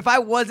if I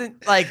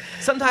wasn't like,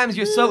 sometimes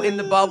you're so in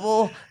the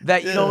bubble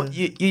that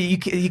you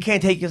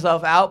can't take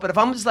yourself out. But if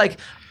I'm just like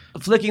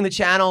flicking the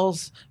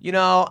channels, and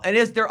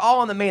they're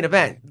all on the main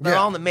event. They're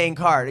all on the main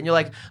card, and you're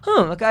like,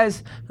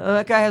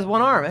 that guy has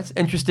one arm. That's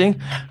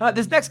interesting.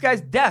 This next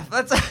guy's deaf.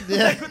 That's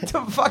like, what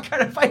the fuck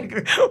kind of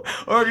fighting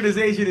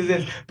organization is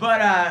this?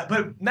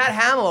 But Matt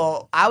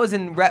Hamill, I was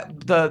in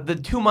the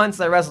 2 months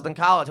I wrestled in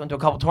college. I went to a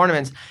couple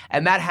tournaments,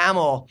 and Matt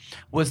Hamill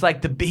was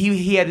like he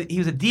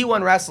was a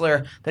D1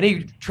 wrestler. Then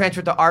he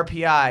transferred to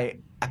RPI.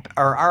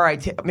 Or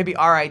RIT, maybe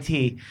RIT,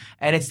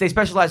 and they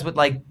specialize with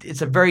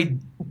it's a very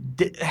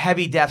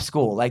heavy deaf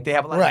school. Like they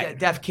have a lot of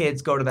deaf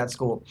kids go to that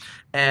school,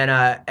 and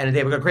they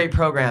have a great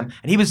program.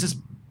 And he was just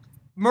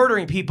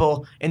murdering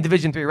people in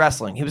Division III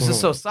wrestling. He was just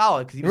so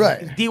solid because he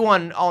was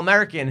D1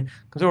 All-American,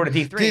 comes over to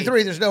D3.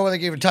 D3, there's no way they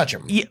can even touch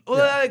him. Yeah,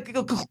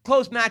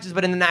 close matches,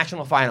 but in the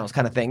national finals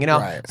kind of thing,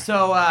 Right.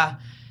 So.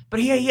 But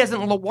he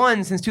hasn't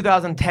won since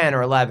 2010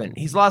 or 11.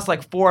 He's lost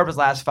like 4 of his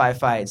last 5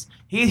 fights.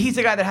 He's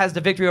the guy that has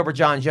the victory over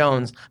John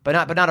Jones, but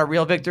not a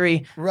real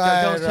victory.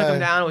 Right, Jones took him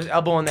down with his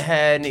elbow in the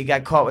head, and he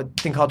got caught with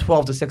a thing called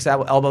 12 to 6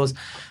 elbows.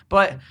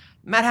 But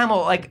Matt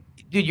Hamill, like,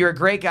 dude, you're a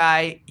great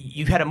guy.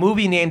 You've had a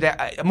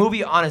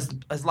movie on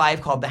his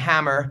life called The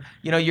Hammer.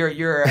 You know,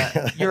 you're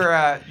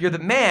the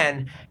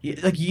man.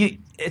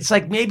 It's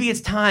like maybe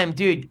it's time,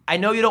 dude. I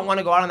know you don't want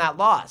to go out on that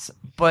loss,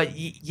 but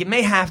you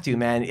may have to,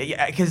 man,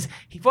 because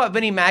he fought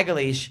Vinny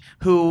Magalish,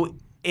 who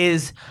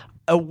is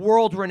a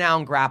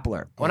world-renowned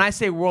grappler. When I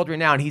say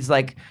world-renowned,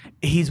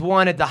 he's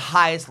won at the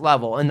highest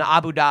level in the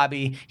Abu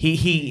Dhabi.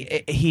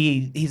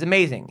 He's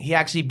amazing. He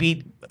actually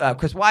beat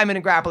Chris Weidman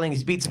in grappling.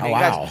 He's beat some big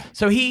guys.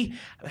 So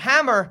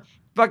Hammer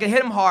fucking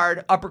hit him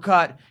hard,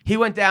 uppercut. He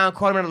went down,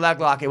 caught him in a leg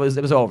lock. It was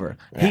over.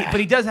 But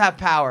he does have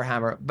power,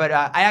 Hammer. But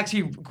I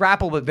actually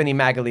grappled with Vinny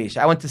Magalish.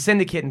 I went to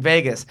Syndicate in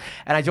Vegas,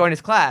 and I joined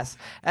his class.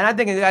 And I'm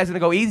thinking the guy's going to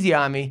go easy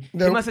on me.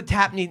 Nope. He must have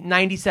tapped me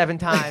 97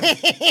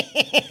 times.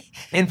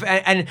 And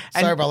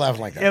sorry about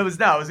laughing like that.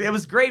 It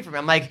was great for me.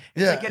 I'm like,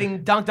 it's like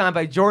getting dunked on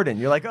by Jordan.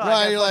 You're like, oh,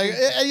 right. You're like,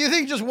 and you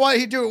think just why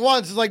he do it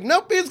once? It's like,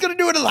 nope, he's going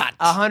to do it a lot.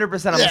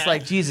 100%. I'm just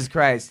like, Jesus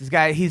Christ, this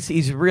guy,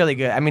 he's really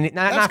good. I mean,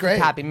 not for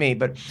tapping me,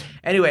 but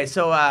anyway.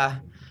 So,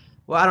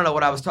 well, I don't know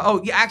what I was talking.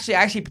 Oh, yeah, I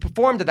actually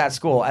performed at that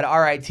school at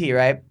RIT,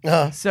 right?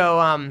 Uh-huh. So,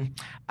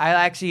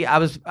 I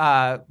was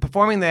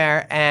performing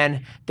there,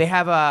 and they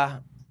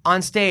have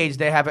on stage,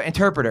 they have an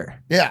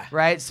interpreter. Yeah.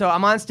 Right? So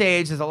I'm on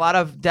stage. There's a lot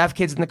of deaf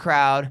kids in the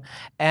crowd,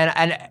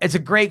 and it's a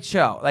great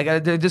show.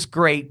 Like, they're just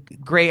great.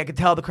 I could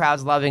tell the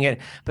crowd's loving it.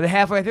 But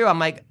halfway through, I'm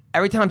like,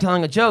 every time I'm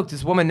telling a joke,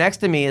 this woman next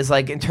to me is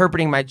like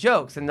interpreting my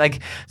jokes. And like,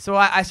 so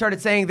I started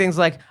saying things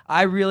like,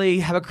 I really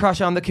have a crush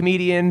on the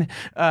comedian. This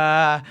is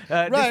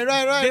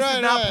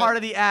not part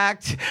of the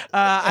act.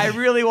 I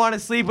really want to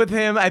sleep with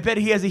him. I bet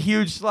he has a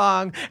huge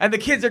schlong. And the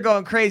kids are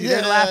going crazy.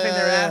 They're laughing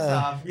their ass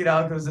off. You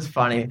know, it was just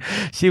funny.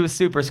 She was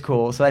super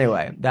cool. So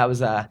anyway, that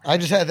was... I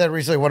just had that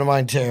recently, one of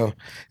mine too.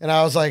 And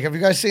I was like, have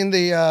you guys seen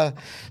the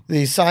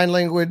sign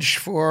language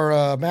for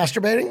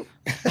masturbating?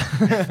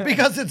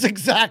 Because it's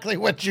exactly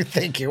what you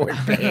think it would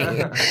be.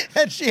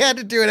 And she had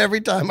to do it every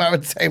time I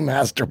would say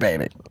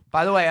masturbating.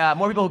 By the way,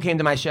 more people who came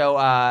to my show.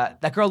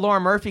 That girl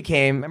Lauren Murphy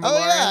came. Remember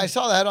Lauren? Yeah, I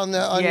saw that on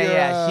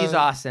your she's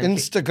awesome.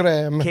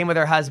 Instagram. Came with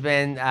her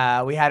husband.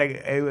 We had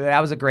that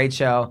was a great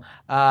show.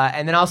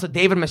 And then also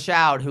David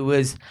Michaud, who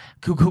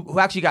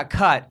actually got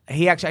cut.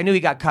 I knew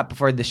he got cut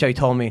before the show. He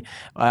told me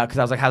because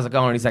I was like, "How's it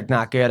going?" He's like,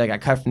 "Not good. I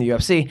got cut from the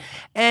UFC."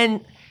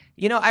 And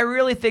you know, I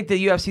really think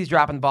the UFC's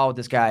dropping the ball with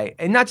this guy.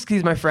 And not just because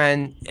he's my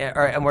friend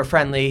and we're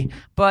friendly,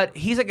 but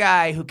he's a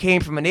guy who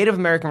came from a Native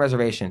American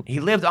reservation. He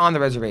lived on the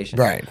reservation.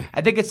 Right.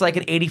 I think it's like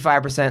an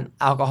 85%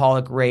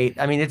 alcoholic rate.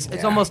 I mean,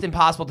 it's almost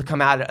impossible to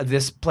come out of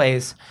this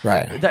place.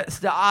 Right.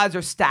 The odds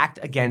are stacked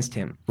against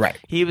him. Right.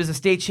 He was a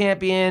state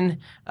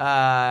champion.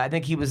 I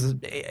think he was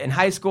in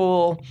high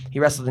school. He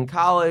wrestled in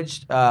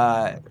college.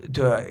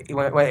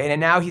 And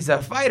now he's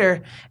a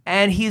fighter.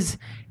 And he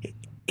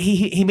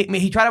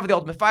tried out for the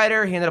Ultimate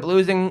Fighter. He ended up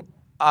losing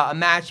a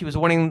match. He was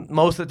winning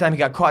most of the time. He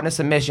got caught in a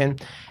submission.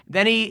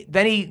 Then he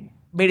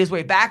made his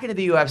way back into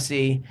the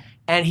UFC,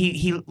 and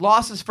he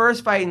lost his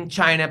first fight in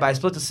China by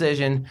split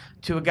decision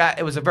to a guy.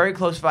 It was a very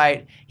close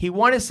fight. He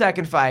won his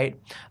second fight,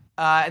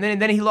 and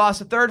then he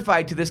lost a third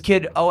fight to this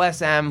kid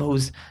OSM,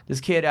 who's this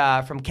kid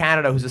from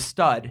Canada who's a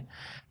stud.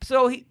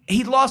 So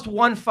he lost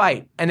one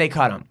fight, and they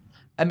cut him.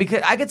 And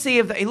because I could see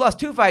if he lost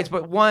 2 fights,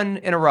 but one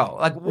in a row,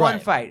 like one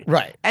fight.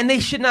 Right. And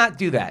they should not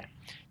do that.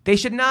 They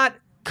should not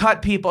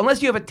cut people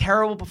unless you have a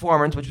terrible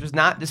performance, which was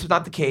not. This was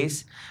not the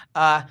case.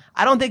 I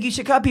don't think you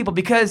should cut people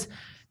because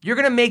you're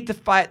going to make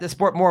the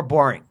sport more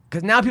boring.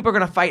 Because now people are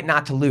going to fight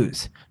not to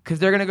lose. Because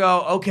they're going to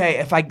go, okay,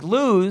 if I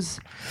lose...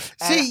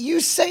 See,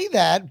 you say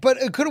that, but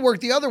it could have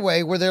worked the other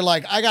way where they're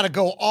like, I got to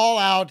go all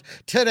out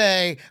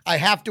today. I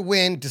have to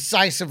win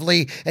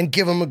decisively and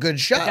give them a good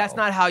show. But that's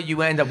not how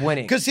you end up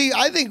winning. Because, see,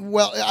 I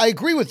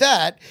agree with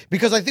that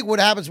because I think what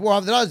happens more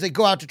often than not is they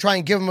go out to try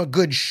and give them a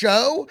good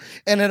show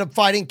and end up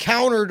fighting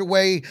counter the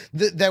way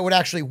that would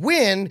actually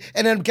win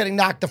and end up getting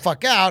knocked the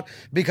fuck out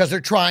because they're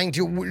trying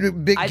to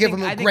give them a great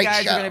show. I think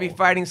guys are going to be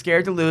fighting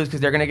scared to lose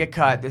because they're going to get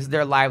cut. This is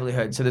their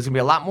livelihood. So there's going to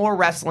be a lot more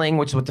wrestling,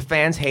 which is what the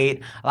fans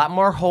hate, a lot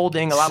more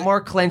holding, a lot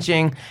more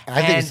clinching.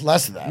 I think it's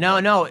less of that.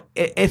 No.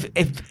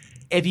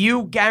 If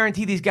you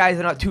guarantee these guys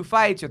not 2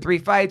 fights or 3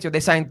 fights, or they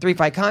sign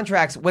 3-fight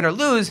contracts, win or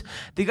lose,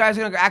 the guys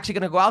are actually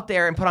going to go out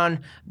there and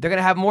they're going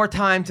to have more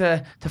time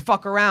to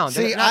fuck around.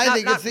 See, I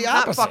think it's the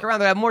opposite. Not fuck around,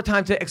 they have more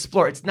time to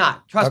explore. It's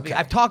not. Trust me,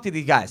 I've talked to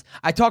these guys.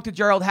 I talked to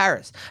Gerald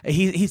Harris.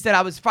 He said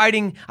I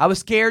was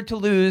scared to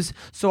lose,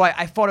 so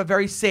I fought a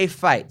very safe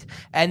fight.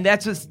 And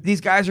that's what these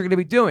guys are going to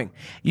be doing.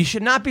 You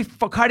should not be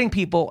cutting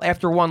people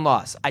after one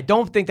loss. I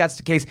don't think that's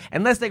the case,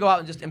 unless they go out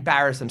and just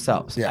embarrass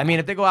themselves. Yeah. I mean,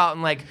 if they go out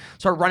and like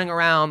start running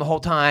around the whole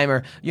time,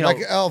 or like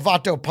El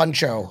Vato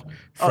Pancho.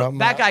 From,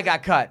 that guy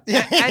got cut,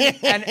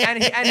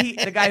 and he,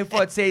 the guy who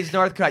fought Sage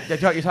Northcutt,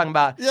 you're talking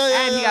about,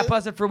 and he got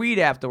busted for weed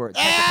afterwards.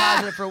 Tested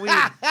positive for weed.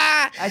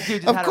 That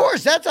dude just of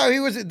course, that's how he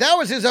was. That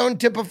was his own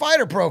Tip of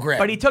Fighter program.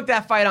 But he took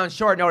that fight on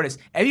short notice.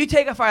 If you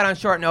take a fight on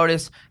short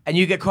notice and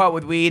you get caught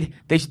with weed,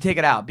 they should take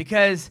it out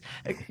because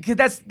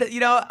that's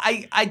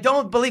I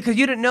don't believe, because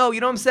you didn't know. You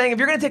know what I'm saying? If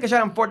you're gonna take a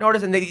shot on short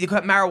notice and you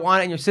put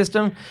marijuana in your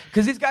system,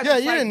 because these guys,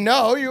 you didn't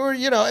know, you were,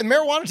 and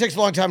marijuana takes a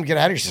long time to get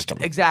out of your system.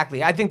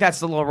 Exactly. I think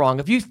that's a little wrong.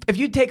 If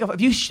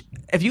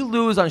you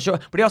lose on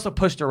short, but he also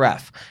pushed a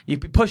ref. You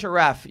push a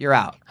ref, you're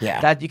out. Yeah.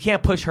 That you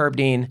can't push Herb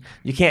Dean.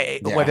 You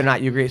can't, whether or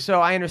not you agree.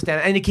 So I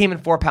understand. And he came in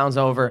 4 pounds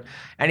over,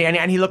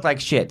 and he looked like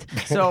shit.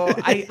 So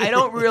I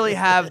don't really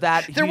have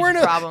that huge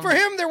problem. For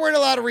him, there weren't a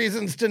lot of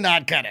reasons to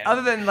not cut it.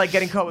 Other than like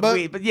getting caught with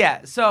weed. But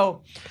yeah,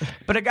 so,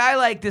 but a guy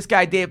like this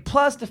guy Dave,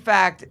 plus the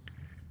fact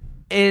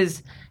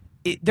is,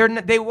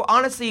 they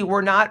honestly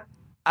were not,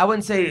 I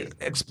wouldn't say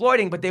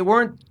exploiting, but they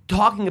weren't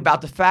talking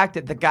about the fact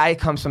that the guy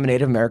comes from a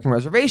Native American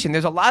reservation.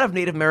 There's a lot of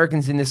Native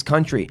Americans in this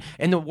country,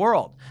 in the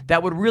world,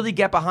 that would really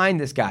get behind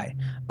this guy.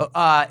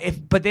 But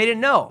they didn't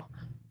know.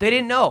 They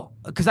didn't know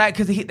because I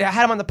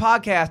had him on the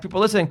podcast.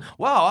 People listening.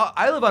 Wow,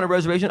 I live on a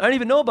reservation. I didn't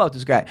even know about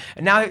this guy,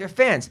 and now they're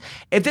fans.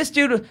 If this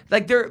dude,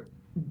 like, there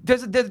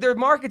are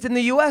markets in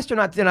the U.S. they're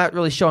not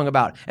really showing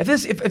about.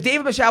 If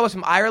David Michelle was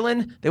from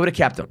Ireland, they would have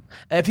kept him.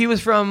 If he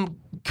was from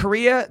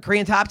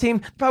Korean top team,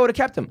 they probably would have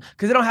kept him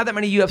because they don't have that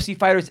many UFC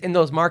fighters in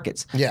those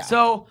markets. Yeah.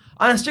 So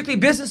on a strictly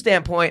business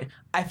standpoint,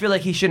 I feel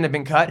like he shouldn't have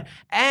been cut,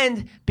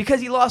 and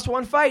because he lost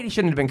one fight, he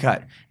shouldn't have been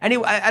cut.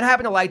 Anyway, I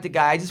happen to like the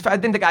guy. I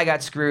think the guy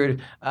got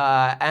screwed,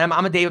 and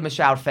I'm a David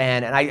Michaud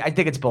fan, and I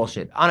think it's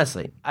bullshit.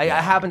 Honestly, I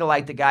happen to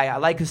like the guy. I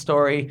like his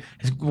story.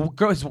 His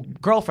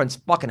girlfriend's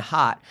fucking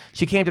hot.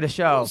 She came to the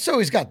show, so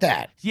he's got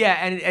that. Yeah,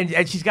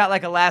 and she's got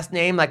like a last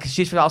name, like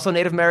she's also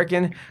Native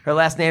American. Her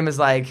last name is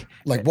like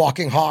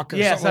Walking Hawk,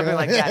 or something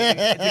like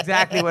that. It's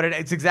exactly what it.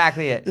 It's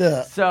exactly it.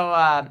 Yeah.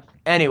 So.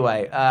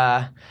 Anyway,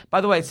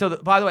 by the way,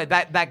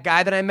 that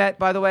guy that I met,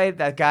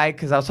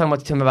 because I was talking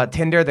to him about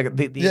Tinder,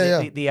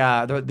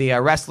 the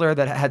wrestler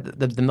that had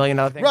the $1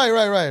 million thing.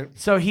 Right.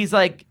 So he's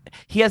like,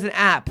 he has an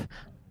app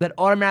that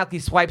automatically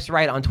swipes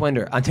right on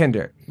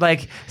Tinder.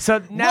 Like,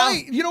 so now...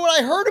 Right. You know what?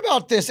 I heard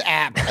about this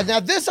app. Now,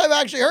 this I've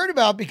actually heard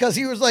about because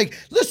he was like,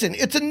 listen,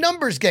 it's a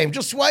numbers game.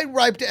 Just swipe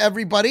right to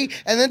everybody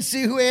and then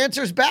see who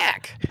answers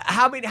back.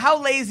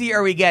 How lazy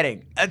are we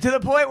getting? To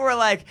the point where,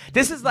 like,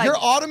 this is like... You're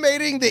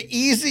automating the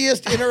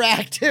easiest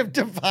interactive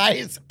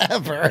device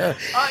ever.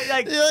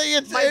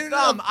 My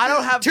thumb. I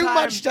don't have too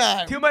much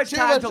time. Too much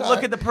time to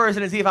look at the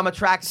person and see if I'm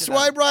attracted to them.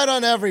 Swipe right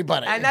on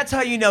everybody. And that's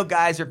how you know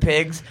guys are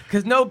pigs,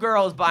 because no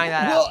girl is buying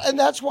that app. And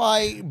that's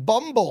why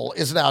Bumble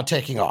is now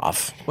taking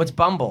off. What's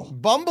Bumble?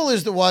 Bumble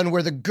is the one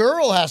where the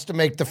girl has to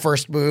make the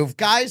first move.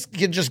 Guys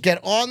can just get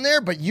on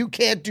there, but you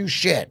can't do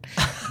shit.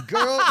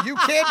 Girl, you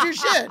can't do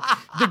shit.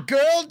 The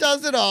girl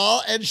does it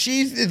all, and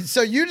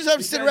so you just have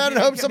to sit around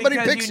and hope somebody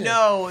picks you.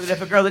 Know that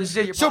if a girl didn't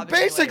you're so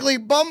basically,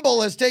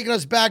 Bumble has taken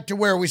us back to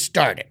where we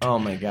started. Oh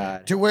my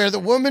God. To where the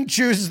woman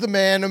chooses the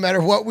man, no matter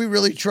what we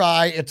really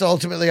try. It's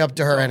ultimately up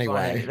to her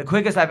anyway. Funny. The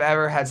quickest I've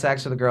ever had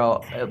sex with a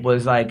girl, it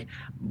was like,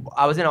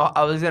 I was in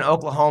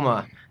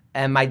Oklahoma,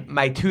 and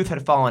my tooth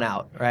had fallen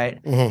out,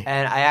 right? Mm-hmm.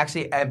 And I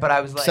actually, but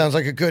I was like... Sounds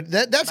like a good...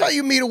 That's how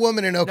you meet a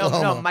woman in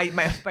Oklahoma. No,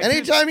 my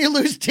anytime you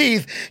lose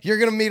teeth, you're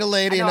going to meet a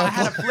lady in Oklahoma.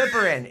 I had a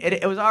flipper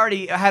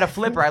in. I had a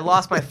flipper. I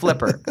lost my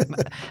flipper.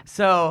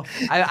 So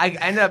I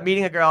ended up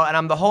meeting a girl,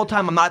 and the whole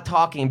time I'm not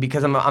talking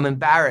because I'm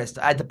embarrassed.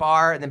 At the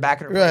bar and then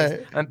back at her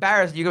place. I'm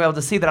embarrassed. You're going to be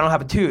able to see that I don't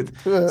have a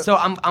tooth. So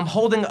I'm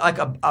holding like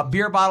a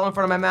beer bottle in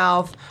front of my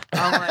mouth.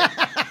 I'm like...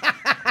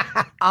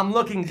 I'm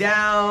looking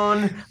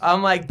down.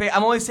 I'm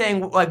only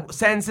saying like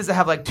sentences that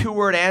have like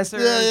 2-word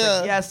answers. Yeah.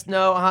 Like yes,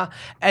 no, uh-huh.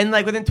 And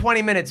like within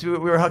 20 minutes, we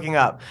were hooking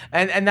up.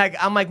 And like,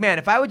 I'm like, man,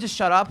 if I would just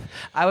shut up,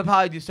 I would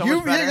probably do so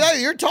much better.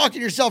 You're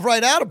talking yourself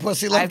right out of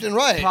pussy left and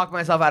right. I've talked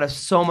myself out of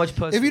so much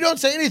pussy. If you don't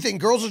say anything,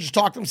 girls will just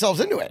talk themselves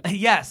into it.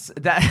 Yes.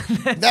 That's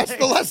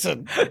the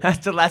lesson. That's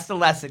the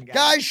lesson,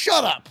 guys,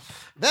 shut up.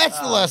 That's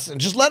the lesson.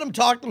 Just let them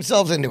talk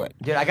themselves into it.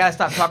 Dude, I gotta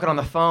stop talking on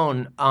the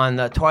phone on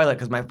the toilet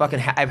because my fucking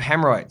I have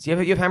hemorrhoids. You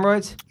have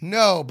hemorrhoids?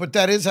 No, but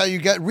that is how you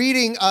get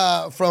reading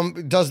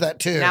does that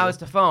too. Now it's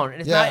the phone. And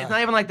it's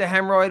not even like the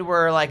hemorrhoid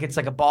where like it's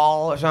like a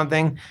ball or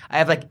something. I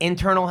have like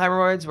internal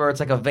hemorrhoids where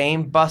it's like a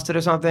vein busted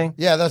or something.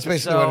 Yeah, that's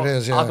basically what it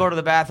is. Yeah. I'll go to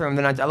the bathroom,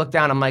 then I look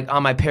down, I'm like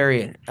on my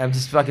period. I'm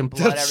just fucking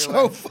blood that's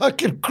everywhere. So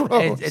fucking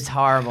gross. It's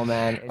horrible,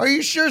 man. Are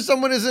you sure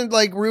someone isn't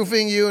like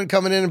roofing you and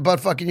coming in and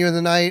butt fucking you in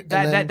the night?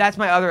 That's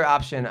my other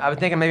option. I was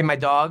thinking maybe my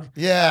dog.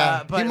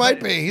 Yeah, he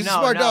might be. He's a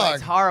smart dog.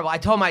 It's horrible. I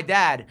told my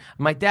dad.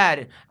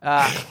 The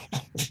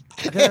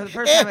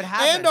first time it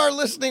happened. And our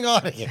listening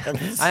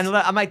audience.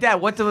 I'm like, Dad,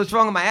 what's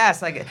wrong with my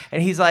ass? Like,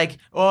 and he's like,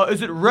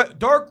 is it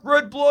dark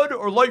red blood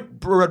or light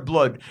red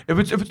blood? If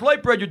it's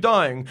light red, you're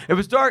dying. If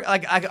it's dark, or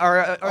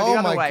the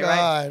other way, God.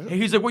 right? And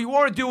he's like, what you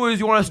want to do is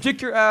you want to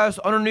stick your ass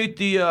underneath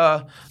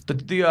the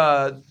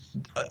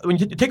when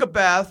you take a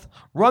bath,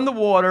 run the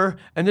water,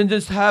 and then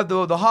just have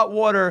the hot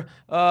water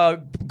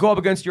go up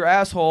against your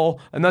asshole,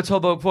 and that's how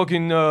they'll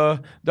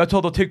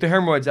take the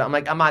hemorrhoids out. I'm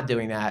like, I'm not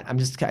doing that.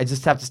 I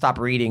just have to stop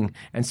reading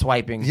and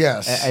swiping.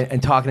 Yes.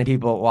 And talking to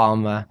people while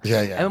I'm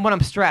And when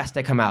I'm stressed,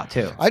 they come out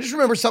too. I just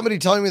remember somebody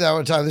telling me that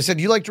one time. They said,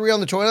 "You like to read on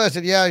the toilet?" I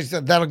said, "Yeah." He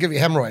said, "That'll give you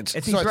hemorrhoids."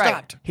 He's right.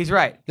 Stopped. He's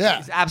right. Yeah,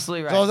 he's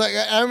absolutely right. So I was like,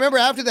 I remember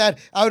after that,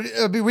 I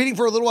would be reading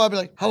for a little while. I'd be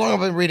like, "How long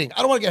have I been reading? I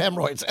don't want to get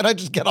hemorrhoids," and I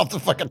just get off the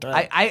fucking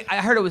toilet. I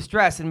heard it was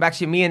stress, and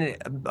actually, me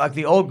and like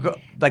the old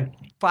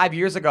 5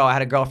 years ago, I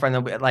had a girlfriend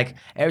that like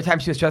every time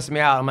she was stressing me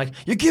out, I'm like,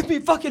 "You give me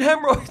fucking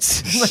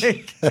hemorrhoids,"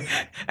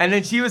 and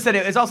then she said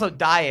it's also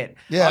diet.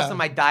 Yeah. Also,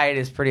 my diet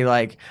is pretty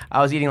like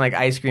I was eating like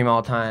ice cream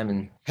all the time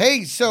and.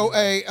 Hey, so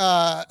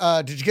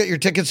did you get your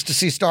tickets to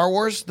see Star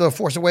Wars: The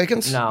Force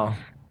Awakens? No.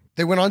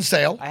 They went on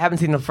sale. I haven't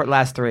seen the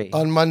last three.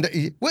 On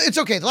Monday. Well, it's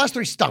okay. The last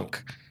three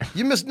stunk.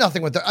 You missed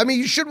nothing with that. I mean,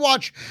 you should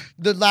watch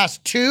the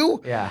last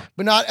two. Yeah.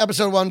 But not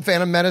episode 1,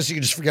 Phantom Menace. You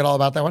can just forget all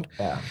about that one.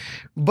 Yeah.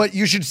 But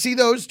you should see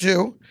those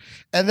two.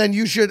 And then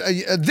you should,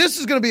 this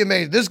is going to be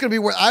amazing. This is going to be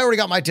where, I already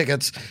got my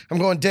tickets. I'm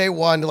going day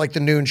one to like the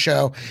noon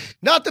show.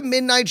 Not the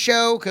midnight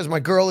show, because my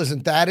girl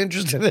isn't that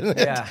interested in it.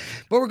 Yeah.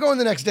 But we're going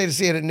the next day to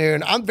see it at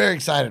noon. I'm very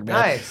excited, man.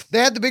 Nice. They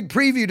had the big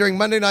preview during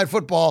Monday Night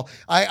Football.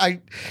 I've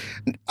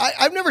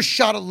never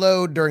shot a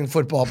load during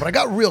football, but I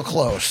got real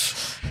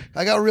close.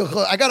 I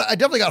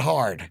definitely got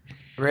hard.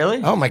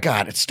 Really? Oh my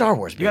God, it's Star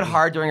Wars. You got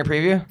hard during a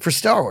preview? For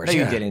Star Wars. No,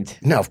 yeah. you didn't.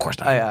 No, of course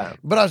not.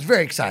 But I was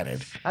very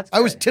excited. That's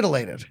I was good.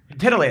 titillated.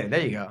 Titillated.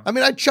 There you go. I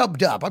mean, I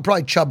chubbed up. I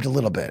probably chubbed a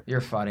little bit.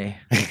 You're funny.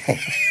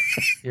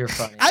 You're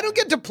funny. I don't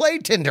get to play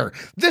Tinder.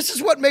 This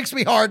is what makes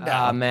me hard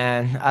now.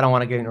 Man, I don't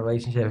want to get in a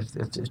relationship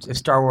if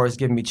Star Wars is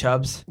giving me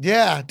chubs.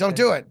 Yeah, don't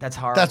do it. That's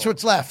horrible. That's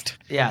what's left.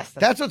 Yes.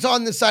 That's what's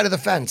on this side of the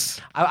fence.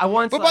 I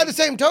once. But by the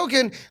same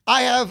token,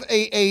 I have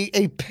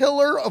a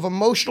pillar of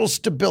emotional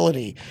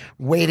stability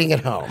waiting at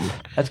home.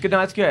 That's good. No,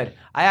 that's good.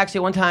 I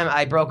actually one time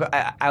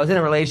I was in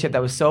a relationship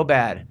that was so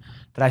bad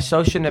that I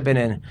so shouldn't have been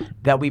in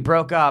that we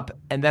broke up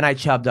and then I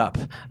chubbed up.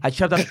 I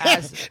chubbed up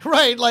as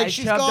right, like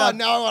she's gone.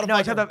 Now I want to. No,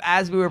 I chubbed up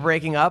as we were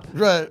breaking up.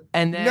 Right,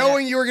 and then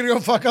knowing you were gonna go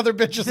fuck other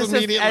bitches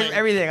immediately.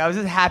 Everything. I was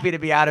just happy to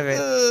be out of it.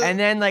 And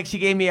then like she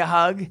gave me a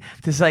hug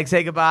to like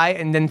say goodbye,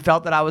 and then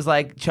felt that I was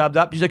like chubbed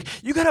up. She's like,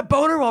 "You got a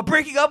boner while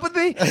breaking up with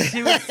me?"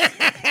 She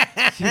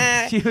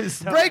was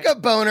so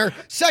breakup boner,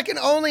 second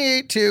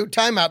only to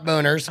timeout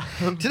boners.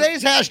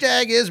 Today's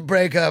hashtag is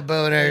breakup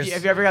boners.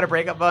 Have you ever got a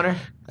breakup boner?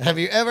 Have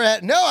you ever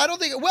had? No, I don't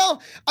think.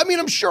 Well, I mean,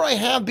 I'm sure I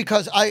have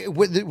because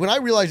when I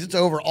realize it's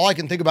over, all I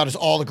can think about is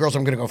all the girls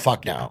I'm going to go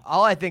fuck now.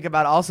 All I think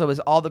about also is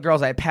all the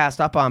girls I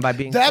passed up on by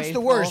being. That's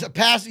faithful. the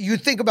worst. You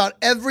think about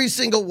every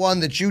single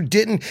one that you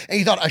didn't, and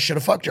you thought I should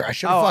have fucked her. I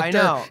should have fucked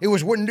her. It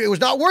was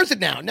not worth it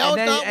now. Now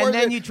it's not worth it. And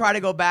then you try to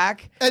go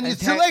back, and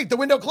it's too late. The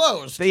window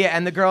closed. Yeah,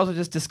 and the girls are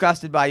just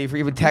disgusted by you for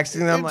even texting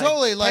them.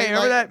 Totally. Like,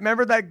 hey,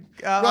 remember that?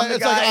 Right,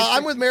 it's like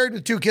I'm married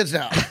with 2 kids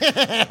now.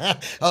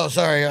 Oh,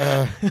 sorry.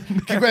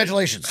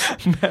 Congratulations.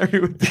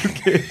 Married with 2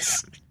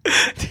 kids.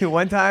 Dude,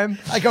 one time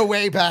I go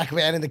way back,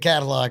 man, in the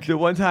catalog. Dude,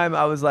 one time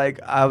I was like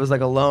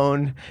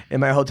alone in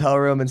my hotel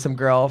room, and some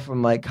girl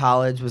from like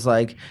college was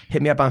like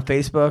hit me up on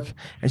Facebook,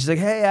 and she's like,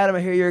 "Hey, Adam,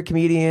 I hear you're a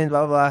comedian."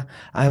 Blah blah blah.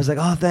 I was like,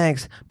 "Oh,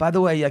 thanks. By the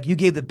way, like you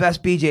gave the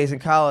best BJs in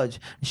college."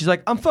 And she's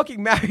like, "I'm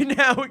fucking married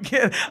now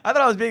again." I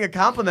thought I was being a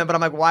compliment, but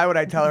I'm like, why would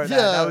I tell her that?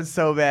 That was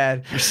so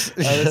bad.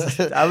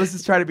 I was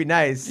just trying to be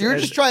nice. You were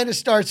just trying to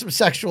start some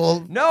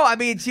sexual. No, I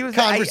mean she was.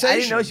 Conversation. I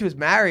didn't know she was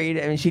married.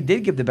 I mean, she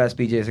did give the best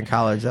BJs in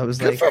college. That was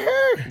good like. For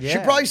her. Yeah. She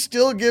probably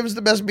still gives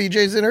the best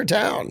BJs in her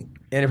town.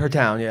 In her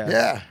town, yeah.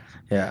 Yeah.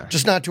 Yeah.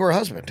 Just not to her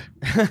husband.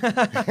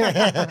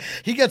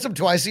 He gets them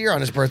twice a year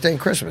on his birthday and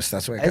Christmas.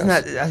 That's what it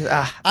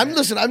goes.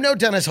 I'm no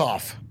Dennis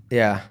Hoff.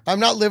 Yeah. I'm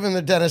not living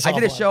the Dennis Hoff. I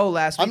did a show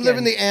last week. I'm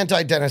living the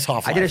anti-Dennis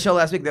Hoff life. I did a show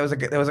last week. There was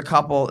a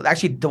couple.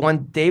 Actually, the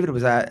one David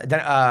was at,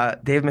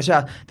 David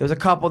Michelle. There was a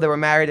couple that were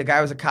married. The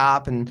guy was a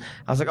cop, and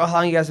I was like, "Oh, how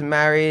long you guys been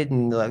married?"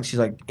 And like, she's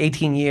like,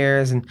 18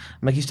 years. And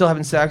I'm like, "You still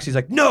having sex?" He's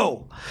like,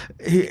 "No."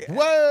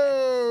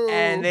 Whoa.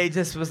 And they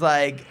just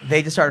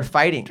started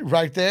fighting.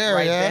 Right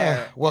there,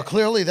 yeah. Well,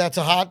 clearly that's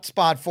a hot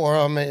spot for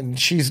him, and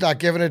she's not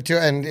giving it to,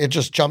 and it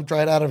just jumped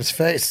right out of his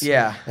face.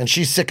 Yeah. And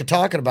she's sick of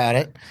talking about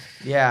it.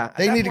 Yeah.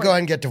 They need to go ahead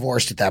and get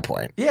divorced at that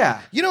point. Yeah.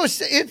 You know,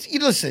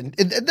 listen,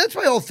 that's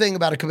my whole thing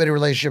about a committed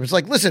relationship. It's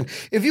like, listen,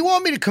 if you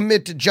want me to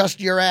commit to just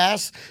your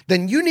ass,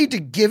 then you need to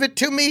give it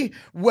to me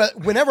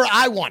whenever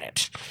I want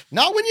it.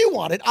 Not when you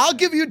want it. I'll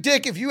give you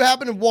dick if you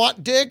happen to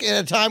want dick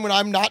at a time when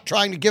I'm not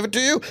trying to give it to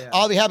you. Yeah.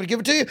 I'll be happy to give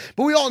it to you.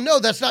 But we all know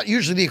that's not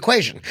usually the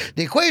equation.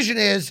 The equation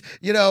is,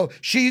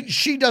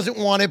 she doesn't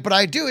want it, but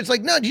I do. It's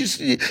like, no,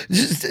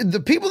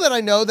 the people that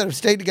I know that have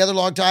stayed together a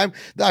long time,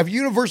 I've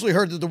universally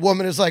heard that the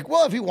woman is like,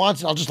 well, if he wants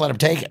it, I'll just let him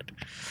take it.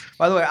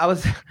 By the way,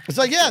 It's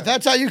like, yeah,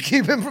 that's how you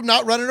keep him from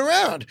not running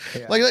around.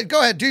 Yeah. Like,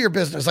 go ahead, do your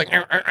business. Like,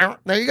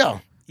 there you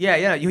go.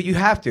 Yeah, you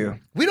have to.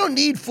 We don't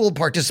need full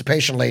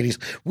participation, ladies.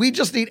 We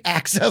just need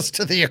access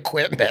to the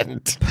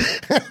equipment.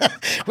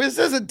 This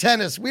isn't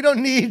tennis. We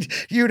don't need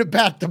you to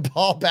bat the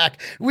ball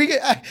back.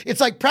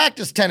 It's like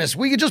practice tennis.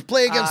 We can just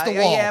play against the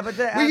wall. Yeah, but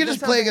we can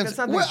just play against.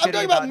 I'm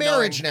talking about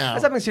marriage now.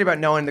 There's something shitty about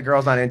knowing the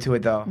girl's not into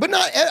it, though. But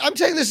I'm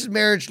saying this is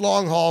marriage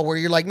long haul, where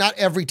you're like, not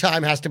every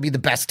time has to be the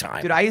best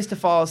time. Dude, I used to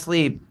fall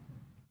asleep,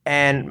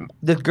 and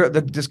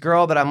this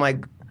girl that I'm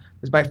like,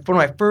 was one of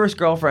my first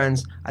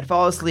girlfriends. I'd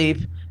fall asleep,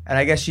 and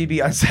I guess she'd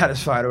be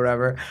unsatisfied or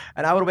whatever,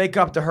 and I would wake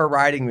up to her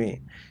riding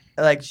me.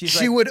 Like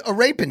she would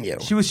raping you.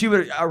 She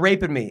would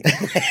raping me,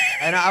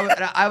 and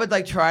I would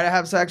like try to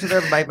have sex with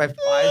her. But my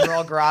eyes are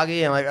all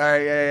groggy. I'm like, all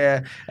right,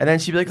 yeah. And then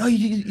she'd be like, oh,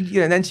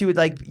 and then she would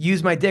like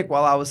use my dick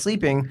while I was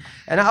sleeping,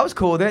 and I was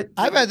cool with it.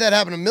 I've had that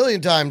happen a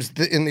million times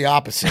in the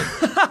opposite.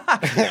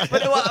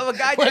 But a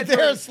guy when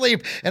they're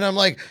asleep, and I'm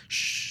like,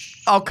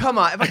 shh. Oh, come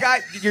on! If a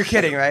guy, you're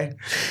kidding, right?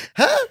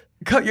 Huh?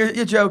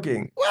 You're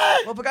joking.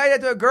 What? Well, if a guy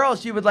did to a girl,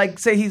 she would like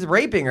say he's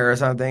raping her or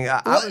something.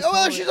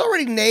 She's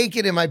already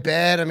naked in my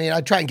bed. I mean,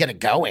 I'd try and get it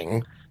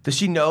going. Does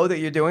she know that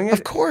you're doing it?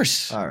 Of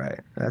course. All right.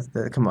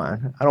 Come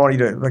on. I don't want you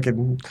to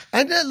fucking.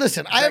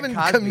 Listen, I haven't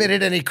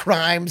committed any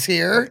crimes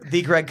here.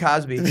 The Greg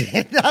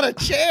Cosby. Not a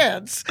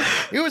chance.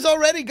 It was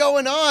already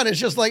going on. It's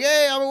just like,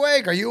 hey, I'm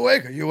awake. Are you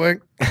awake? Are you awake?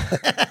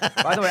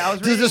 By the way,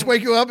 Does this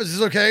wake you up? Is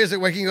this okay? Is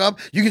it waking you up?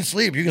 You can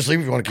sleep. You can sleep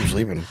if you want to keep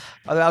sleeping.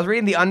 I was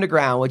reading The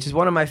Underground, which is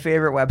one of my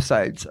favorite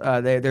websites.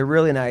 They're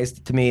really nice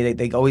to me.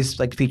 They always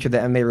like feature the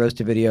MMA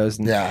roasted videos.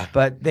 Yeah.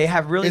 But they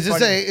have really. Is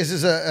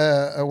this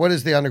a what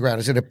is The Underground?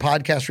 Is it a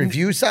podcast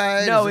review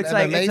site? No, it's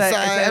an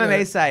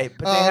MMA site.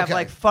 But they have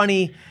like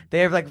funny. They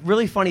have like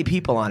really funny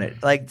people on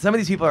it. Like some of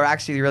these people are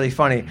actually really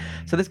funny.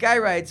 So this guy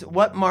writes,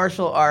 what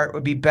martial art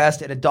would be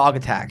best at a dog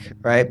attack,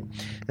 right?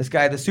 This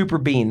guy, the Super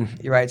Bean,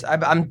 he writes,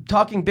 I'm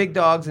talking big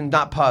dogs and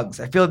not pugs.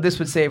 I feel this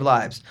would save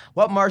lives.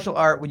 What martial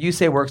art would you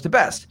say works the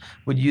best?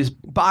 Would you use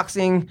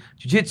boxing,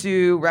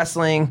 jiu-jitsu,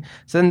 wrestling?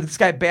 So then this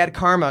guy, Bad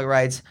Karma,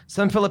 writes,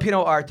 some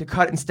Filipino art to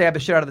cut and stab the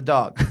shit out of the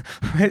dog.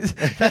 That's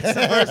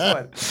the first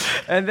one.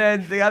 And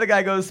then the other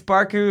guy goes,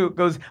 Sparku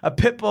goes, a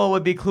pit bull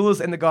would be clueless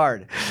in the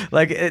guard.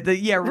 Like,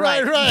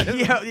 Right.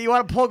 Yeah, you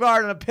want to pull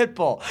guard on a pit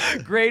bull.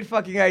 Great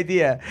fucking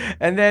idea.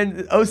 And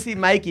then OC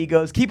Mikey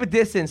goes, keep a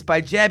distance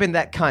by jabbing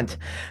that cunt.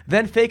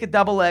 Then fake a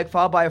double leg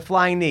followed by a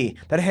flying knee.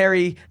 That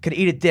Harry could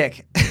eat a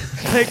dick.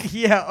 Like,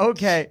 yeah,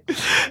 okay.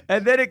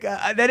 And then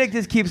it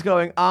just keeps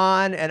going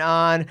on and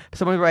on.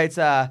 Someone writes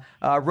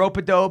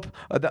rope-a-dope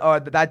or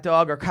that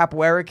dog or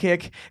capoeira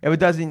kick. If it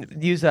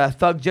doesn't use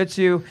thug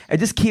jutsu, it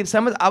just keeps.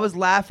 I was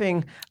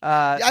laughing.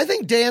 I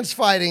think dance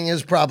fighting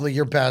is probably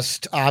your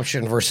best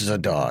option versus a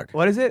dog.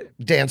 What is it?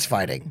 Dance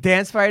fighting.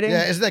 Dance fighting?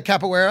 Yeah, isn't that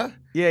capoeira?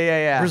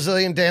 Yeah.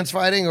 Brazilian dance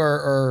fighting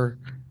or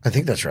I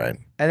think that's right.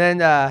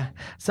 And then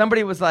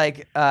somebody was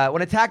like,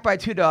 when attacked by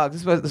two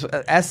dogs, this was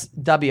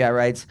SW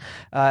writes,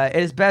 it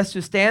is best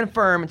to stand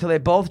firm until they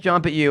both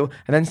jump at you,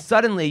 and then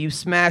suddenly you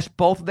smash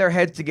both of their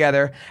heads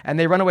together, and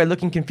they run away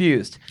looking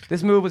confused.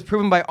 This move was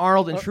proven by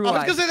Arnold in True Lies.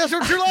 I was going to say, that's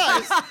from True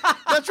Lies.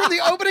 That's from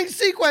the opening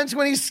sequence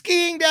when he's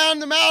skiing down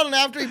the mountain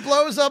after he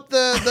blows up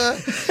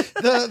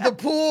the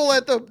pool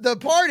at the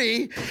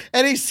party,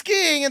 and he's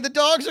skiing, and the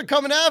dogs are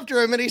coming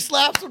after him, and he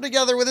slaps them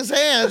together with his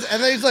hands,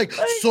 and then he's like,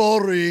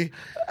 sorry.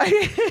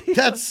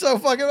 That's so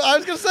fucking. I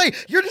was gonna say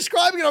you're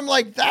describing it. I'm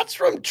like, that's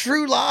from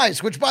True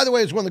Lies, which, by the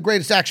way, is one of the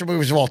greatest action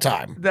movies of all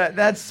time.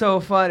 That's so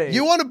funny.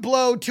 You want to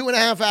blow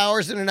 2.5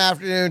 hours in an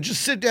afternoon?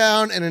 Just sit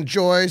down and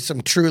enjoy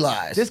some True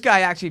Lies. This guy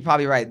actually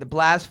probably right. The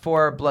Blast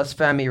for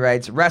Blasphemy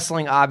writes,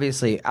 wrestling.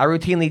 Obviously, I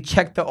routinely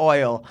check the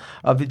oil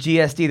of the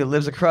GSD that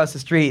lives across the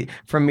street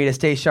from me to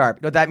stay sharp.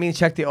 You know what that means?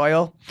 Check the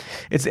oil.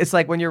 It's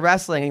like when you're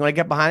wrestling and you like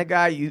get behind a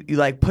guy, you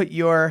like put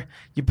your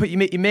you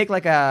make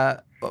like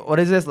a. What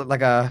is this?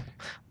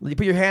 You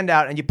put your hand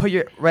out and you put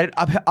your right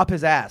up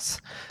his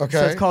ass. Okay.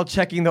 So it's called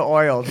checking the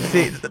oil.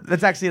 See,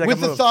 that's actually like with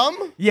a move. The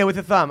thumb? Yeah, with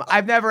the thumb.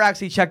 I've never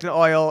actually checked an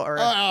oil or.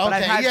 Oh,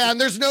 okay. And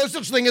there's no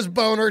such thing as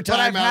boner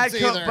timeouts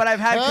either. But I've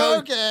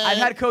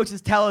had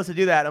coaches tell us to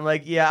do that. I'm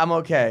like, yeah, I'm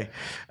okay.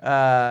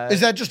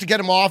 Is that just to get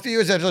him off you?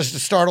 Is that just to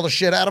startle the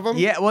shit out of him?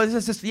 Yeah. Well,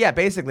 it's just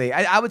basically.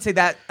 I would say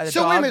that.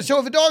 So wait a minute. So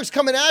if a dog's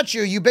coming at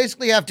you, you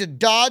basically have to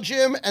dodge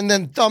him and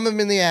then thumb him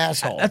in the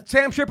asshole.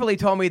 Sam Tripoli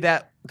told me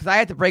that. Because I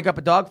had to break up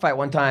a dog fight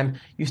one time.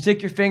 You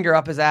stick your finger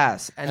up his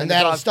ass. And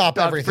that'll stop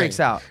dog everything. Freaks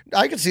out.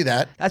 I can see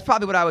that. That's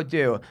probably what I would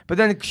do. But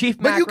then Chief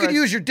Macros... But you could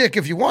use your dick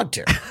if you want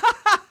to.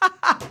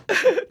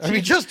 I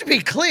mean, just to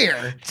be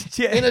clear,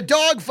 in a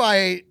dog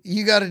fight,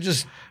 you got to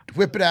just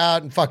whip it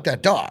out and fuck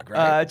that dog,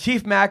 right?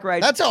 Chief Mac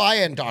writes... That's how I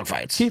end dog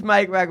fights. Chief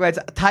Mac writes,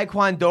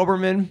 Taekwondo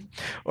Doberman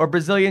or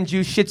Brazilian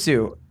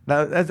Jiu-Jitsu.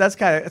 No, that's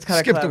kind of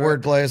skip clever. The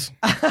word plays.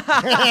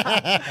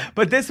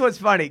 But this one's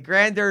funny.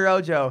 Grandeur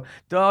Rojo.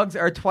 Dogs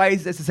are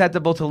twice as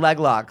susceptible to leg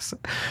locks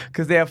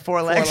because they have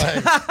four legs.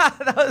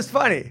 That was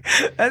funny.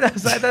 That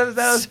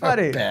was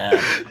funny. Bad.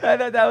 I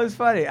thought that was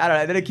funny. I don't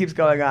know. Then it keeps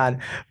going on.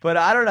 But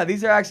I don't know.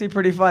 These are actually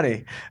pretty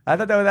funny. I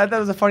thought that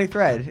was a funny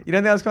thread. You don't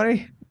think that was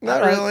funny?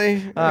 Not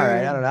really. All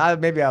right, I don't know.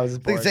 Maybe I was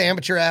bored. It's the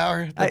amateur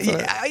hour.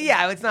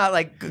 Yeah, it's not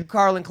like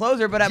Carlin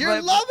Closer, but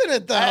you're loving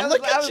it though.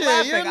 Look at you.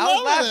 Laughing. You're I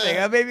was laughing.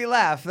 It made me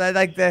laugh. I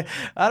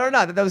don't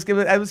know. That was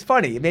good. It was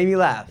funny. It made me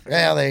laugh.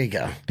 Yeah, there you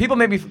go. People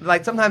made me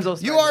like sometimes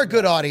those. You are a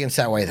good audience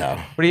that way though.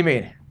 What do you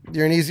mean?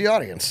 You're an easy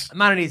audience. I'm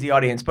not an easy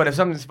audience, but if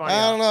something's funny,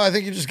 I don't know. I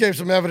think you just gave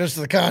some evidence to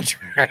the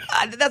contrary.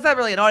 That's not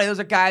really an audience. Those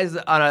are guys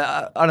on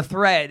a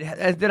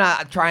thread. They're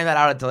not trying that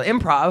out at the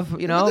improv,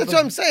 you know. That's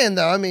what I'm saying,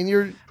 though. I mean,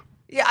 you're.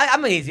 Yeah,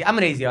 I'm an easy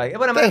audience.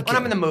 When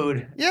I'm in the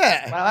mood.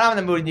 Yeah. When I'm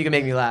in the mood, you can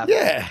make me laugh.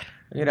 Yeah.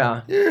 You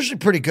know. You're usually a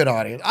pretty good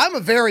audience. I'm a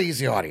very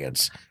easy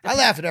audience. I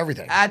laugh at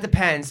everything. It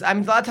depends. I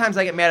mean, a lot of times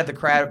I get mad at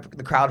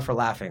the crowd for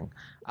laughing.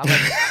 I'm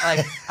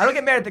like I don't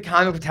get mad at the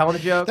comic for telling the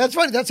joke. That's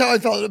funny. That's how I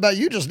felt about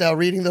you just now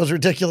reading those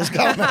ridiculous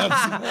comments.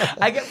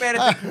 I get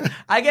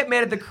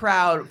mad at the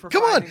crowd for.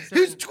 Come on,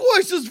 he's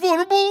twice as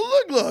vulnerable as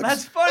leg locks.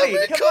 That's funny. I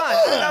mean, come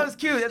on. That was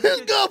cute.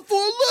 He's got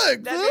 4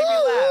 legs.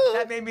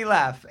 That made me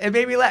laugh. It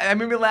made me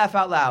laugh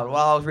out loud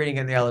while I was reading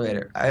it in the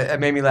elevator. It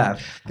made me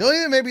laugh. The only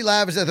thing that made me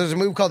laugh is that there's a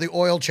move called the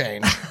oil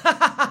change.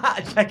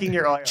 Checking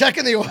your oil.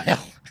 Checking the oil.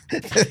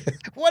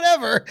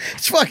 Whatever.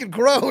 It's fucking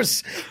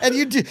gross. And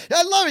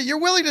I love it. You're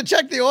willing to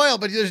check the oil,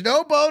 but there's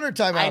no boner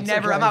timeout.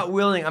 I'm not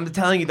willing. I'm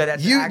telling you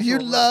that's you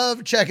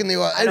love checking the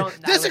oil.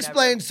 This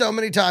explains so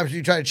many times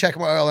you try to check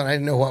my oil and I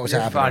didn't know what was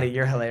happening. Funny.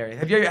 You're hilarious.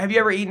 Have you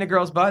ever eaten a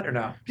girl's butt or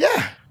no?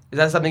 Yeah. Is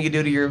that something you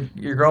do to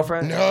your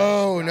girlfriend?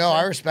 No.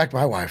 I respect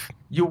my wife.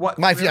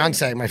 My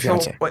fiance. So,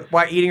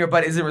 why eating her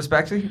butt isn't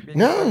respecting?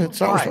 No, it's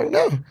not respect.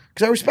 No,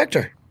 because I respect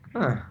her.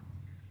 Huh.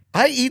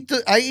 I eat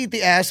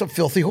the ass of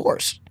filthy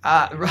horse.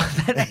 That's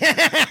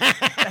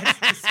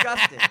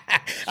disgusting.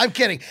 I'm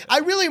kidding. I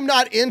really am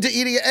not into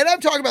eating it. And I've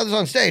talked about this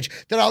on stage,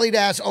 that I'll eat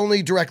ass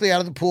only directly out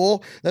of the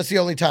pool. That's the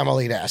only time I'll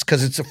eat ass,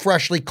 because it's a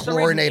freshly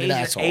chlorinated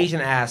asshole. Asian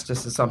ass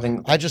just is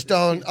something. I just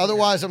don't.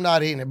 Otherwise, I'm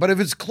not eating it. But if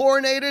it's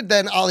chlorinated,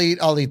 then I'll eat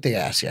the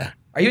ass, yeah.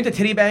 Are you into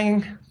titty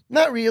banging?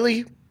 Not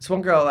really. This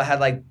one girl that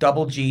had like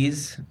double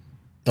G's.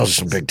 Those are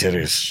some big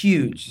titties.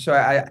 Huge. So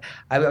I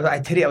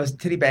was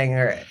titty banging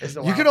her.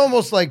 You could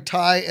almost like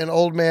tie an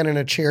old man in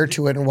a chair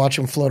to it and watch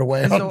him float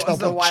away. It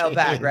was a while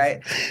back,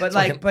 right? But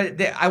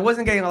I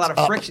wasn't getting a lot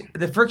of friction.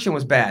 The friction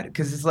was bad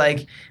because it's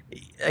like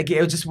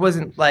it just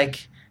wasn't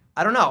like.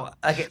 I don't know.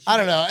 I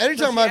don't know.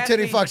 Anytime I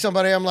titty fuck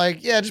somebody, I'm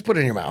like, yeah, just put it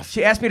in your mouth.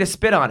 She asked me to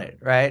spit on it,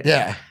 right?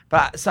 Yeah.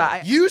 But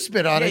you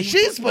spit on it.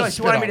 She's supposed to spit on it.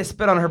 She wanted me to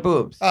spit on her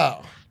boobs.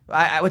 Oh.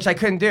 Which I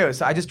couldn't do,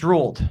 so I just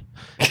drooled.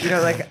 You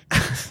know, like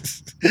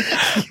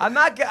I'm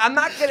not gonna.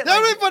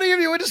 That would be funny if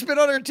you went to spit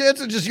on her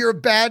tits and just you're a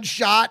bad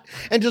shot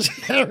and just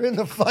hit her in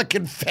the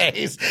fucking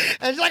face,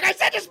 and she's like, "I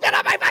said to spit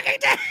on my fucking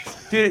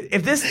tits." Dude,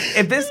 if this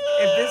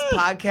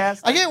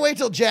podcast, I can't wait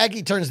till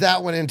Jackie turns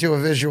that one into a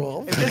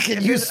visual.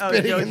 You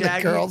spitting in the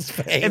girl's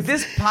face. If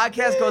this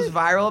podcast goes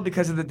viral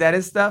because of the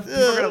dentist stuff,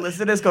 people are gonna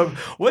listen to this. Go,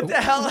 what the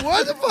hell?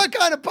 What the fuck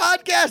kind of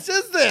podcast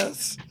is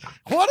this?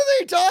 What are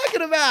they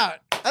talking about?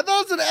 I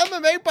thought it was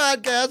an MMA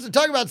podcast. They're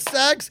talking about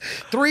sex,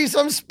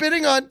 threesome,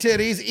 spitting on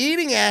titties,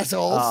 eating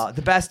assholes.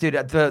 The best, dude.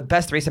 The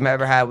best threesome I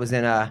ever had was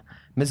in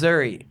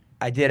Missouri.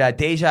 I did a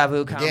Deja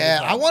Vu comedy. Yeah,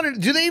 club. I wanted.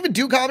 Do they even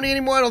do comedy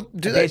anymore? I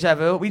don't do Deja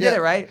Vu. We did it,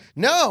 right?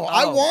 No,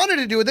 I wanted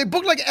to do it. They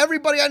booked like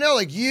everybody I know,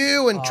 like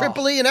you and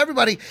Tripoli and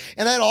everybody,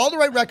 and I had all the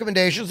right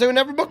recommendations. They would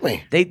never book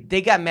me. They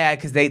got mad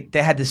because they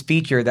had this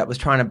feature that was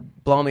trying to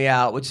blow me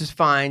out, which is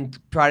fine.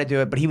 Try to do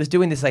it, but he was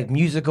doing this like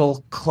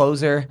musical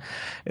closer.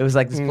 It was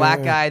like this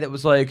black guy that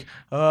was like,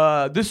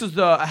 "This is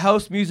the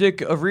house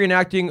music of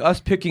reenacting us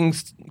picking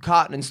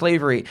cotton and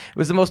slavery." It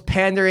was the most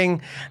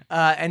pandering,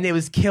 and it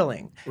was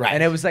killing. Right.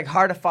 And it was like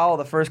hard to follow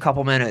the first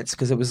couple minutes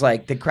because it was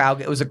like the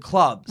crowd. It was a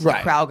club, so the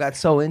crowd got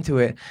so into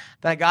it.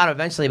 Then I got it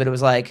eventually, but it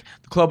was like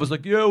the club was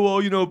like, "Yeah,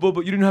 well, you know, but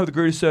you didn't have the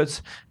greatest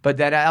sets." But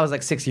that was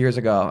like 6 years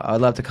ago. I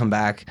would love to come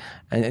back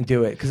and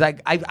do it because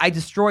I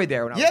destroyed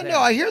there when I was there. Yeah, no,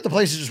 I hear the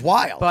place is just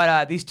wild.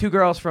 But these two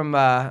girls from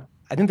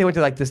I think they went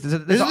to like this.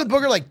 Isn't the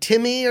booker like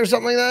Timmy or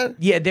something like that?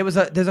 Yeah, there's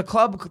a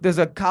club, there's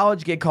a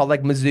college gig called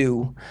like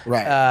Mizzou,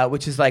 right?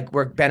 Which is like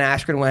where Ben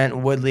Askren went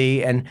and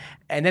Woodley, and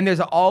then there's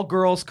an all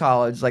girls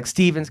college like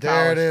Stevens College.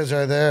 There it is,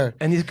 right there.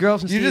 And these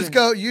girls, you just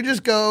go,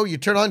 you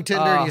turn on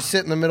Tinder and you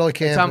sit in the middle of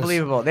campus. It's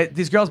unbelievable.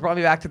 These girls brought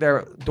me back to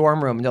their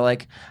dorm room and they're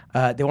like,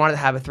 they wanted to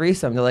have a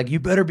threesome. They're like, "You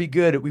better be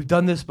good. We've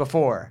done this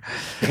before."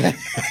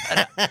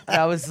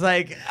 I was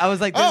like,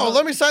 "Oh,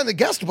 let me sign the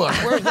guest book."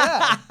 Where's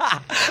that?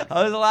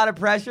 I was a lot of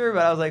pressure,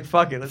 but I was like,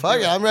 "Fuck it,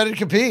 fuck it. I'm ready to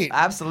compete."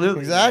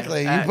 Absolutely,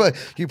 exactly.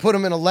 You put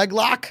them in a leg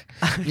lock.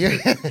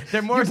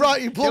 They're more.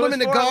 You pulled them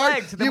into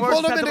guard. You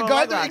pulled them into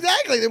guard.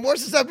 Exactly. They're more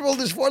susceptible to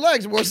these 4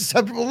 legs. More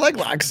susceptible to leg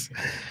locks.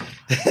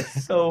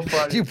 So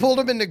funny. You pulled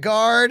them into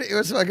guard. It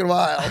was fucking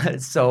wild.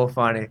 It's so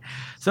funny.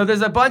 So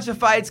there's a bunch of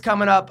fights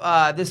coming up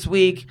this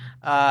week.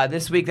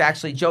 This week,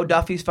 actually, Joe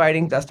Duffy's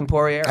fighting Dustin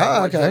Poirier.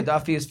 Oh, okay. Joe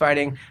Duffy is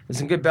fighting. There's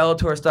some good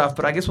Bellator stuff,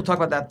 but I guess we'll talk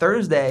about that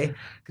Thursday.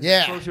 Yeah.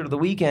 It's closer to the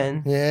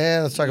weekend.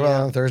 Yeah, let's talk about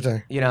that on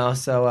Thursday. You know,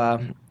 so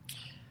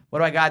What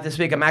do I got this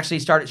week? I'm actually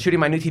started shooting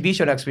my new TV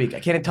show next week. I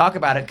can't even talk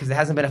about it because it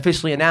hasn't been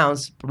officially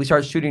announced, but we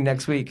start shooting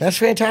next week. That's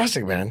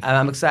fantastic, man.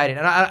 I'm excited.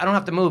 And I don't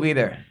have to move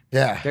either.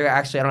 Yeah.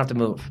 I don't have to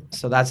move.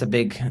 So that's a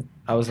big,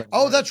 I was like.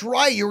 Oh, that's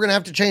right. You were going to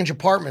have to change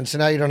apartments, and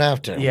now you don't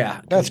have to.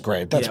 Yeah. That's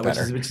great. That's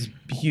better. Which is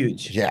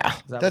huge. Yeah.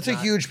 That's a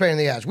huge pain in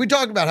the ass. We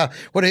talked about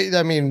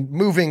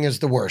moving is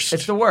the worst.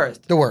 It's the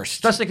worst. The worst.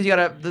 Especially because you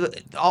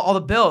got all the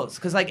bills.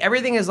 Because like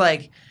everything is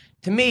like,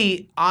 to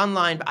me,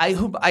 online,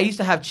 I used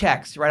to have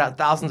checks, write out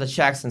thousands of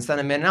checks and send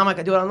them in. And now I'm like,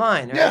 I do it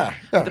online. Right? Yeah.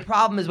 But the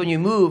problem is when you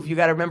move, you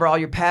got to remember all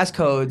your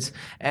passcodes,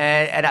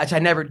 and which I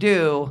never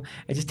do.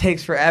 It just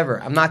takes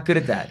forever. I'm not good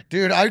at that.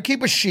 Dude, I would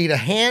keep a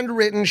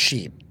handwritten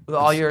sheet. With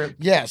all your...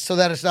 Yes, so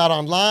that it's not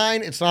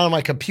online, it's not on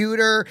my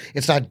computer,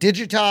 it's not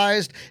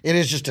digitized. It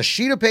is just a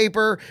sheet of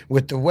paper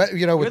with the with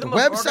You're the the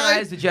most website.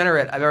 organized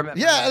degenerate I've ever met.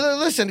 Yeah,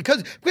 listen,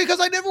 because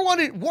I never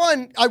wanted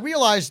I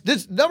realized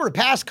this number of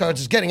passcodes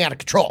is getting out of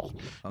control.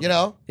 Okay. You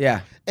know? Yeah.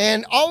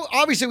 And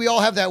obviously we all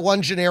have that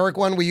one generic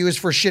one we use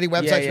for shitty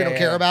websites we don't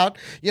care about,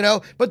 you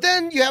know? But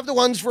then you have the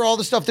ones for all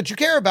the stuff that you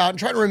care about, and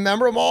trying to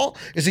remember them all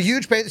is a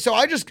huge pain. So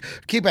I just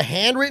keep a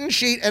handwritten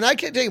sheet, and I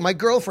can't tell you, my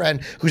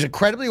girlfriend, who's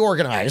incredibly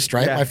organized,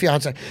 right? Yeah. My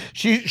fiance,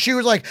 she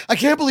was like, I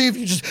can't believe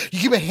you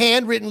keep a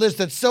handwritten list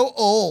that's so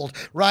old,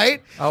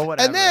 right? Oh,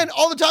 whatever. And then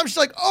all the time she's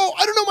like, oh,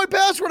 I don't know my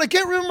password. I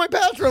can't remember my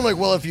password. I'm like,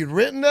 well, if you'd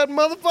written that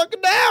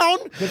motherfucker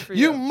down,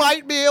 you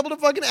might be able to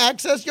fucking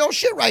access y'all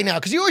shit right now.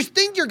 Because you always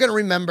think you're going to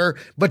remember,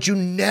 but you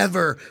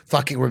never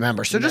fucking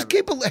remember. So just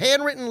keep a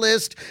handwritten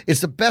list.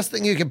 It's the best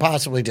thing you can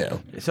possibly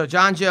do. So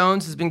John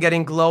Jones has been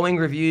getting glowing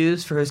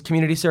reviews for his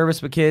community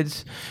service with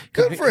kids.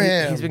 Good for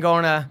him. He's been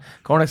going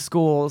to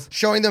schools,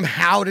 showing them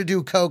how to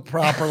do coke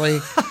properly.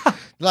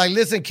 Like,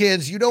 listen,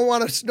 kids, you don't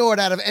want to snort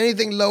out of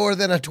anything lower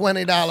than a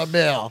 $20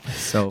 bill.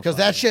 Because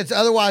that shit's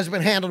otherwise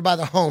been handled by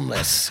the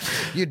homeless.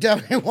 You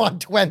definitely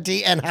want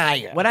 20 and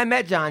higher. When I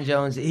met John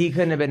Jones, he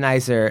couldn't have been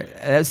nicer.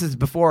 This is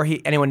before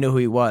anyone knew who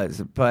he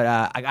was. But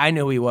I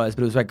knew who he was,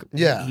 but it was like,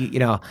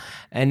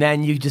 and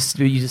then you just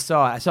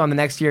saw it. I saw him the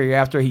next year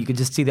after, you could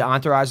just see the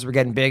entourages were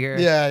getting bigger.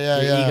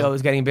 The ego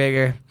was getting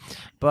bigger.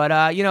 But,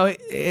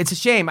 it's a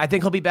shame. I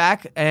think he'll be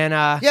back. And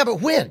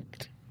but when?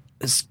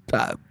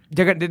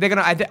 They're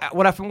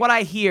gonna. From what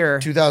I hear,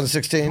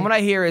 2016. From what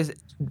I hear is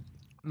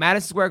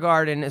Madison Square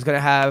Garden is gonna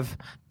have.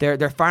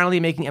 They're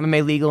finally making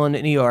MMA legal in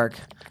New York.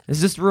 This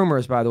is just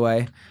rumors, by the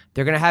way.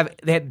 They're gonna have.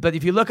 But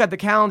if you look at the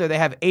calendar, they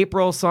have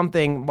April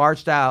something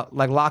locked out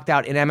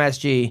in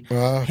MSG.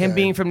 Okay. Him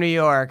being from New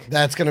York,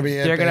 that's gonna be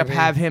it. They're gonna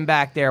have him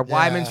back there. Yeah.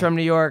 Wyman's from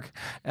New York,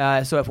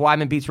 so if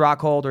Wyman beats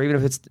Rockhold, or even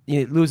if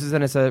it loses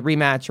and it's a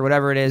rematch or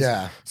whatever it is,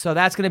 so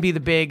that's gonna be the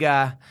big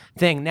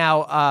thing.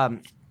 Now.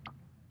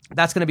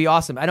 That's going to be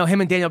awesome. I know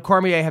him and Daniel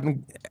Cormier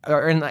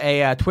are in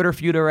a Twitter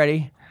feud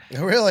already.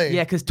 Really?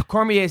 Yeah, because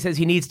Cormier says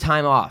he needs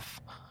time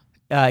off.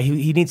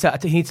 He needs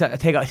to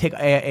take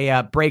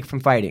a break from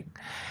fighting.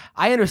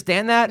 I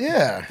understand that.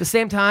 Yeah. At the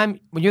same time,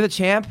 when you're the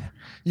champ,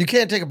 you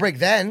can't take a break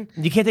then.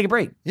 You can't take a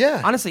break.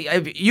 Yeah. Honestly,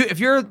 if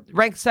you're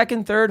ranked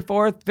 2nd, 3rd,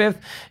 4th, 5th,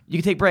 you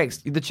can take breaks.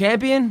 The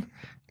champion,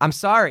 I'm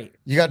sorry.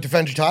 You got to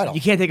defend your title. You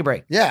can't take a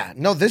break. Yeah.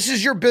 No, this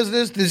is your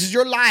business. This is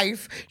your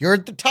life. You're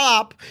at the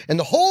top. And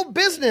the whole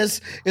business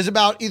is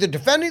about either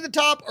defending the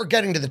top or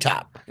getting to the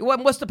top.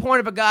 What's the point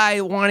of a guy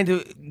wanting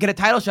to get a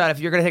title shot if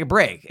you're going to take a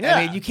break? Yeah.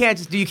 I mean, you can't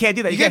do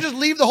that. You can't just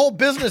leave the whole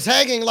business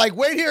hanging like,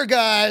 wait here,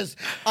 guys.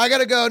 I got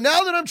to go.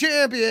 Now that I'm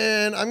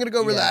champion, I'm going to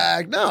go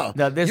relax. No,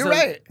 you're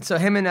right. So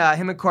him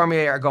and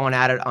Cormier are going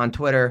at it on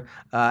Twitter.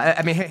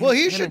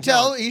 He should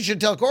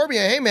tell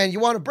Cormier, hey, man, you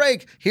want a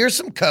break? Here's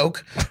some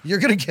Coke. You're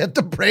going to get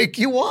the break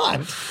you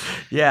want.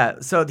 Yeah.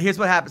 So here's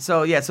what happened.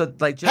 So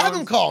like Jones, have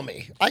him call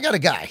me. I got a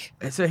guy.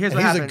 So here's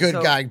what happened. He's a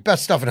good guy.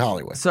 Best stuff in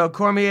Hollywood. So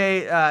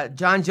Cormier,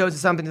 John Jones did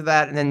something to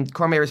that, and then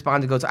Cormier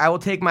responded, goes, "I will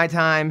take my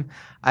time.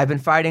 I've been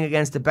fighting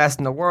against the best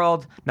in the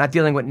world, not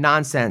dealing with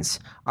nonsense.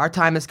 Our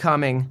time is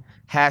coming.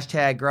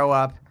 # grow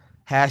up.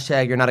 #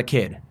 you're not a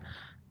kid."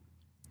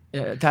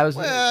 You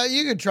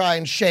could try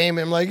and shame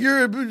him, like,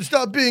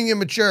 stop being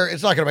immature.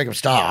 It's not going to make him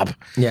stop.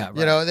 Yeah, right.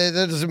 You know, that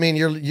doesn't mean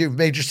you've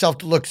made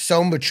yourself look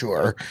so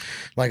mature.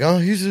 Like,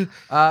 he's a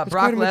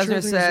Brock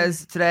Lesnar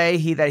says today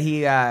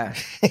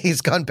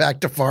he's gone back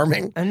to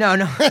farming. No.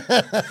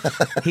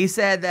 He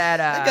said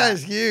that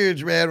guy's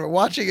huge, man.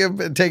 Watching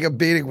him take a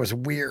beating was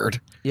weird.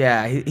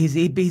 Yeah, he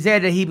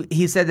said that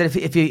he said that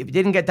if he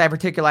didn't get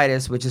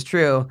diverticulitis, which is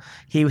true,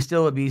 he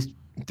still would be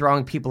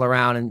throwing people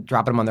around and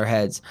dropping them on their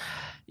heads.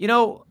 You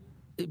know,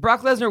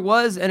 Brock Lesnar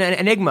was an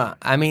enigma.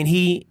 I mean,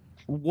 he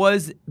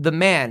was the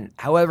man.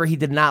 However, he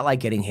did not like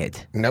getting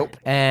hit. Nope.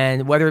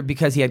 And whether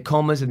because he had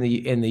comas in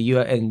the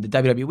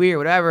WWE or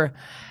whatever,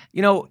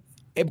 you know,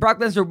 if Brock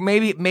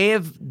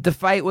Lesnar the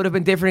fight would have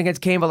been different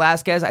against Cain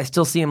Velasquez. I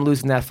still see him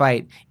losing that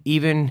fight,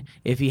 even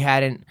if he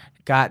hadn't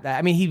got that.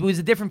 I mean, he was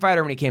a different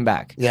fighter when he came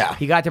back. Yeah.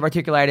 He got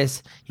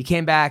diverticulitis. He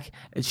came back.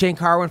 Shane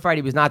Carwin fight,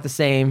 he was not the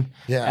same.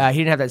 Yeah. He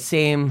didn't have that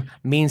same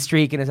mean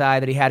streak in his eye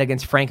that he had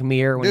against Frank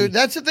Mir. Dude,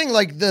 that's the thing.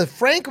 Like the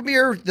Frank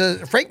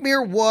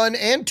Mir 1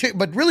 and 2,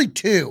 but really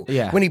 2.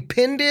 Yeah. When he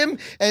pinned him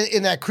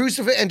in that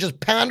crucifix and just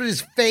pounded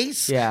his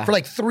face for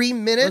like 3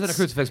 minutes. It wasn't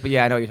a crucifix, but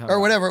yeah, I know what you're talking or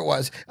about. whatever it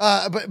was.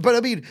 But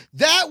I mean,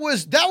 that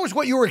was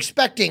what you were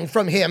expecting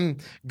from him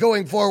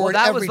going forward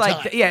every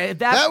time.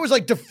 That was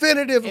like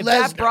definitive if Lesnar.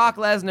 That's Brock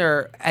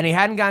Lesnar, and he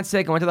hadn't gotten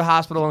sick and went to the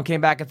hospital and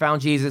came back and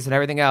found Jesus and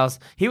everything else.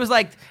 He was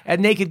like a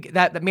naked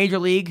that Major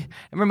League.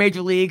 Remember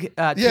Major League?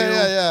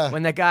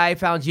 When that guy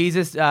found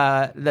Jesus,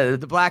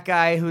 the black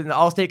guy who in the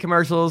Allstate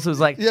commercials, who was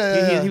like,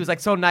 he was like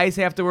so nice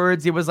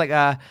afterwards. He was like,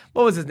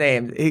 what was his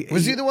name?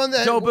 Was he the one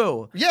that Joe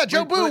Boo? Yeah,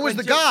 Joe Boo was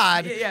the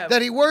god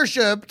that he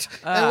worshipped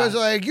and was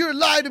like, "You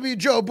lied to me,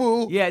 Joe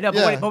Boo." Yeah, no,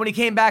 but when he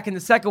came back in the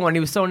second one, he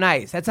was so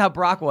nice. That's how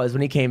Brock was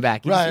when he came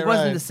back. He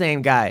wasn't the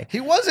same guy. He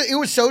wasn't. It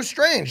was so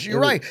strange. You're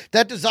right.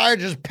 That desire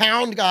to just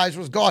pound guys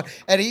was gone,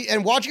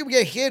 and watching him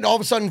get hit, all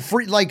of a sudden,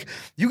 like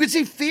you could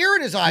see fear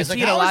in his eyes. Like,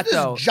 how is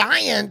this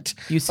giant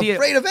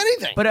afraid of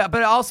anything?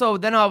 But also,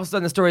 then all of a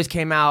sudden, the stories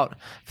came out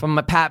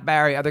from Pat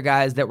Barry, other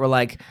guys that were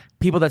like,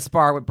 people that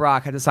spar with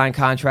Brock had to sign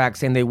contracts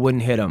saying they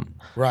wouldn't hit him.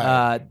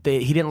 Right.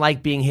 He didn't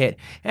like being hit.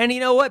 And you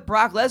know what?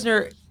 Brock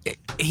Lesnar,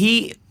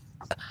 he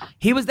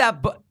was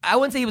that. I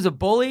wouldn't say he was a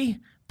bully,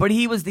 but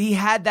he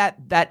had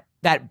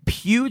that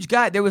huge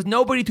guy. There was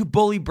nobody to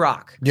bully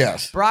Brock.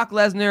 Yes. Brock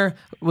Lesnar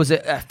was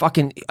a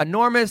fucking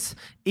enormous,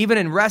 even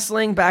in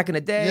wrestling back in the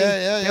day.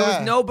 There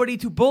was nobody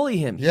to bully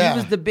him. Yeah. He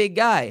was the big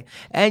guy.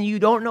 And you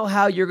don't know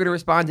how you're going to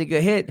respond to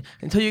get hit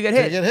until you get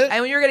hit.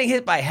 And when you're getting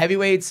hit by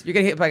heavyweights, you're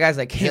getting hit by guys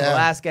like Cain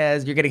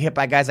Velasquez, you're getting hit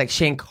by guys like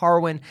Shane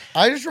Carwin.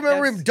 I just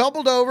remember him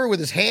doubled over with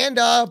his hand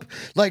up,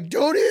 like,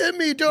 "Don't hit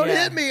me, don't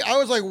hit me." I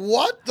was like,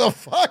 what the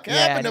fuck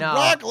happened to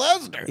Brock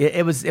Lesnar?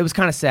 It was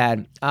kind of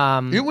sad.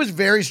 It was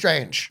very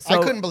strange. I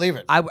couldn't believe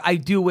it. I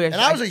do wish.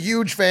 And I was a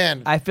huge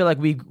fan. I feel like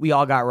we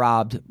all got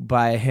robbed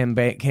by him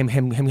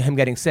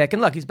getting sick.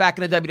 And look, he's back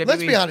in the WWE.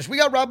 Let's be honest, we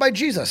got robbed by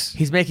Jesus.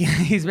 He's making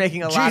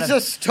a lot.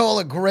 Jesus stole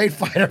a great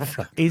fighter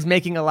from. He's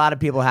making a lot of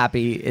people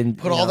happy and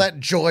put all that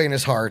joy in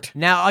his heart.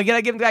 Now I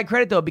gotta give the guy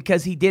credit though,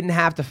 because he didn't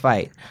have to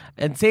fight.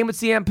 And same with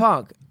CM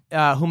Punk.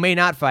 Who may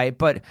not fight,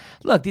 but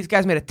look, these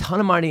guys made a ton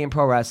of money in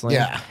pro wrestling.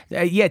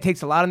 It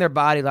takes a lot on their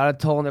body, a lot of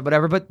toll on their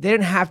whatever, but they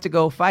didn't have to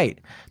go fight.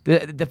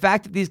 The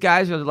fact that these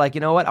guys are like,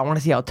 you know what, I want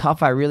to see how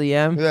tough I really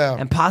am,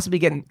 and possibly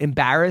getting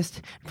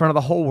embarrassed in front of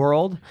the whole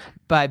world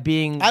by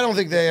being. I don't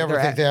think they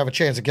ever think they have a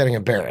chance of getting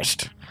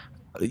embarrassed.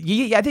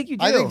 Yeah, I think you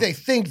do. I think they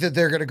think that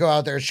they're going to go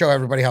out there and show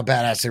everybody how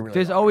badass they really are.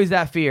 There's always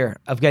that fear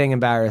of getting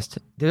embarrassed.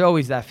 There's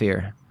always that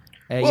fear.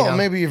 Well,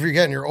 maybe if you're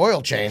getting your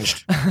oil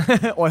changed.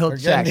 Oil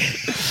check.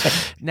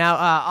 Now,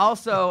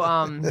 also,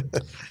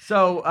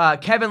 so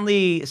Kevin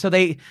Lee, so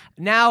they,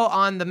 now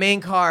on the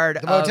main card.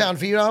 The Motown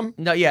Phenom?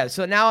 No, yeah.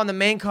 So now on the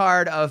main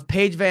card of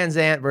Paige Van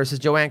Zant versus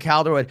Joanne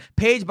Calderwood.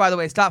 Paige, by the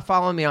way, stopped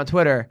following me on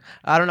Twitter.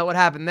 I don't know what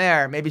happened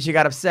there. Maybe she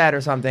got upset or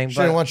something. She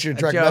didn't want you to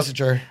direct message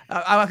her.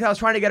 I was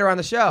trying to get her on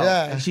the show.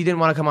 Yeah. And she didn't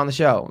want to come on the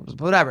show.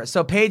 Whatever.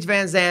 So Paige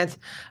Van Zant,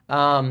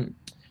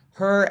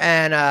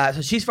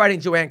 so she's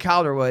fighting Joanne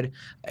Calderwood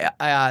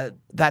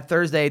that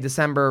Thursday,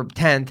 December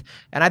 10th.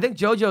 And I think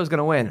JoJo's going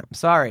to win. I'm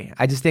sorry.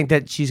 I just think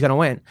that she's going to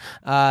win.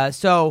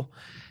 So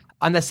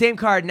on the same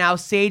card now,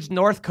 Sage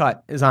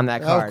Northcutt is on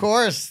that card. Of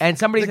course. And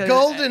somebody the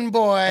golden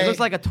boy. It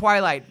looks like a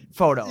Twilight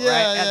photo, right?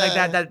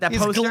 Yeah. Like that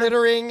he's poster.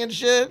 Glittering and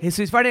shit.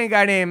 He's fighting a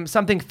guy named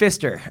something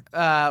Fister.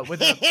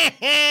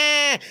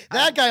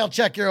 That guy will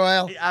check your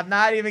oil. I'm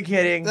not even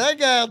kidding. That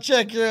guy will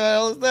check your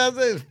oil. That's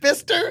it.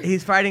 Fister?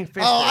 He's fighting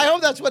Fister. Oh, I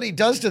hope that's what he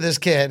does to this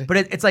kid. But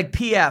it's like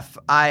Pfister.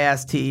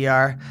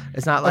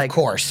 It's not like. Of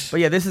course. But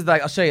yeah, this is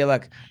like, I'll show you.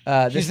 Look.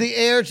 He's the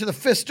heir to the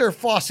Fister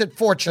Fawcett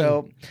fortune.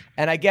 So,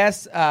 and I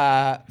guess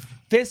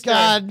Fister.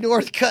 God,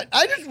 Northcutt.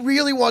 I just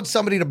really want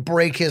somebody to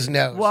break his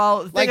nose.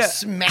 Well,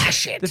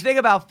 smash it. The thing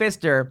about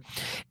Fister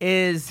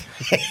is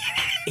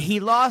he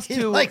lost he to.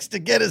 He likes to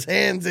get his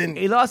hands in.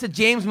 He lost to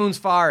James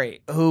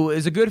Moonsfari, who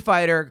is a good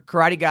fighter,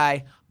 karate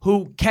guy,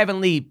 who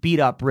Kevin Lee beat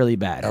up really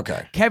bad.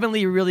 Okay. Kevin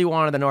Lee really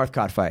wanted the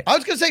Northcutt fight. I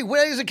was going to say,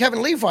 when is a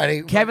Kevin Lee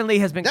fighting? Kevin Lee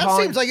has been that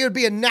calling. Seems like it would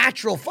be a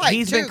natural fight.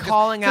 He's been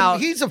calling out.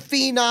 He's a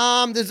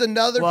phenom. There's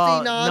another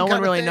phenom. No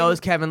one really knows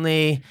Kevin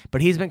Lee,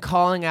 but he's been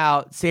calling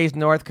out Sage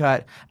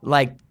Northcutt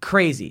like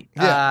crazy.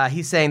 Yeah.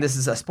 He's saying this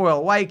is a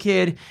spoiled white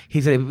kid.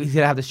 He's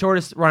gonna have the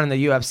shortest run in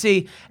the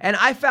UFC. And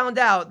I found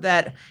out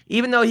that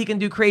even though he can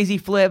do crazy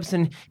flips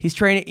and he's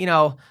training,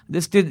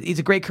 this dude, he's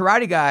a great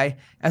karate guy.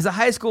 As a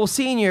high school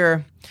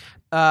senior.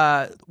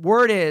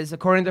 Word is,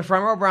 according to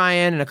Front Row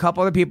Brian and a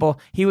couple other people,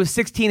 he was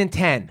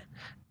 16-10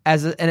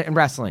 in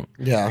wrestling.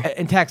 Yeah.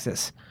 In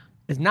Texas.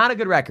 It's not a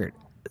good record.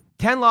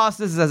 10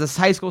 losses as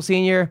a high school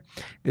senior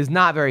is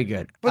not very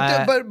good.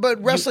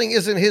 But wrestling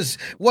isn't his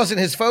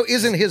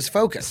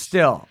focus.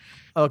 Still,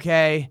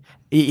 okay.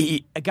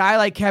 A guy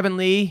like Kevin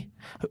Lee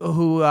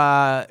who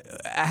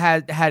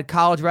had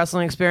college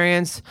wrestling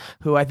experience,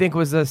 who I think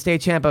was the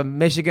state champ of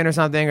Michigan or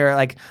something, or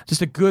like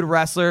just a good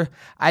wrestler.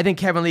 I think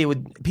Kevin Lee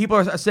would. People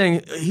are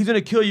saying he's going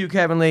to kill you,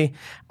 Kevin Lee.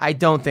 I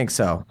don't think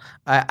so.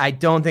 I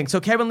don't think so.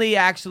 Kevin Lee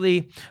writes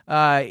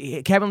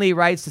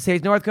to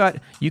Sage Northcutt,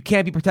 "You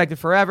can't be protected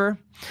forever."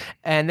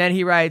 And then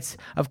he writes,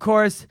 of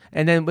course,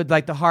 and then with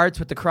like the hearts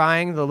with the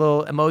crying, the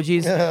little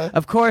emojis.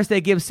 Of course, they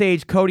give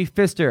Sage Cody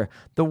Pfister,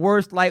 the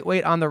worst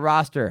lightweight on the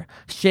roster.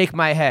 Shake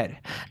my head.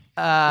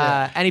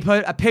 And he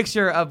put a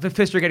picture of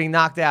Pfister getting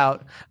knocked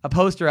out, a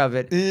poster of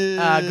it,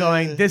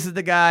 going, "This is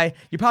the guy.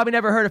 You probably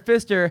never heard of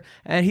Pfister,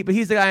 but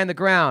he's the guy on the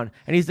ground,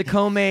 and he's the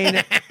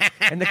co-main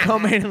in the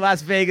co-main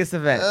Las Vegas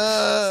event."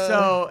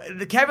 So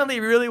Kevin Lee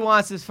really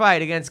wants this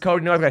fight against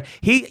Cody Northcutt.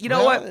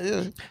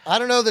 What? I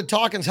don't know that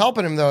talking's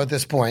helping him though at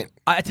this point.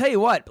 I tell you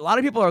what, a lot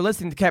of people are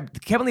listening to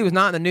Kevin Lee was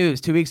not in the news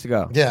 2 weeks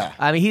ago. Yeah,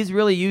 I mean he's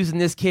really using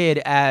this kid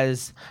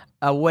as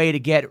a way to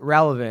get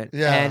relevant,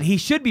 and he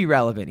should be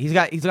relevant. He's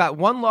got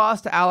one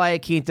loss to Al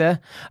Iaquinta.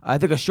 I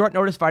think a short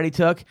notice fight he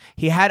took.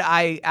 He had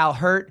Al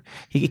hurt.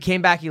 He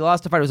came back. He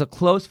lost the fight. It was a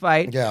close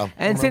fight. Yeah,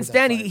 and since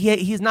then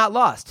he's not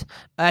lost.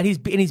 He's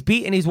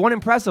won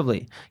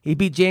impressively. He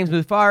beat James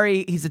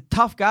Mufari. He's a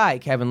tough guy,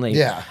 Kevin Lee.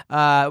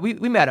 Yeah, we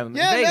met him.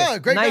 Yeah, in Vegas. Yeah,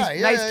 great guy.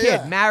 Nice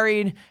kid.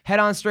 Married, head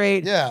on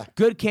straight. Yeah,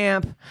 good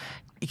camp.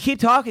 You keep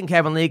talking,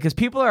 Kevin Lee, because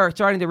people are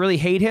starting to really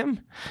hate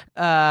him.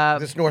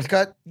 This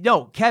Northcutt?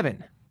 No,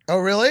 Kevin. Oh,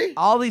 really?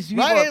 All these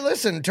people. Right, hey,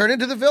 listen, turn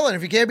into the villain.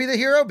 If you can't be the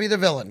hero, be the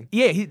villain.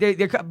 Yeah,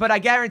 but I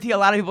guarantee a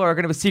lot of people are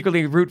going to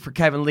secretly root for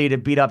Kevin Lee to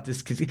beat up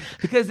this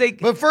because they.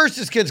 But first,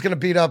 this kid's going to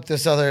beat up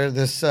this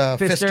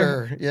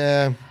Pfister.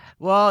 Yeah.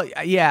 Well,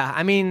 yeah.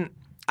 I mean,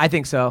 I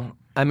think so.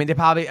 I mean, they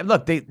probably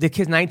look. The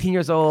kid's 19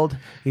 years old.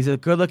 He's a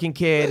good-looking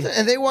kid,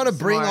 and they want to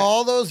bring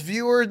all those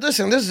viewers.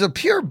 Listen, this is a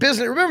pure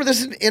business. Remember, this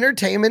is an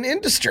entertainment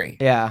industry.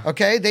 Yeah.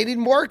 Okay. They need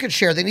market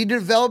share. They need to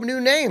develop new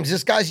names.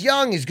 This guy's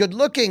young. He's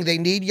good-looking. They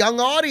need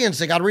young audience.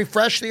 They got to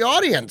refresh the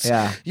audience.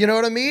 Yeah. You know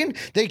what I mean?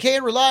 They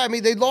can't rely. I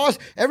mean, they lost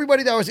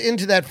everybody that was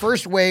into that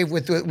first wave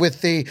with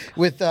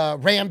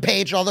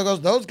Rampage and all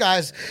those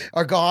guys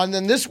are gone.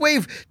 Then this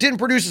wave didn't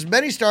produce as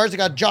many stars. They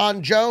got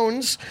John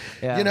Jones.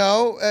 Yeah. You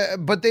know,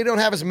 but they don't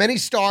have as many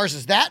stars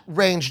as that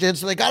range did,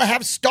 so they got to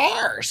have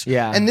stars.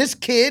 Yeah. And this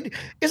kid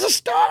is a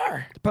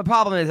star. But the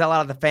problem is a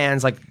lot of the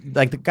fans, like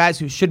the guys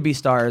who should be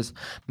stars,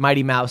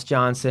 Mighty Mouse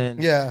Johnson,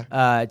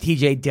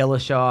 T.J.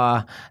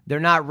 Dillashaw, they're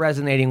not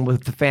resonating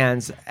with the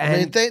fans.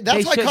 And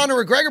that's why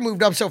Conor McGregor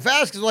moved up so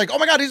fast, because they're like, oh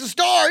my God, he's a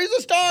star. He's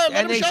a star.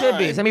 Let him shine. Should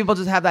be. Some people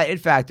just have that it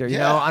factor, you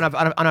know,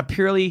 on a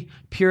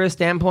purist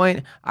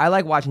standpoint. I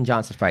like watching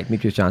Johnson fight,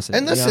 Demetrius Johnson.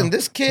 And listen,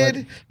 this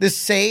kid, this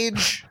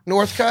Sage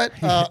Northcutt,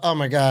 oh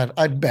my God,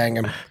 I'd bang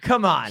him.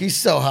 Come on. He's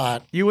so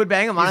hot. You would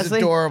bang him, honestly?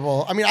 He's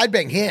adorable. I mean, I'd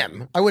bang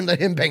him. I wouldn't let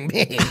him bang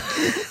me.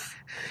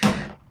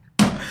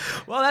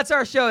 Well, that's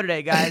our show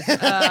today, guys. We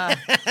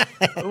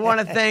want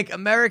to thank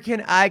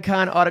American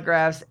Icon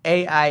Autographs,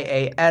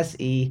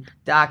 AIASE.com.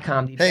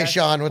 Hey,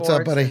 Sean, what's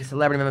up, buddy?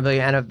 Celebrity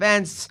memorabilia and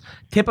events.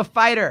 Tip a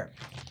fighter.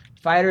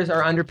 Fighters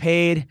are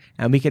underpaid,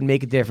 and we can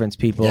make a difference,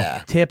 people.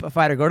 Yeah. Tip a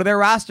fighter. Go to their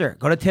roster.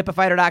 Go to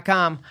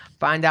tipafighter.com.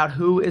 Find out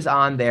who is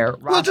on their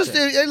roster. Well, just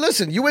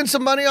listen. You win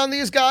some money on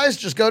these guys.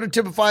 Just go to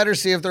Tip a Fighter,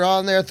 see if they're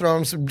on there.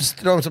 Throw them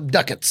some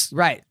ducats.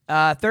 Right.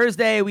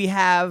 Thursday we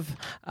have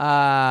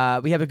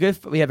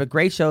a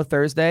great show.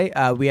 Thursday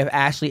we have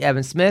Ashley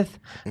Evans Smith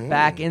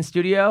back in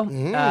studio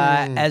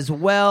as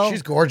well.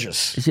 She's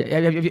gorgeous.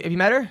 Have you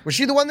met her? Was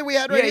she the one that we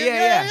had right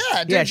here?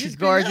 Yeah, she's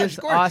gorgeous.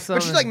 Awesome.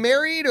 Was she like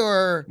married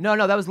or? No,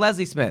 that was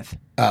Leslie Smith.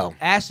 Oh.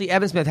 Ashley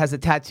Evans Smith has a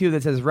tattoo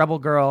that says Rebel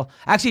Girl.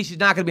 Actually, she's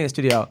not going to be in the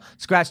studio.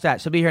 Scratch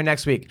that. She'll be here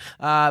next week.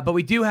 But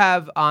we do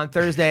have on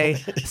Thursday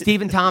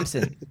Stephen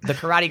Thompson, the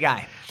karate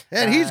guy.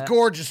 And he's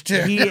gorgeous,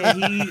 too. He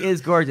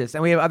is gorgeous.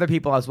 And we have other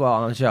people as well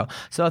on the show.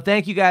 So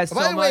thank you guys so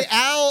much. By the way,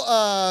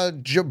 Al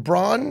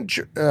Jabron,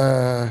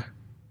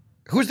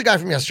 who's the guy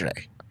from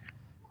yesterday?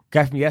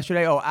 Guy from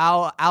yesterday? Oh,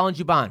 Alan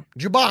Juban.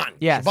 Juban.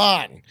 Yes.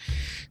 Juban.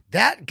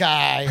 That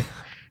guy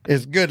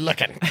is good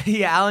looking.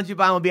 Yeah, Alan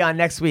Juban will be on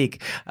next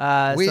week.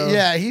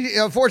 He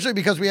unfortunately,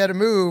 because we had to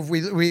move,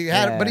 we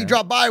had, but he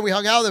dropped by. We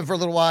hung out with him for a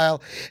little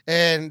while,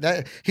 and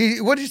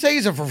what did you say?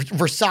 He's a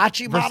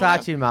Versace model.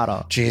 Versace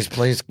model. Jeez,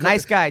 please,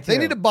 nice guy too. They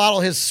need to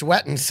bottle his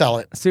sweat and sell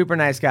it. Super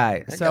nice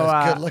guy. That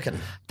guy's good looking.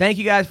 Thank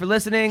you guys for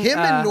listening. Him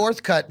and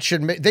Northcutt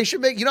should make. They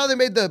should make. You know, they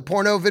made the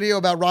porno video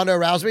about Ronda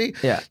Rousey.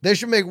 Yeah, they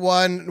should make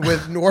one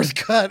with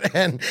Northcutt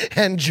and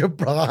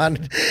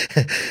Jabron,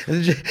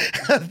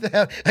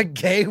 a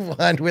gay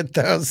one with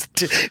those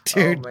two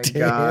dudes.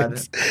 God.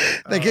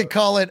 They could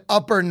call it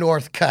Upper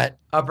Northcutt.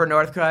 Upper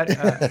Northcutt.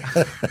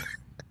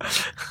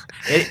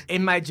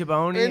 In my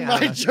jaboni. In my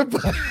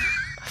jaboni.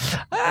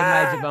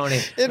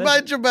 In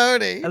my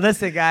Jaboni.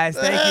 Listen, guys,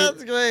 thank you.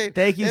 That's great.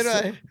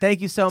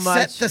 Thank you so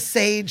much. Set the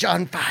sage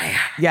on fire.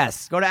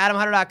 Yes. Go to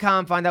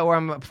AdamHunter.com. Find out where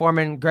I'm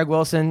performing. Greg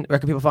Wilson, where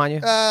can people find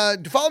you?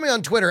 Follow me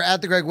on Twitter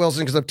at the Greg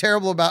Wilson because I'm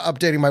terrible about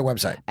updating my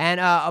website. And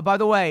by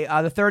the way,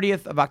 the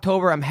 30th of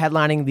October, I'm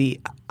headlining the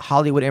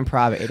Hollywood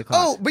Improv at 8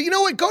 o'clock. Oh, but you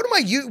know what? Go to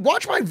my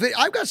watch my video.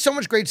 I've got so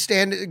much great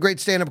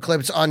stand-up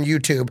clips on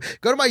YouTube.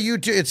 Go to my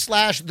YouTube. It's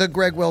 /the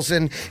Greg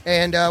Wilson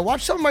and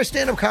watch some of my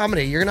stand-up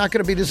comedy. You're not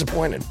going to be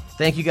disappointed.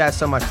 Thank you guys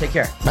so much. Take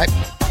care. Bye.